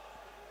corner.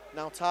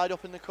 Now tied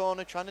up in the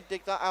corner, trying to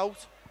dig that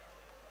out.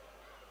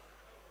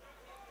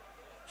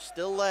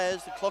 Still there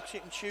as the clock's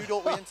getting chewed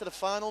up. We into the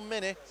final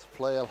minute.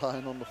 Player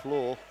line on the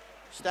floor.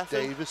 Stefan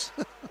Davis.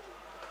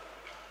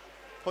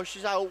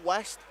 pushes out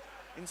West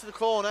into the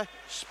corner.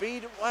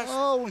 Speed at West.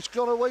 Oh, he's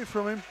got away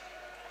from him.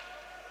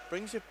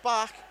 Brings it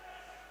back.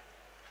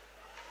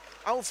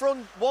 Out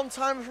front, one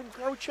time from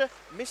Croucher.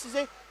 Misses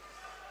it.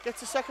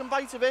 Gets a second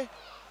bite of it.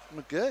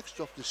 McGurk's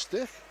dropped his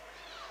stick.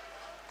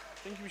 I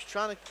think he was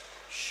trying to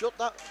shut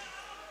that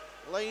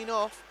lane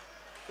off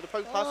for the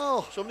poke pass.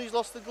 Oh. Somebody's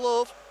lost the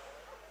glove.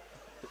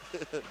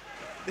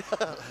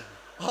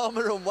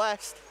 Armour and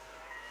West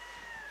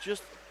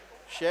just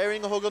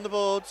sharing a hug on the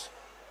boards.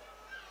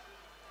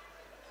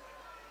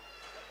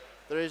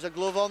 There is a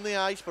glove on the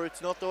ice, but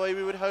it's not the way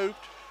we would hope.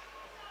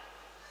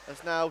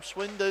 As now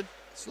Swindon.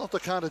 It's not the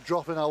kind of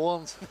dropping I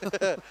want.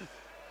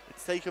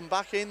 It's taken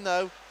back in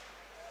though.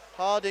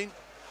 Harding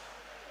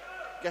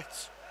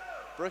gets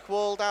brick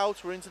walled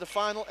out. We're into the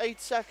final 8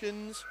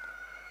 seconds.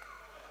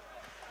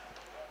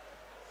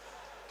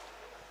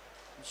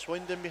 And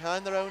Swindon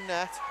behind their own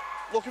net.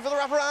 Looking for the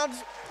wraparound.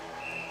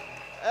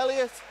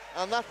 Elliott,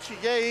 and that's your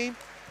game.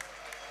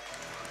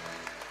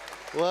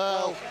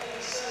 Well,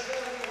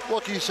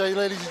 what can you say,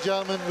 ladies and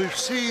gentlemen? We've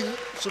seen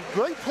some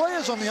great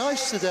players on the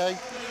ice today.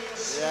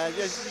 Yeah,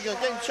 you're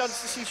getting a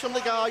chance to see some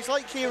of the guys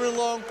like Kieran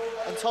Long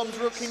and Tom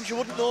Rutkins you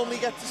wouldn't normally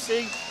get to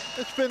see.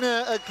 It's been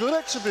a good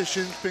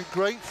exhibition. It's been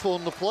great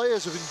fun. The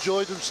players have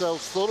enjoyed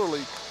themselves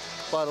thoroughly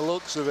by the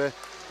looks of it.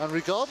 And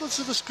regardless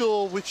of the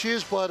score, which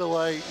is, by the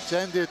way, it's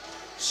ended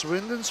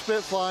Swindon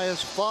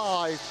Spitfires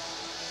 5,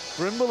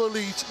 Brimble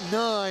Elite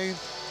 9.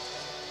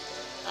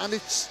 And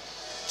it's,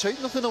 take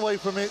nothing away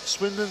from it,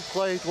 Swindon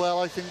played well,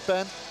 I think,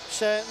 Ben.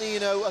 Certainly, you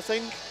know, I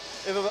think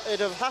if I'd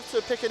have had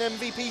to pick an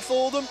MVP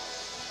for them,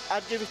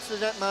 I'd give it to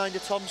the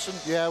netminder Thompson.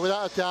 Yeah,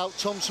 without a doubt,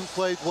 Thompson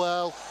played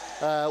well.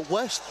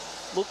 West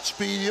looked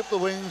speedy up the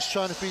wings,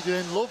 trying to feed it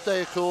in.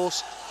 Loveday, of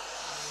course,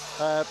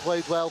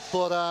 played well.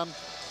 But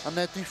and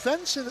their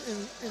defence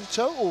in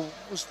total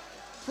was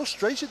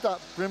frustrated that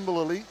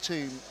Brimble Elite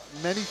team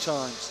many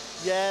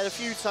times. Yeah, a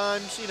few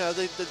times, you know,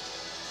 the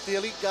the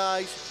elite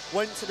guys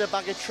went to the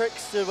bag of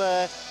tricks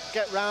to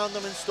get round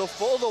them and stuff,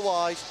 but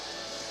otherwise,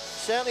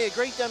 certainly a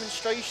great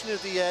demonstration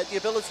of the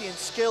ability and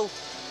skill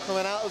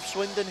coming out of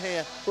Swindon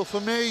here. Well,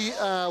 for me,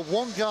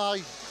 one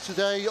guy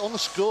today on the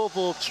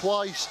scoreboard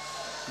twice,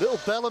 little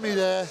Bellamy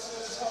there.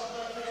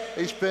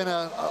 He's been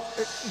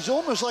he's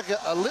almost like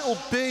a little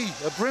bee,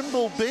 a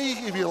Brimble bee,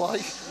 if you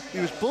like. He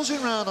was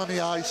buzzing around on the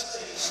ice,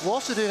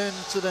 slotted it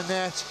into the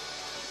net,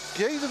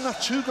 gave them that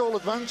 2-goal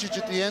advantage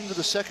at the end of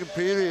the second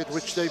period,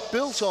 which they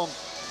built on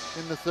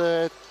in the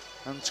third,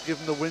 and to give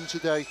them the win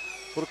today.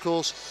 But of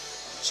course,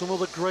 some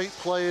other great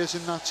players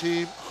in that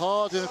team.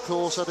 Harding, of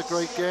course, had a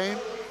great game.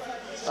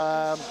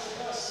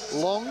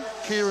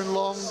 Kieran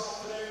Long.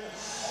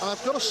 And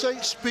I've got to say,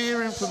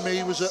 Spearing for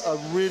me was a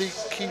really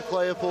key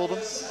player for them.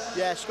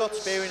 Yeah, Scott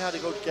Spearing had a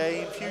good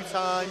game, a few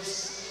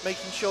times,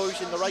 making sure he's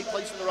in the right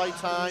place at the right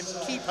time,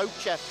 key poke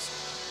checks.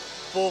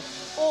 But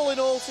all in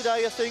all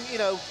today, I think, you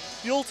know,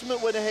 the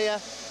ultimate winner here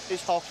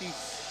is hockey,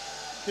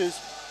 because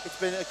it's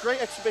been a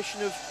great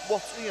exhibition of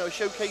what, you know, a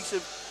showcase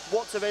of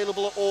what's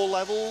available at all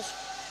levels.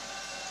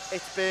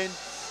 It's been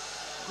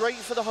great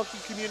for the hockey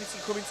community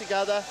coming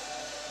together.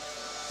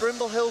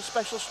 Brimble Hill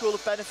Special School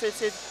have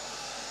benefited.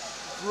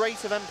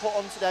 Great event put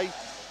on today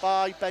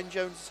by Ben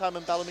Jones and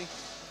Simon Bellamy.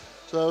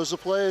 So as the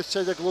players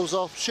take their gloves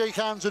off, shake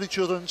hands with each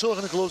other, and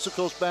talking of gloves, of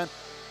course, Ben,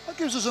 that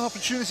gives us an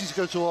opportunity to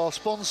go to our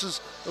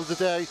sponsors of the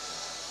day,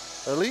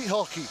 Elite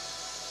Hockey.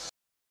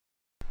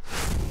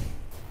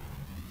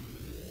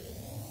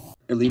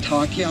 Elite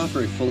Hockey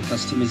offer a full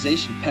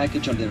customization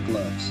package on their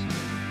gloves.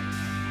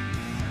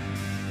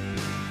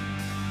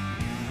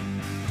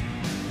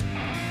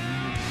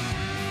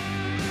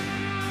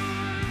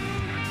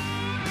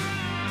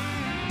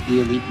 The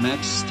Elite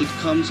Max stick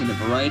comes in a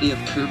variety of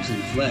curves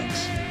and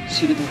flex,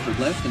 suitable for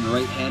left and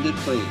right-handed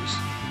players.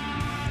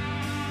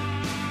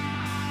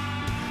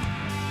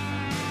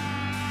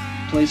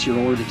 Place your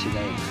order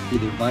today,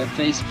 either via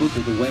Facebook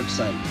or the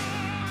website.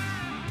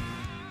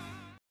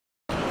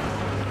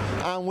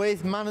 And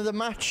with man of the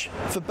match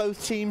for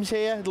both teams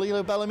here,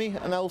 Lilo Bellamy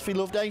and Alfie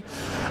Loveday.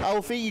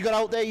 Alfie, you got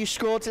out there, you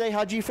scored today,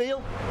 how do you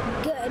feel?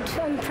 Good,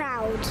 I'm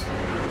proud.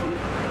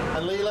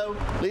 And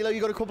Lilo,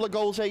 you got a couple of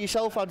goals there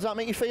yourself, how does that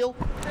make you feel?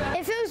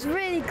 It feels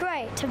really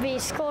great to be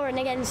scoring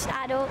against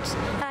adults,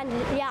 and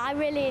yeah, I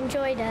really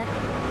enjoyed it.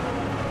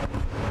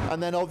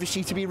 And then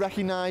obviously to be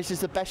recognised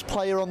as the best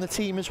player on the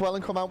team as well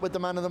and come out with the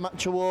man of the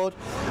match award.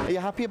 Are you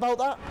happy about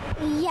that?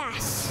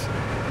 Yes.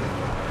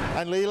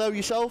 And Lilo,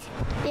 yourself?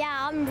 Yeah,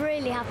 I'm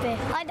really happy.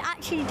 I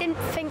actually didn't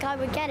think I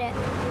would get it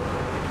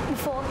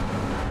before.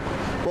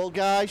 Well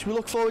guys, we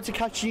look forward to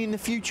catching you in the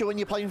future when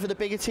you're playing for the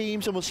bigger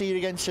teams, and we'll see you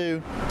again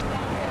soon.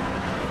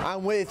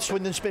 And with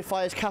Swindon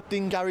Spitfires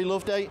captain Gary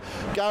Loveday.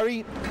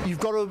 Gary, you've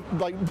got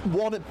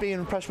to be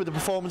impressed with the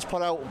performance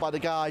put out by the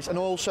guys, and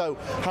also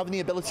having the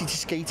ability to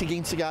skate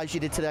against the guys you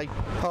did today.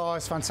 Oh,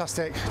 it's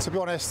fantastic. To be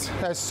honest,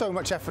 there's so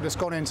much effort that's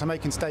gone into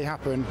making today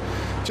happen.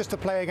 Just to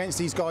play against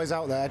these guys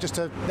out there,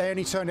 they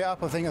only turned it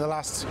up, I think, in the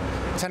last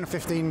 10 or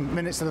 15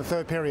 minutes of the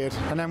third period,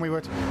 and then we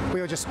were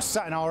just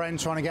sat in our end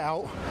trying to get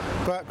out.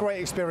 But great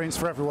experience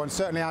for everyone,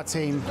 certainly our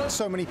team.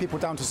 So many people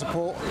down to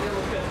support,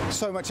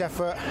 so much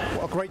effort.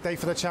 What a great day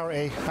for the charity,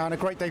 and a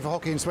great day for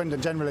hockey in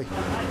Swindon generally.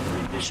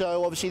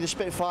 So obviously the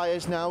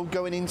Spitfires now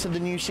going into the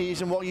new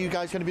season, what are you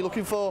guys going to be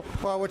looking for?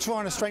 Well, we're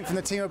trying to strengthen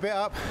the team a bit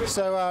up,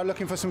 so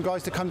looking for some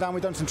guys to come down.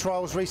 We've done some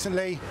trials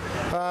recently,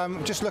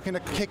 just looking to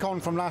kick on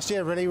from last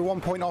year really. We're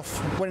 1 point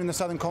off winning the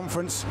Southern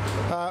Conference,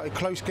 a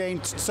close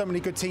game, so many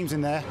good teams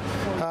in there,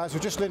 so we're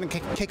just looking to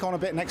kick on a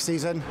bit next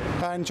season,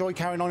 enjoy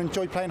carrying on,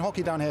 enjoy playing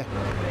hockey down here.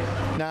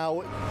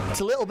 Now, it's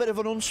a little bit of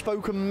an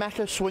unspoken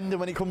mecca, Swindon,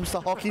 when it comes to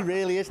hockey,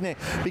 really, isn't it?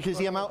 Because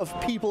the amount of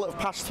people that have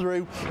passed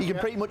through, you can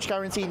pretty much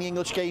guarantee in the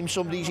English game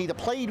somebody's either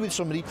played with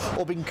somebody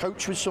or been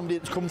coached with somebody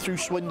that's come through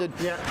Swindon.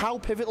 Yeah. How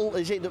pivotal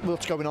is it that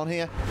what's going on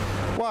here?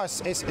 Well,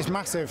 it's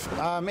massive.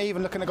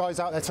 Even looking at the guys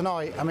out there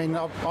tonight, I mean,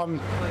 I'm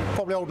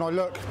probably older than I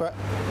look, but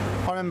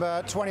I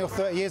remember 20 or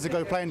 30 years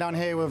ago playing down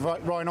here with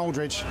Ryan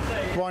Aldridge.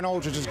 Ryan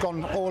Aldridge has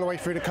gone all the way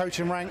through the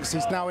coaching ranks.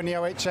 He's now in the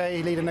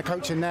OHA, leading the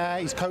coaching there.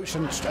 He's coached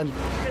and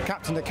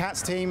captained the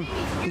Cats team.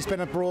 He's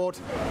been abroad,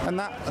 and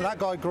that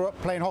guy grew up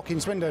playing hockey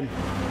in Swindon.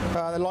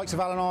 The likes of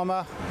Alan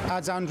Armour,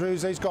 Ads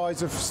Andrews, those guys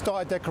have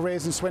started their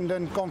careers in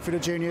Swindon, gone through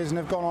the juniors, and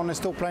have gone on and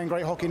still playing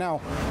great hockey now.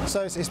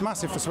 So it's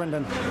massive for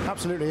Swindon,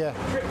 absolutely, yeah.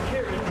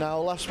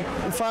 Now,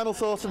 final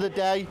thought of the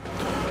day.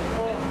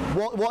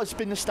 What has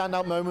been the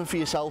standout moment for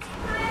yourself?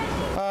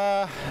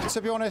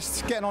 To be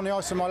honest, getting on the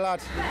ice with my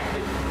lad.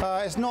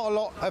 It's not a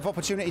lot of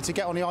opportunity to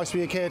get on the ice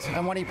with your kid,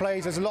 and when he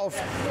plays, there's a lot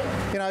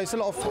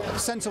of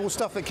sensible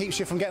stuff that keeps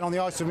you from getting on the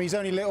ice with him. He's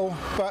only little,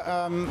 but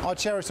I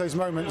cherish those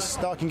moments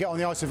that I can get on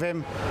the ice with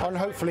him, and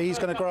hopefully he's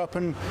going to grow up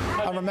and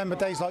remember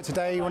days like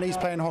today when he's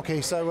playing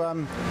hockey. So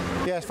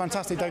yeah, it's a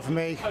fantastic day for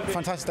me,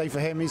 fantastic day for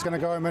him. He's going to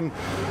go home and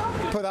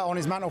put that on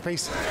his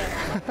mantelpiece.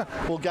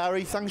 Well,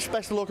 Gary, thanks,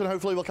 best of luck, and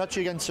hopefully we'll catch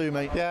you again soon,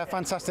 mate. Yeah,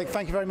 fantastic.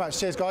 Thank you very much.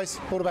 Cheers, guys.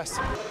 All the best.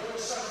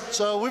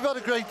 So we've had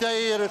a great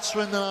day here at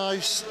Swindon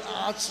Ice.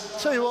 I'll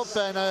tell you what,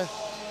 Ben,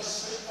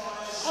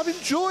 I've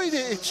enjoyed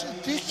it.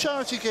 These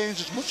charity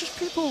games, as much as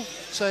people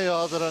say,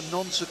 they're a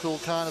nonsensical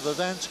kind of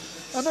event,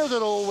 I know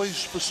they're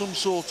always for some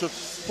sort of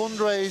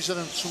fundraiser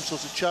and some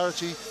sort of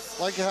charity,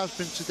 like it has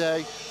been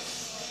today.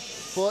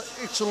 But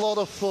it's a lot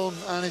of fun,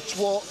 and it's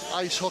what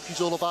ice hockey's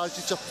all about.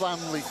 It's a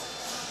family.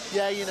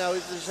 Yeah, you know,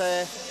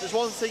 there's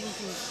one thing you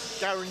can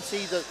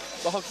guarantee that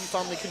the hockey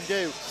family can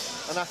do,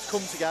 and that's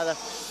come together.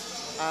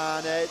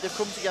 And they've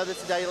come together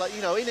today, like,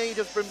 you know, in aid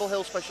of Brimble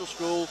Hill Special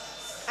School.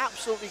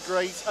 Absolutely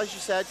great, as you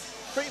said.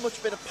 Pretty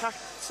much been a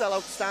packed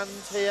sellout stand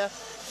here.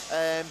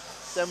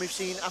 Then we've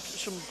seen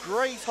some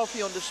great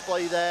hockey on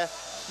display there.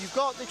 You've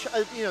got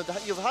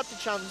you've had the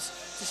chance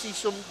to see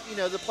some,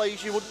 the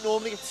players you wouldn't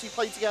normally get to see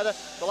play together.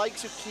 The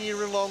likes of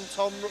Kieran Long,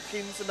 Tom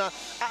Rutkins, and that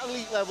at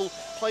elite level,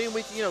 playing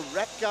with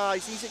rep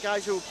guys. These are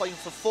guys who are playing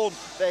for fun,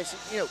 versus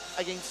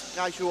against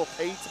guys who are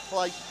paid to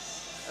play.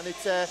 And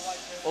it's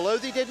although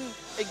they didn't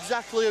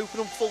exactly open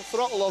up full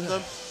throttle on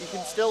them, you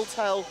can still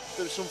tell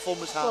that some fun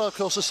was had. Well, of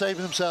course, they're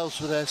saving themselves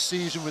for their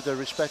season with their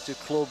respective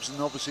clubs, and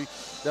obviously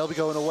they'll be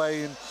going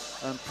away and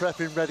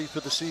prepping ready for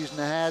the season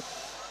ahead.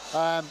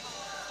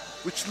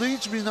 Which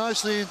leads me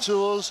nicely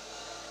into us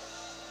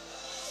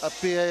at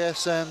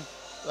BASN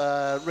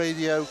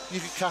Radio. You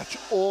can catch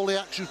all the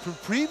action from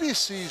previous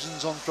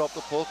seasons on Drop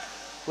the Puck,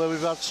 where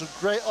we've had some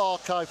great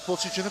archive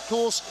footage, and of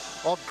course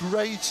our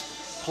great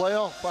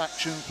playoff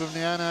action from the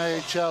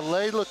NIHL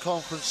Laidler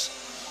Conference.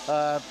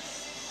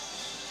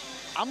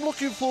 I'm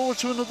looking forward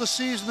to another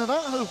season of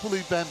that,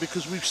 hopefully, Ben,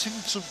 because we've seen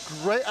some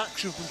great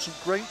action from some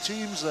great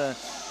teams there.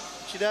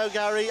 You know,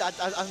 Gary,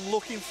 I'm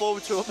looking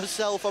forward to it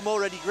myself. I'm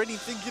already grinning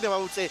thinking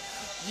about it.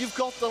 You've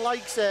got the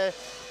likes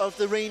of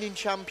the reigning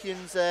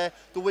champions there,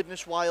 the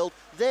Widnes Wild.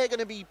 They're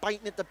going to be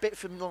biting at the bit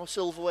for more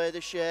silverware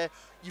this year.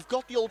 You've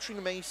got the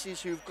Altrincham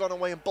Aces, who've gone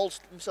away and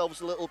bolstered themselves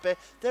a little bit.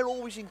 They're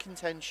always in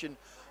contention.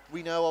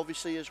 We know,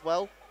 obviously, as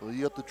well. Well,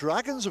 you got the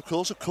Dragons, of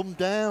course, have come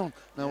down.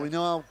 Now, we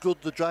know how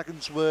good the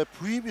Dragons were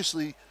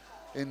previously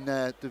in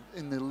the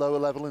lower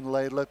level in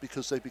Laidler,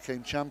 because they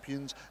became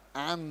champions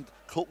and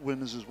cup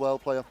winners as well,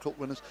 playoff cup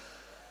winners.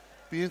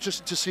 Be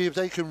interesting to see if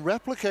they can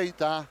replicate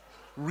that,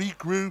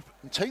 regroup,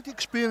 and take the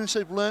experience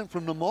they've learned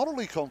from the Model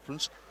League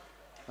Conference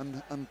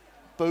and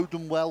bode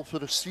them well for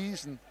the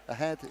season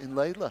ahead in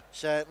Laidler.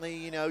 Certainly,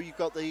 you've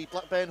got the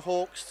Blackburn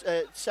Hawks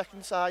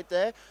second side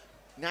there.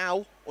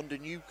 Now, under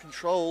new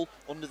control,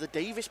 under the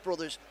Davis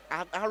brothers.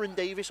 Aaron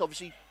Davis,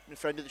 obviously a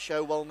friend of the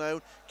show, well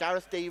known.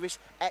 Gareth Davis,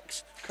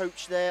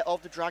 ex-coach there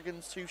of the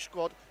Dragons 2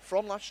 squad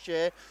from last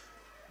year.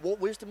 What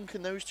wisdom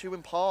can those two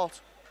impart?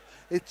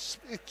 It's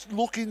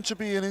looking to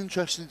be an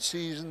interesting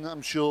season,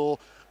 I'm sure.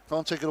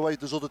 Can't take it away.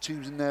 There's other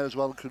teams in there as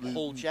well.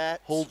 Hull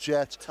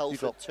Jet.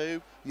 Telford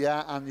too.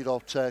 Yeah, and you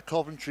got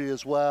Coventry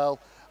as well,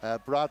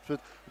 Bradford.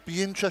 It'll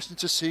be interesting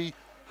to see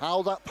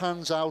how that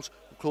pans out.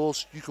 Of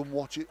course, you can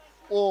watch it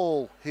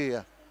all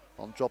here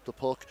on Drop the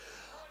Puck.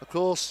 Of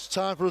course, it's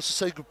time for us to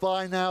say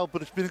goodbye now,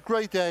 but it's been a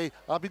great day.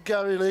 I've been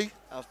Gary Lee.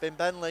 I've been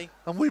Ben Lee.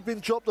 And we've been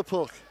Drop the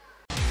Puck.